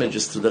of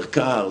damages to their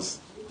cars.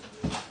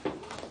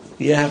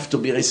 You have to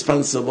be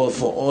responsible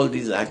for all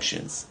these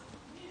actions,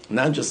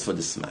 not just for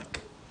the smack.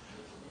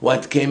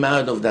 What came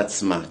out of that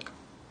smack?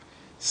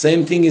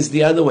 Same thing is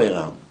the other way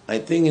around. I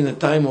think in the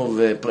time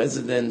of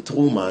President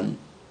Truman,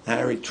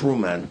 Harry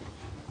Truman,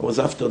 it was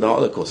after the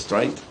Holocaust,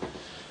 right?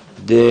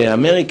 The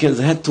Americans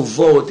had to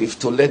vote if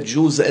to let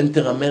Jews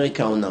enter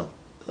America or not.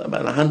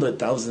 About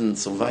 100,000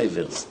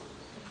 survivors.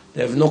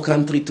 They have no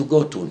country to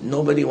go to.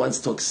 Nobody wants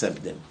to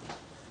accept them.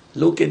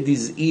 Look at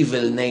these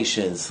evil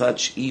nations,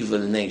 such evil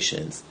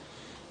nations.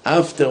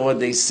 After what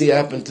they see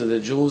happen to the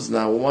Jews,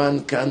 now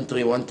one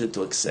country wanted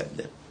to accept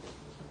them.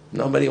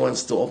 Nobody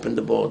wants to open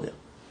the border.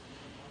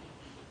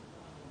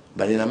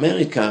 But in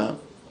America,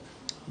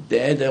 they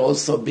had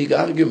also a big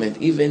argument.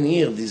 Even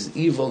here, these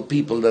evil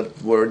people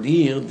that were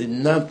here did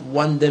not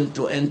want them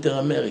to enter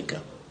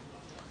America.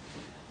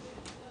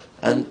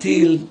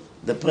 Until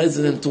the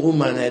President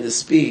Truman had a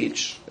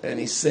speech,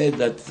 and he said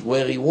that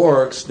where he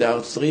works, there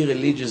are 3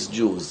 religious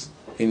Jews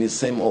in his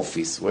same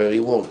office where he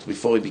worked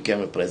before he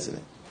became a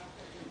president.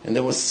 And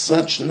there were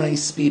such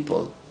nice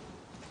people,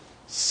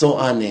 so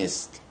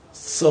honest,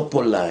 so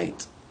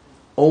polite,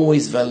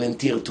 always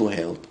volunteer to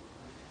help,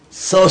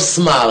 so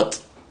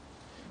smart,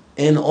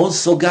 and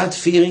also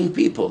God-fearing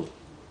people.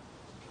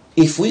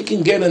 If we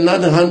can get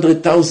another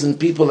 100,000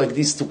 people like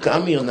this to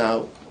come here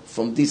now,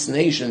 from this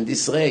nation,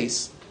 this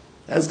race,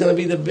 that's going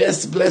to be the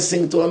best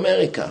blessing to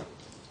America.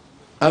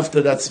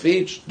 After that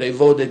speech, they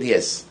voted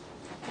yes.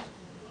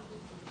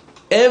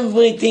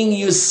 Everything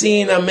you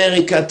see in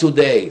America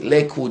today,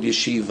 Lakewood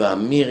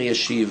Yeshiva, Mir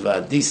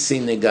Yeshiva, this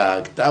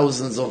synagogue,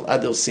 thousands of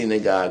other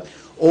synagogues,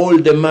 all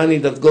the money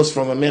that goes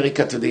from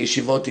America to the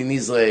yeshivot in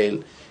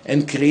Israel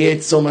and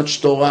creates so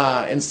much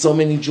Torah and so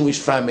many Jewish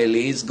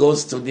families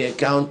goes to the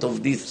account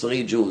of these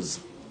 3 Jews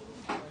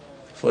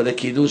for the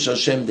Kiddush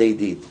Hashem they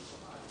did.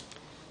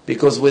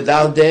 Because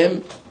without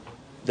them,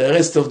 the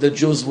rest of the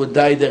Jews would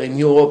die there in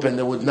Europe and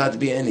there would not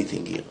be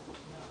anything here.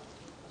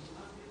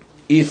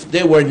 If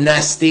they were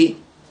nasty,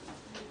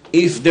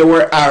 if they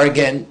were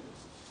arrogant,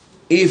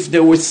 if they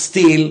would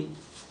steal,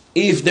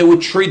 if they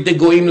would treat the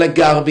Goyim like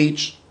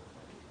garbage,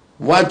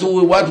 what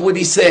would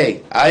he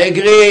say? I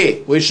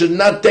agree, we should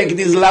not take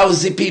these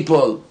lousy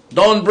people.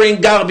 Don't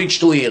bring garbage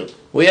to here.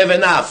 We have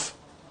enough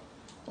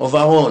of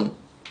our own.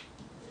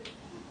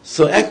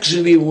 So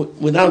actually,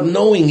 without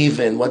knowing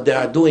even what they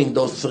are doing,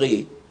 those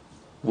 3,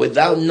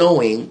 without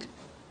knowing,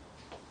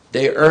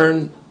 they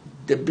earn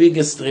the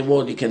biggest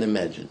reward you can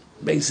imagine.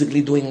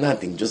 Basically doing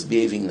nothing, just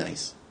behaving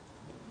nice.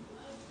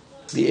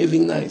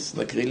 Behaving nice,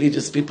 like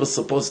religious people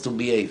supposed to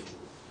behave.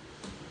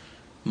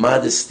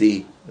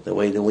 Modesty, the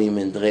way the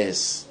women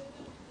dress.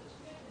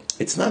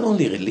 It's not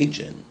only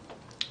religion,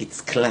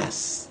 it's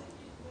class.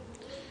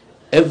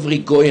 Every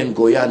Goy and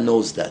Goya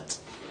knows that.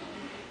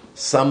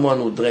 Someone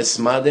who dress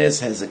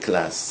modest has a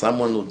class.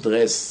 Someone who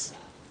dress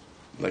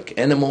like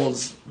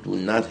animals do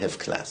not have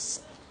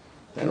class.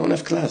 They don't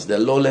have class. They're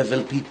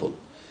low-level people.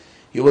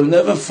 You will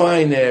never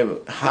find a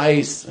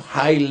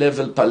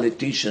high-level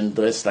politician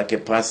dressed like a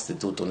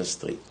prostitute on the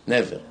street.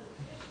 Never.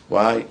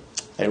 Why?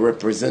 I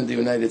represent the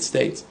United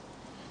States.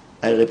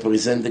 I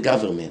represent the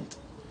government.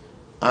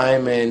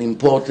 I'm an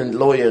important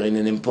lawyer in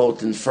an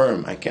important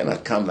firm. I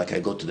cannot come like I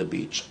go to the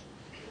beach.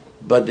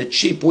 But the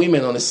cheap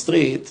women on the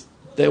street,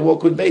 they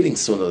walk with bathing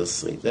suit on the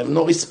street. They have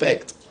no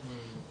respect.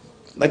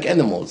 Like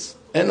animals.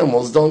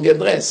 Animals don't get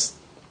dressed.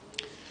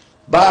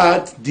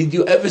 But did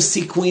you ever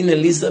see Queen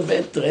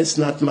Elizabeth dressed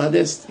not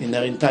modest in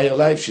her entire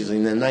life? She's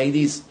in the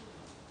 90s.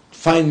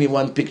 Find me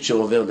one picture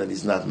of her that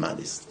is not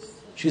modest.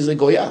 She's a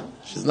Goya.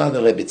 She's not a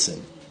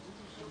Rebbitzin.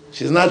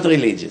 She's not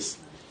religious.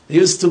 There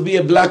used to be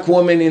a black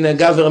woman in a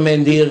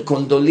government here,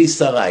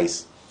 Condoleezza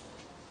Rice.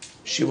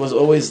 She was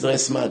always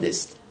dressed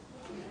modest.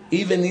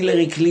 Even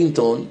Hillary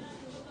Clinton,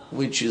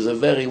 which is a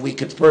very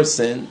wicked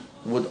person,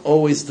 would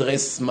always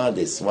dress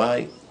modest.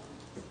 Why?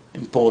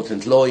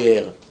 Important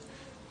lawyer,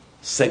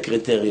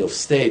 Secretary of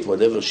State,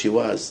 whatever she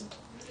was.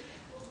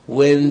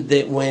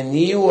 When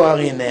you are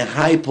in a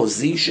high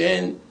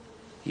position,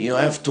 you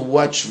have to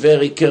watch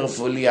very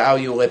carefully how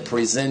you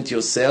represent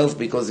yourself,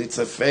 because it's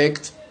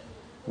affect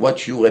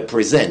what you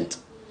represent.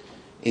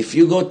 If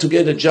you go to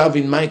get a job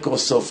in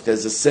Microsoft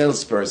as a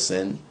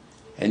salesperson,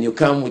 and you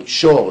come with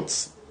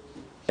shorts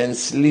and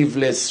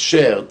sleeveless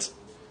shirt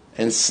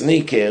and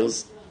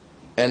sneakers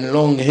and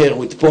long hair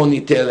with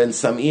ponytail and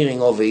some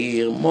earring over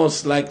here,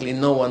 most likely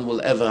no one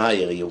will ever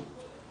hire you.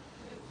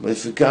 But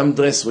if you come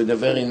dressed with a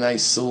very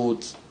nice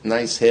suit,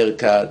 nice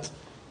haircut,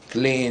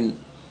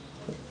 clean,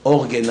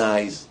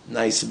 organized,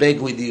 nice bag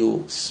with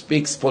you,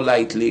 speaks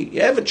politely,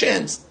 you have a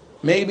chance.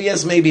 Maybe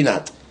yes, maybe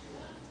not.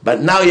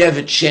 But now you have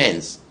a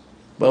chance.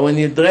 But when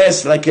you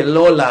dress like a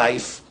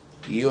lowlife,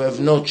 you have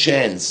no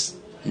chance.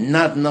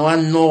 Not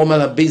one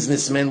normal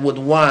businessman would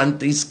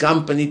want his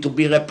company to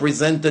be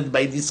represented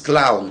by this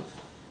clown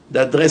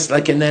that dressed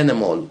like an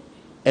animal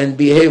and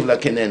behave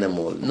like an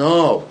animal.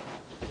 No.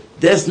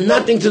 There's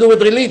nothing to do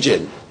with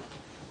religion.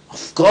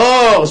 Of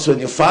course, when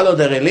you follow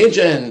the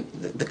religion,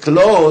 the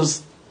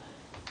clothes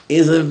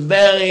is a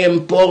very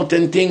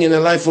important thing in the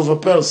life of a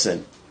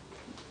person.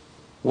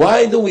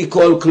 Why do we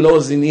call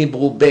clothes in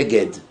Hebrew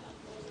beged?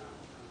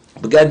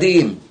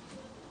 Bgadim.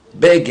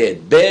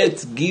 Beged. Bet,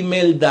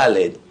 Gimel,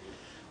 Daled.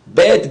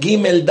 Bet,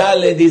 Gimel,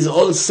 Daled is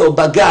also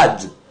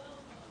bagad.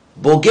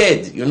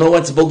 Boged. You know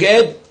what's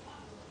boged?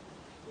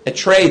 A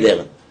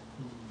trader.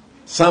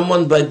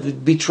 Someone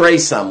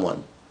betrays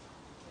someone.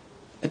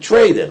 A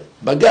trader.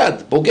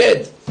 Bagad.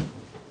 Boged.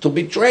 To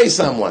betray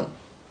someone.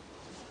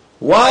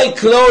 Why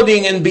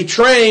clothing and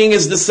betraying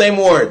is the same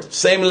word,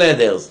 same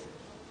letters?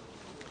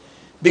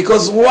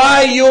 Because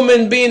why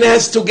human being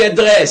has to get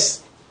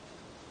dressed?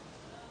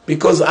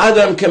 Because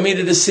Adam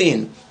committed a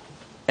sin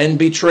and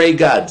betrayed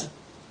God.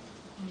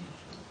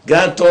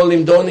 God told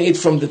him, don't eat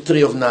from the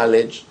tree of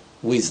knowledge,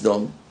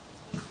 wisdom.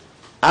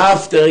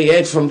 After he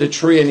ate from the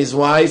tree and his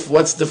wife,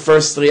 what's the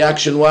first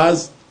reaction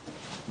was?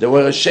 They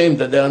were ashamed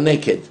that they are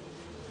naked.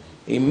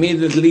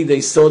 Immediately they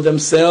saw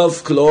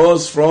themselves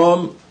clothes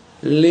from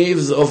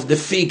leaves of the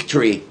fig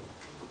tree.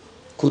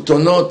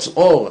 Kutonot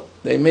or.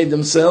 They made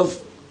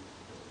themselves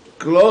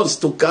clothes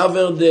to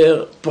cover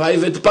their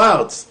private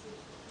parts.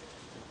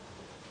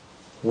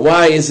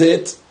 Why is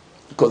it?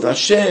 Because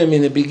Hashem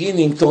in the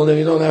beginning told them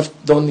you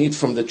don't eat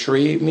from the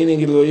tree, meaning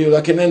you're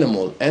like an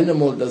animal.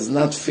 Animal does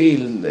not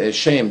feel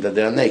ashamed that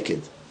they are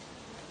naked.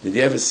 Did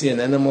you ever see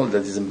an animal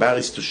that is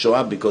embarrassed to show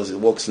up because it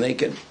walks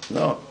naked?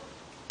 No.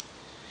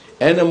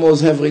 Animals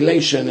have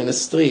relation in a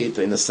street,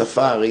 in a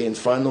safari, in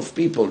front of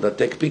people that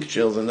take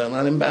pictures and they're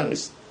not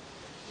embarrassed.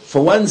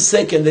 For 1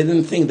 second they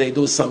didn't think they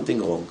do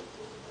something wrong.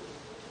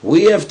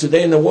 We have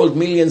today in the world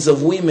millions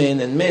of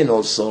women and men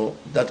also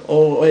that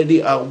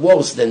already are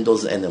worse than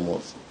those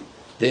animals.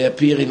 They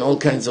appear in all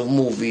kinds of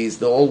movies.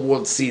 The whole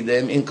world see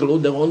them,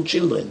 include their own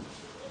children.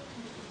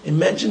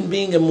 Imagine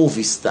being a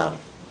movie star.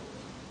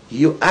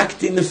 You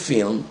act in a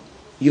film,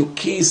 you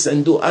kiss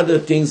and do other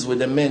things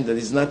with a man that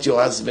is not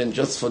your husband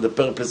just for the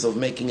purpose of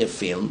making a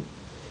film,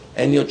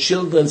 and your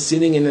children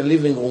sitting in a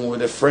living room with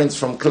their friends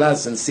from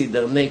class and see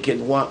their naked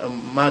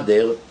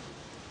mother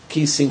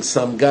kissing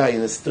some guy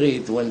in the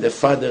street when the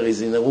father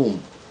is in the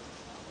room.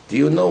 Do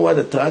you know what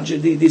a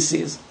tragedy this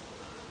is?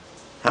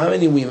 How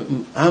many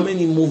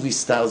movie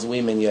stars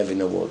women you have in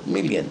the world?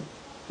 Million,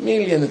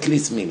 at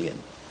least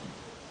million.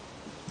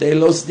 They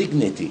lost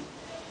dignity.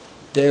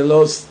 They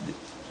lost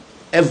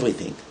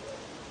everything.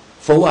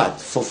 For what?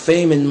 For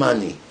fame and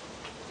money.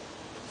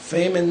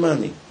 Fame and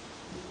money.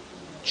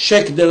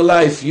 Check their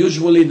life.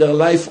 Usually their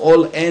life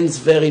all ends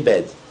very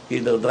bad.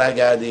 Either drug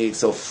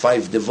addicts or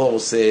 5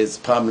 divorces,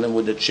 problem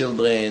with the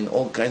children,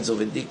 all kinds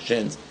of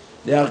addictions.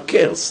 They are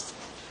cursed.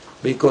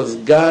 Because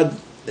God,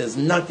 there's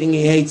nothing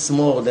He hates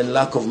more than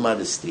lack of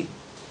modesty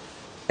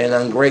and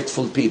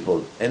ungrateful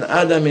people. And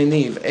Adam and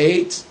Eve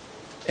ate,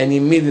 and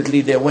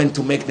immediately they went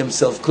to make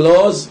themselves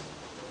clothes.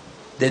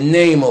 The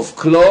name of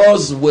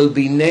clothes will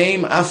be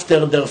named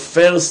after their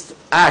first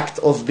act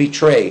of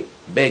betray.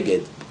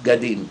 Beged,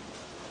 Gadim.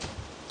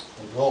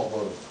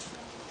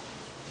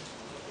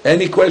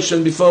 Any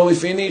question before we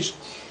finish?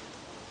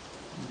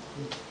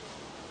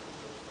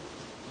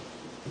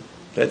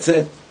 That's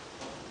it.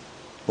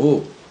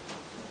 Who?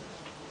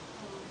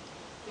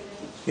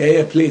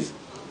 Yeah, please.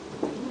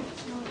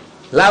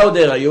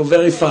 Louder, you're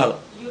very far.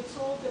 You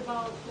talked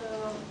about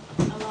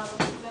a lot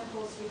of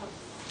examples we have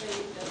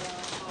said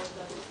how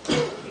the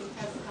thing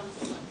has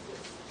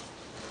consequences.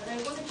 But I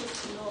wanted just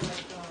to know,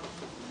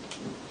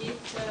 if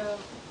the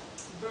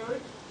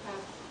bird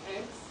has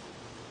eggs,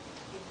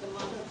 if the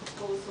mother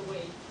goes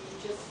away,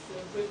 you just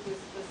briefly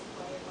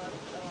specify about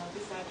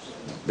this action.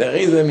 There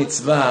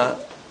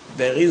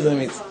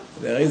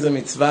is a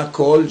mitzvah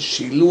called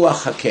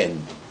Shiluach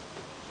HaKen.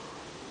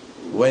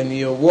 When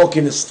you walk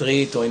in the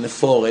street or in the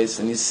forest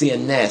and you see a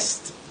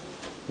nest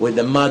with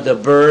a mother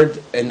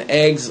bird and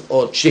eggs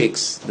or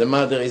chicks, the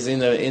mother is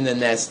in a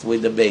nest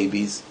with the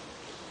babies,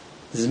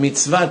 it's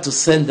mitzvah to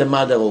send the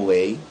mother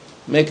away,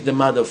 make the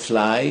mother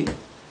fly,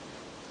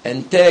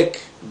 and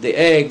take the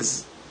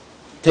eggs,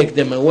 take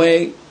them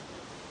away,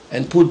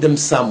 and put them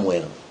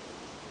somewhere.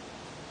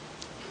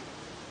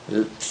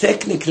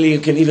 Technically, you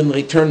can even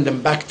return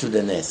them back to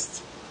the nest.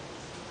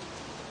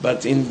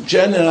 But in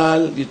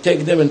general, you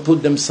take them and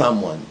put them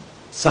somewhere.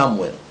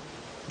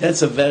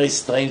 That's a very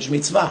strange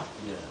mitzvah.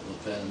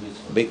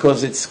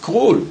 Because it's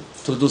cruel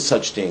to do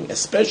such thing,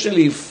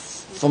 especially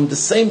from the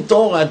same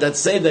Torah that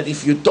say that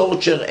if you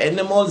torture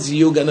animals,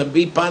 you're going to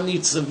be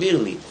punished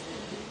severely.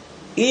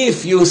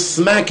 If you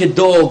smack a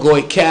dog or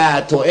a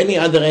cat or any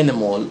other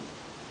animal,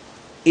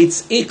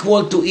 it's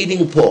equal to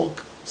eating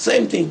pork.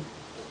 Same thing.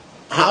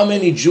 How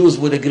many Jews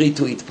would agree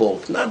to eat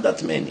pork? Not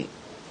that many.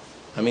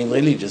 I mean,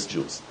 religious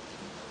Jews.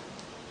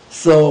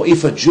 So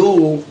if a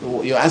Jew,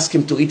 you ask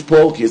him to eat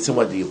pork, you say,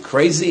 what, are you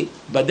crazy?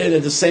 But then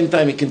at the same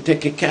time, he can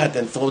take a cat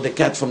and throw the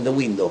cat from the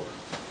window.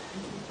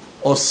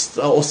 Or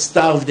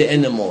starve the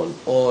animal.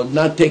 Or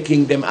not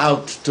taking them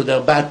out to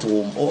their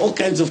bathroom. Or all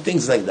kinds of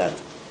things like that.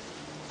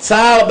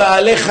 Tzar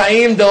ba'alei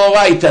chaim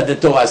deoraita, the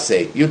Torah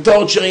say. You're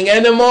torturing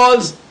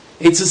animals,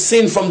 it's a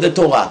sin from the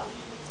Torah.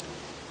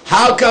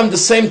 How come the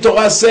same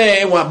Torah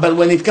say, but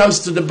when it comes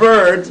to the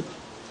bird,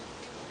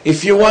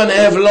 if you want to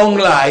have long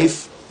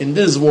life, in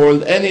this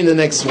world and in the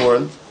next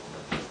world,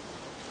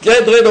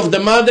 get rid of the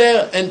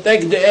mother and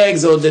take the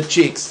eggs or the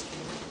chicks.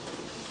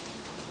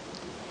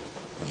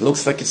 It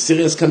looks like a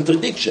serious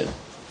contradiction.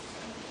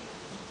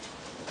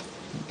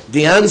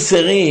 The answer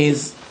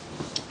is,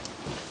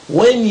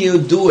 when you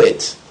do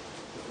it,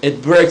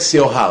 it breaks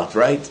your heart,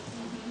 right?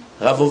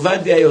 Rav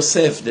Ovadia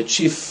Yosef, the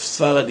chief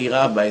Sephardi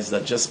rabbis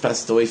that just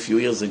passed away a few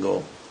years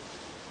ago,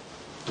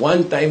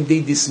 one time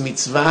did this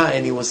mitzvah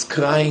and he was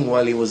crying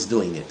while he was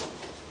doing it.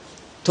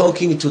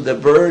 Talking to the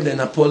bird and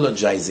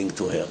apologizing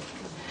to her.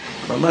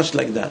 Mamash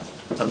like that.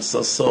 I'm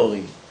so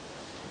sorry.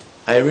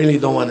 I really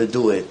don't want to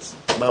do it.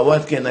 But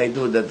what can I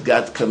do that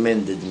God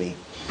commanded me?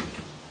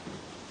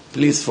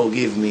 Please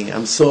forgive me.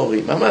 I'm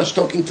sorry. Mamash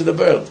talking to the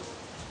bird.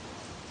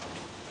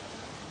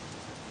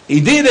 He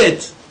did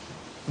it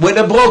with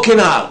a broken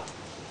heart.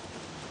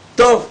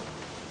 So,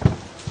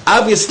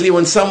 obviously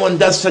when someone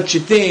does such a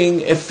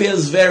thing, it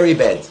feels very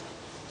bad.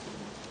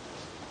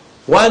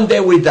 One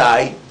day we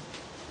die,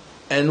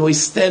 and we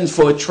stand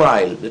for a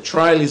trial. The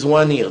trial is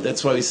 1 year.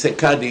 That's why we say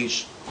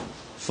Kaddish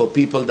for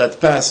people that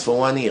pass for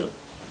 1 year.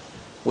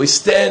 We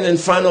stand in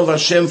front of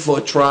Hashem for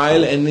a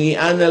trial, and we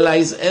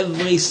analyze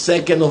every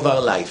second of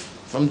our life,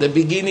 from the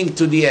beginning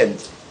to the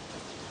end.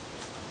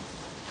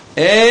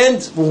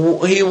 And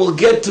He will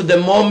get to the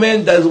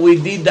moment that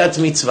we did that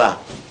mitzvah.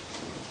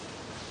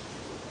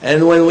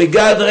 And when we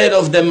got rid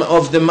of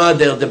the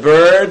mother, the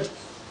bird,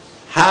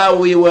 how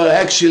we were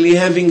actually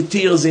having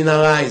tears in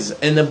our eyes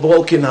and a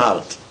broken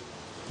heart.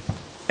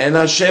 And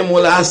Hashem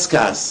will ask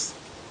us,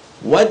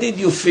 what did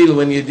you feel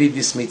when you did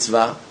this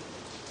mitzvah?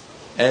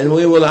 And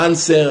we will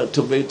answer,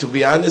 to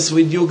be honest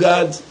with you,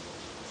 God,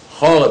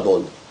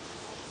 horrible.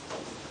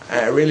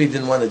 I really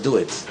didn't want to do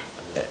it.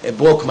 It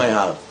broke my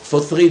heart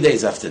for 3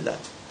 days after that.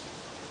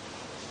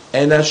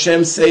 And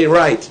Hashem say,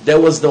 right,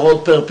 that was the whole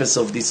purpose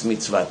of this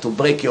mitzvah, to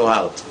break your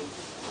heart.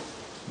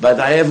 But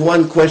I have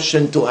one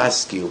question to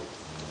ask you.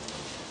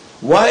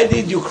 Why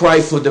did you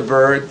cry for the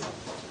bird?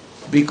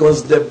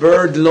 Because the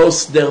bird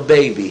lost their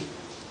baby,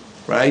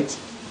 right?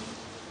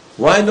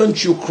 Why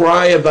don't you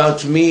cry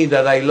about me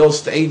that I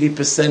lost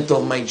 80%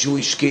 of my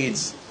Jewish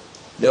kids?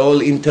 They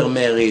all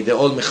intermarried, they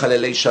all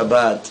Mechalelei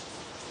Shabbat.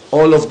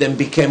 All of them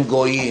became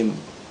goyim.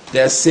 They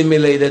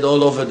assimilated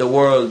all over the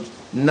world.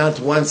 Not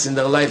once in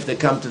their life they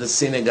come to the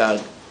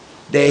synagogue.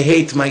 They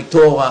hate my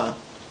Torah.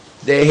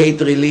 They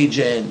hate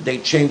religion. They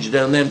changed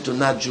their name to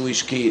not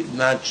Jewish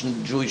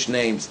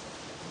names.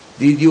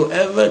 Did you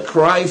ever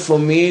cry for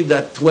me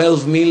that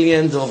 12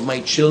 million of my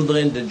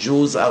children, the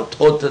Jews, are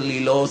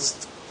totally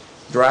lost?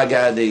 Drug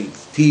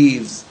addicts,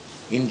 thieves,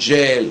 in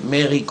jail,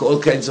 marry all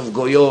kinds of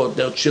goyot.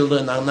 Their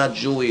children are not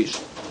Jewish.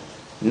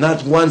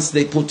 Not once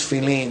they put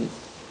tefillin.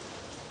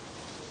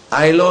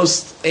 I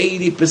lost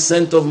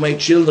 80% of my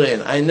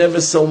children. I never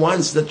saw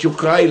once that you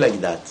cry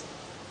like that.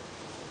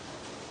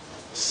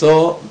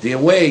 So the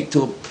way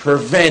to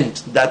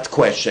prevent that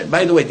question,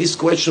 by the way, this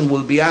question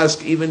will be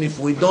asked even if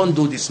we don't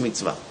do this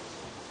mitzvah.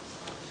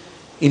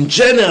 In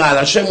general,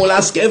 Hashem will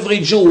ask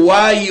every Jew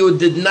why you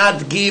did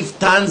not give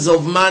tons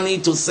of money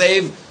to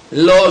save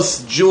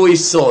lost Jewish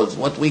souls,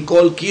 what we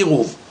call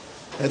kiruv.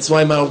 That's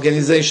why my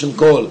organization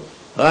called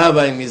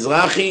Rabbi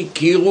Mizrachi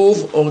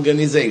Kiruv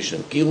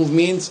Organization. Kiruv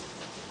means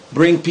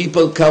bring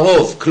people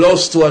karov,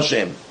 close to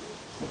Hashem.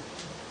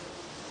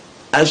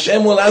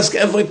 Hashem will ask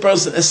every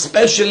person,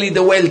 especially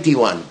the wealthy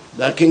one,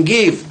 that can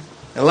give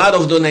a lot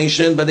of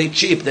donation, but they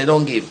cheap, they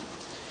don't give.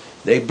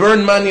 They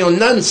burn money on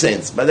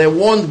nonsense, but they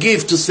won't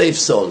give to save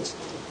souls.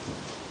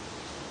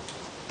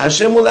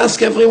 Hashem will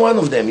ask every one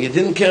of them, you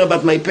didn't care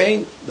about my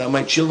pain, that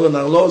my children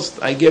are lost,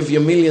 I gave you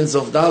millions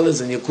of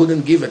dollars and you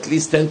couldn't give at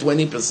least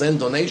 10-20%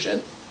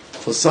 donation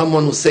for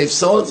someone who saves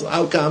souls?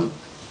 How come?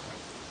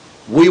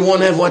 We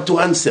won't have what to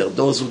answer,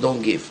 those who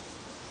don't give.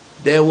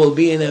 They will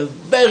be in a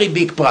very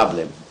big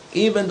problem.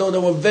 Even though they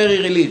were very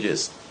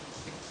religious,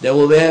 they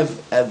will have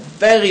a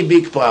very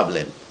big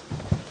problem.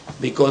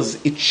 Because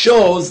it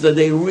shows that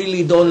they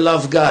really don't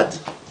love God.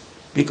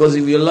 Because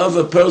if you love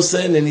a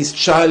person and his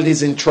child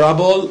is in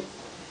trouble,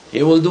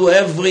 you will do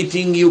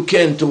everything you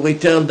can to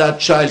return that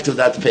child to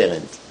that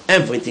parent.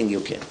 Everything you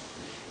can.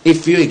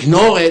 If you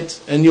ignore it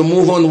and you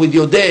move on with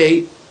your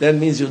day, that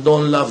means you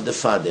don't love the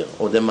father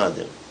or the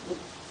mother.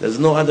 There's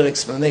no other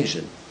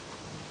explanation.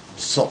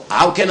 So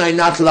how can I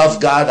not love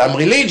God? I'm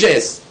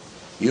religious.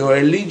 You're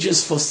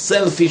religious for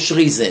selfish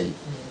reason.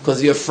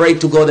 Because you're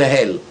afraid to go to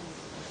hell.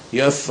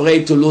 You're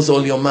afraid to lose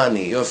all your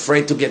money. You're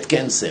afraid to get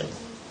cancer.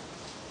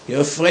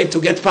 You're afraid to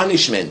get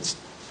punishment.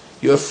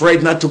 You're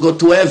afraid not to go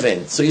to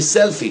heaven. So you're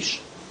selfish.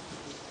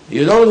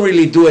 You don't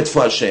really do it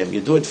for Hashem.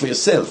 You do it for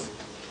yourself.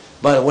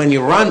 But when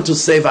you run to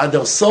save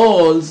other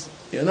souls,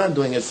 you're not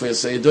doing it for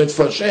yourself. You do it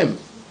for Hashem.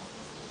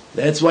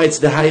 That's why it's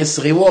the highest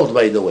reward,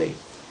 by the way.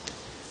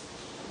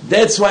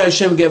 That's why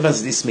Hashem gave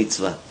us this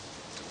mitzvah.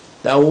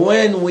 That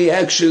when we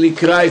actually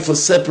cry for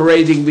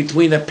separating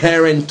between a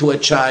parent to a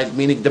child,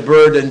 meaning the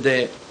bird and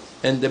the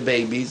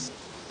babies,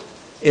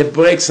 it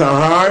breaks our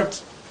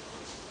heart.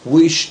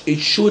 It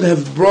should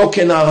have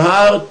broken our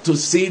heart to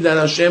see that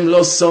Hashem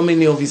lost so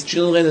many of His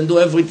children and do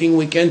everything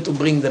we can to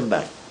bring them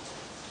back.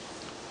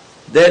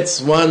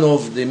 That's one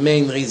of the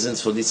main reasons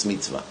for this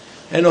mitzvah.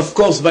 And of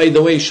course, by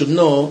the way, you should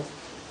know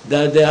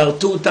that there are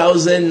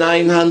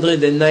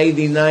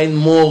 2,999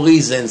 more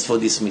reasons for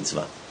this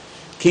mitzvah.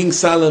 King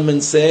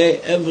Solomon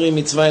say every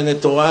mitzvah in the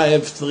Torah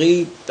have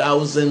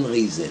 3,000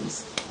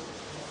 reasons.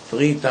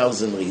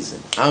 3,000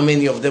 reasons. How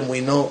many of them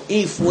we know?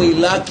 If we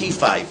lucky,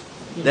 5.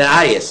 The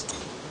highest.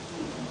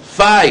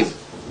 5.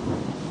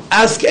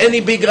 Ask any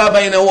big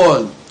rabbi in the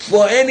world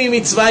for any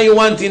mitzvah you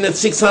want in the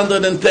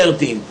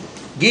 613.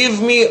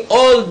 Give me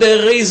all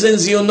the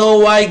reasons you know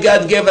why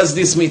God gave us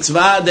this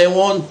mitzvah. They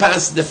won't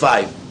pass the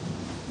 5.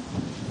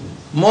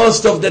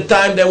 Most of the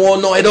time they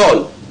won't know at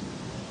all.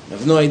 I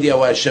have no idea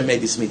why Hashem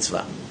made this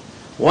mitzvah.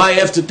 Why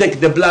you have to take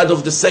the blood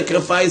of the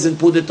sacrifice and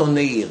put it on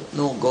the ear?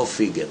 No, go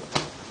figure.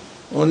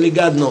 Only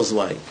God knows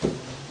why.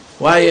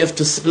 Why you have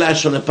to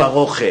splash on a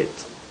parochet?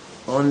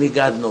 Only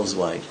God knows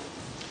why.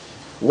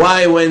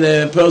 Why when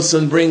a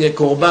person bring a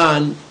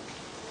korban,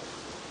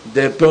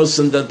 the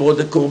person that brought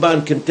the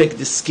korban can take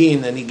the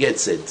skin and he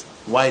gets it?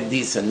 Why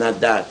this and not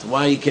that?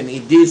 Why he can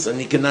eat this and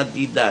he cannot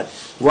eat that?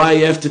 Why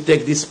you have to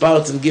take these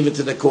parts and give it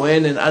to the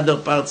Kohen and other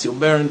parts you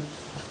burn?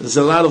 There's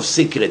a lot of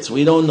secrets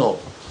we don't know.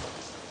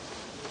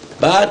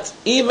 But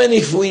even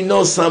if we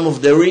know some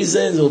of the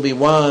reasons, it will be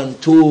 1,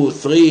 2,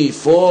 3,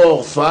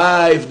 4,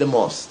 5 the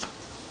most.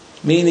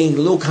 Meaning,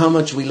 look how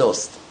much we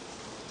lost.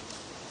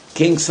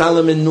 King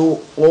Solomon knew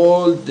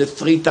all the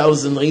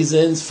 3,000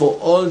 reasons for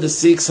all the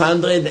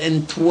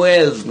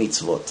 612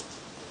 mitzvot.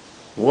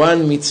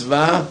 One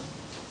mitzvah,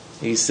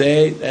 he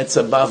said, that's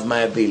above my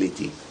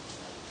ability.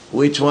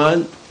 Which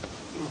one?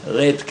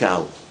 Red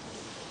cow.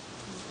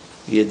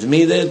 He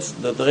admitted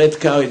that red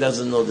cow, he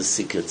doesn't know the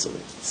secrets of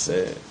it. It's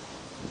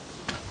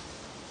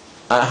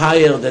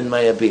higher than my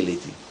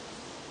ability.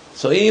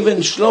 So even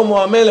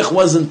Shlomo HaMelech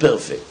wasn't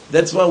perfect.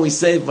 That's why we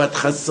say,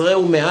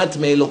 "Vatchasreu me'at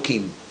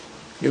me'elokim."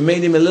 You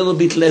made him a little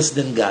bit less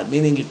than God,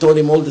 meaning you taught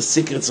him all the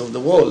secrets of the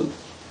world.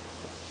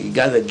 He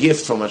got a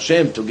gift from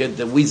Hashem to get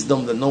the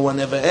wisdom that no one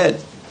ever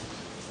had.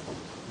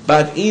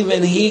 But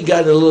even he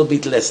got a little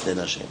bit less than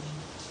Hashem.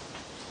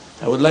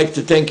 I would like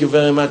to thank you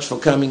very much for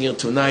coming here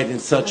tonight in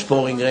such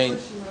pouring rain.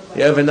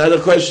 You have another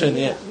question?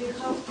 Yeah. We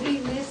have 3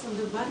 nests on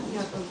the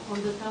backyard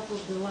on the top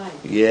of the line.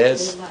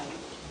 Yes.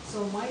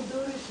 So my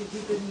daughter, she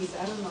did a miss.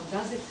 I don't know.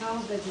 Does it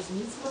count that as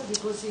mitzvah?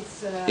 Because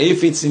it's...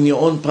 If it's in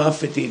your own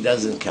property, it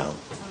doesn't count.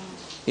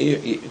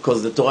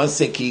 Because the Torah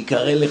says, "Ki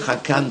yikare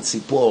lecha kan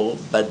tzipor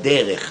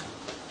baderech,"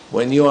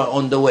 when you are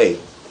on the way.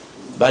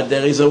 But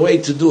there is a way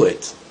to do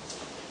it.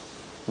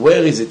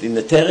 Where is it? In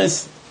the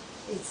terrace?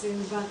 It's in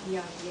the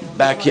backyard. Yeah,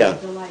 Backyard.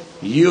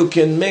 You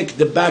can make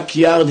the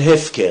backyard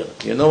hefker.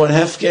 You know what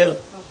hefker? Okay.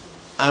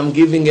 I'm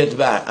giving it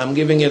back. I'm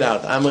giving it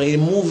out. I'm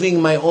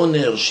removing my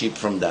ownership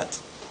from that.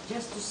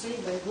 Just to say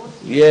by what?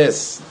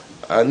 Yes.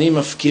 אני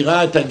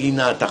מפקירה את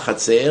הגינה, את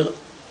החצר.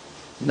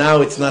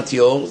 Now it's not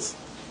yours.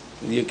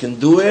 You can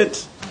do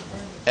it,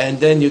 and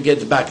then you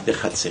get back the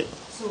chatzir.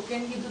 So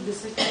can you do the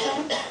second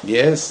time?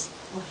 Yes.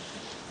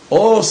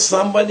 Or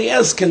somebody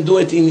else can do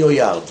it in your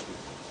yard.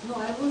 No,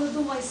 I want to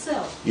do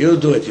myself. You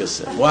do it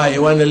yourself. Why?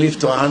 You want to live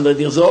to 100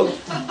 years old?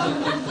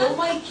 For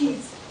my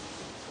kids.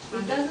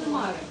 It doesn't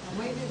matter.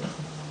 Maybe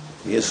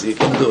Yes, you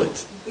can do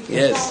it. it can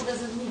Yes. count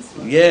as a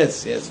mitzvah.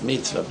 Yes,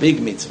 mitzvah,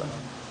 big mitzvah.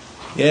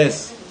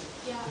 Yes.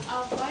 Yeah,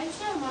 why is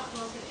there a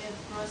machloket if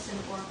Russ and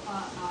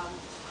Orpah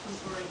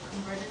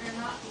converted or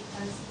not?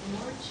 Because in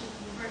order to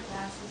convert,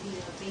 there has to be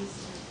a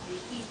basis of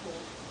 3 people.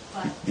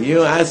 But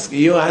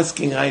You're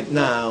asking right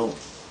now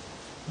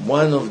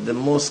one of the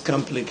most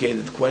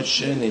complicated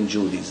questions in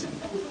Judaism,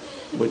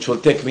 which will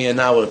take me an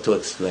hour to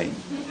explain.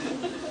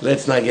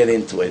 Let's not get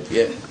into it.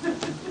 Yeah,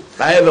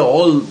 I have a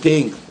whole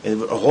thing, a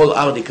whole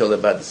article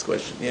about this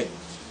question. Yeah.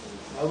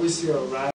 I always see a rabbi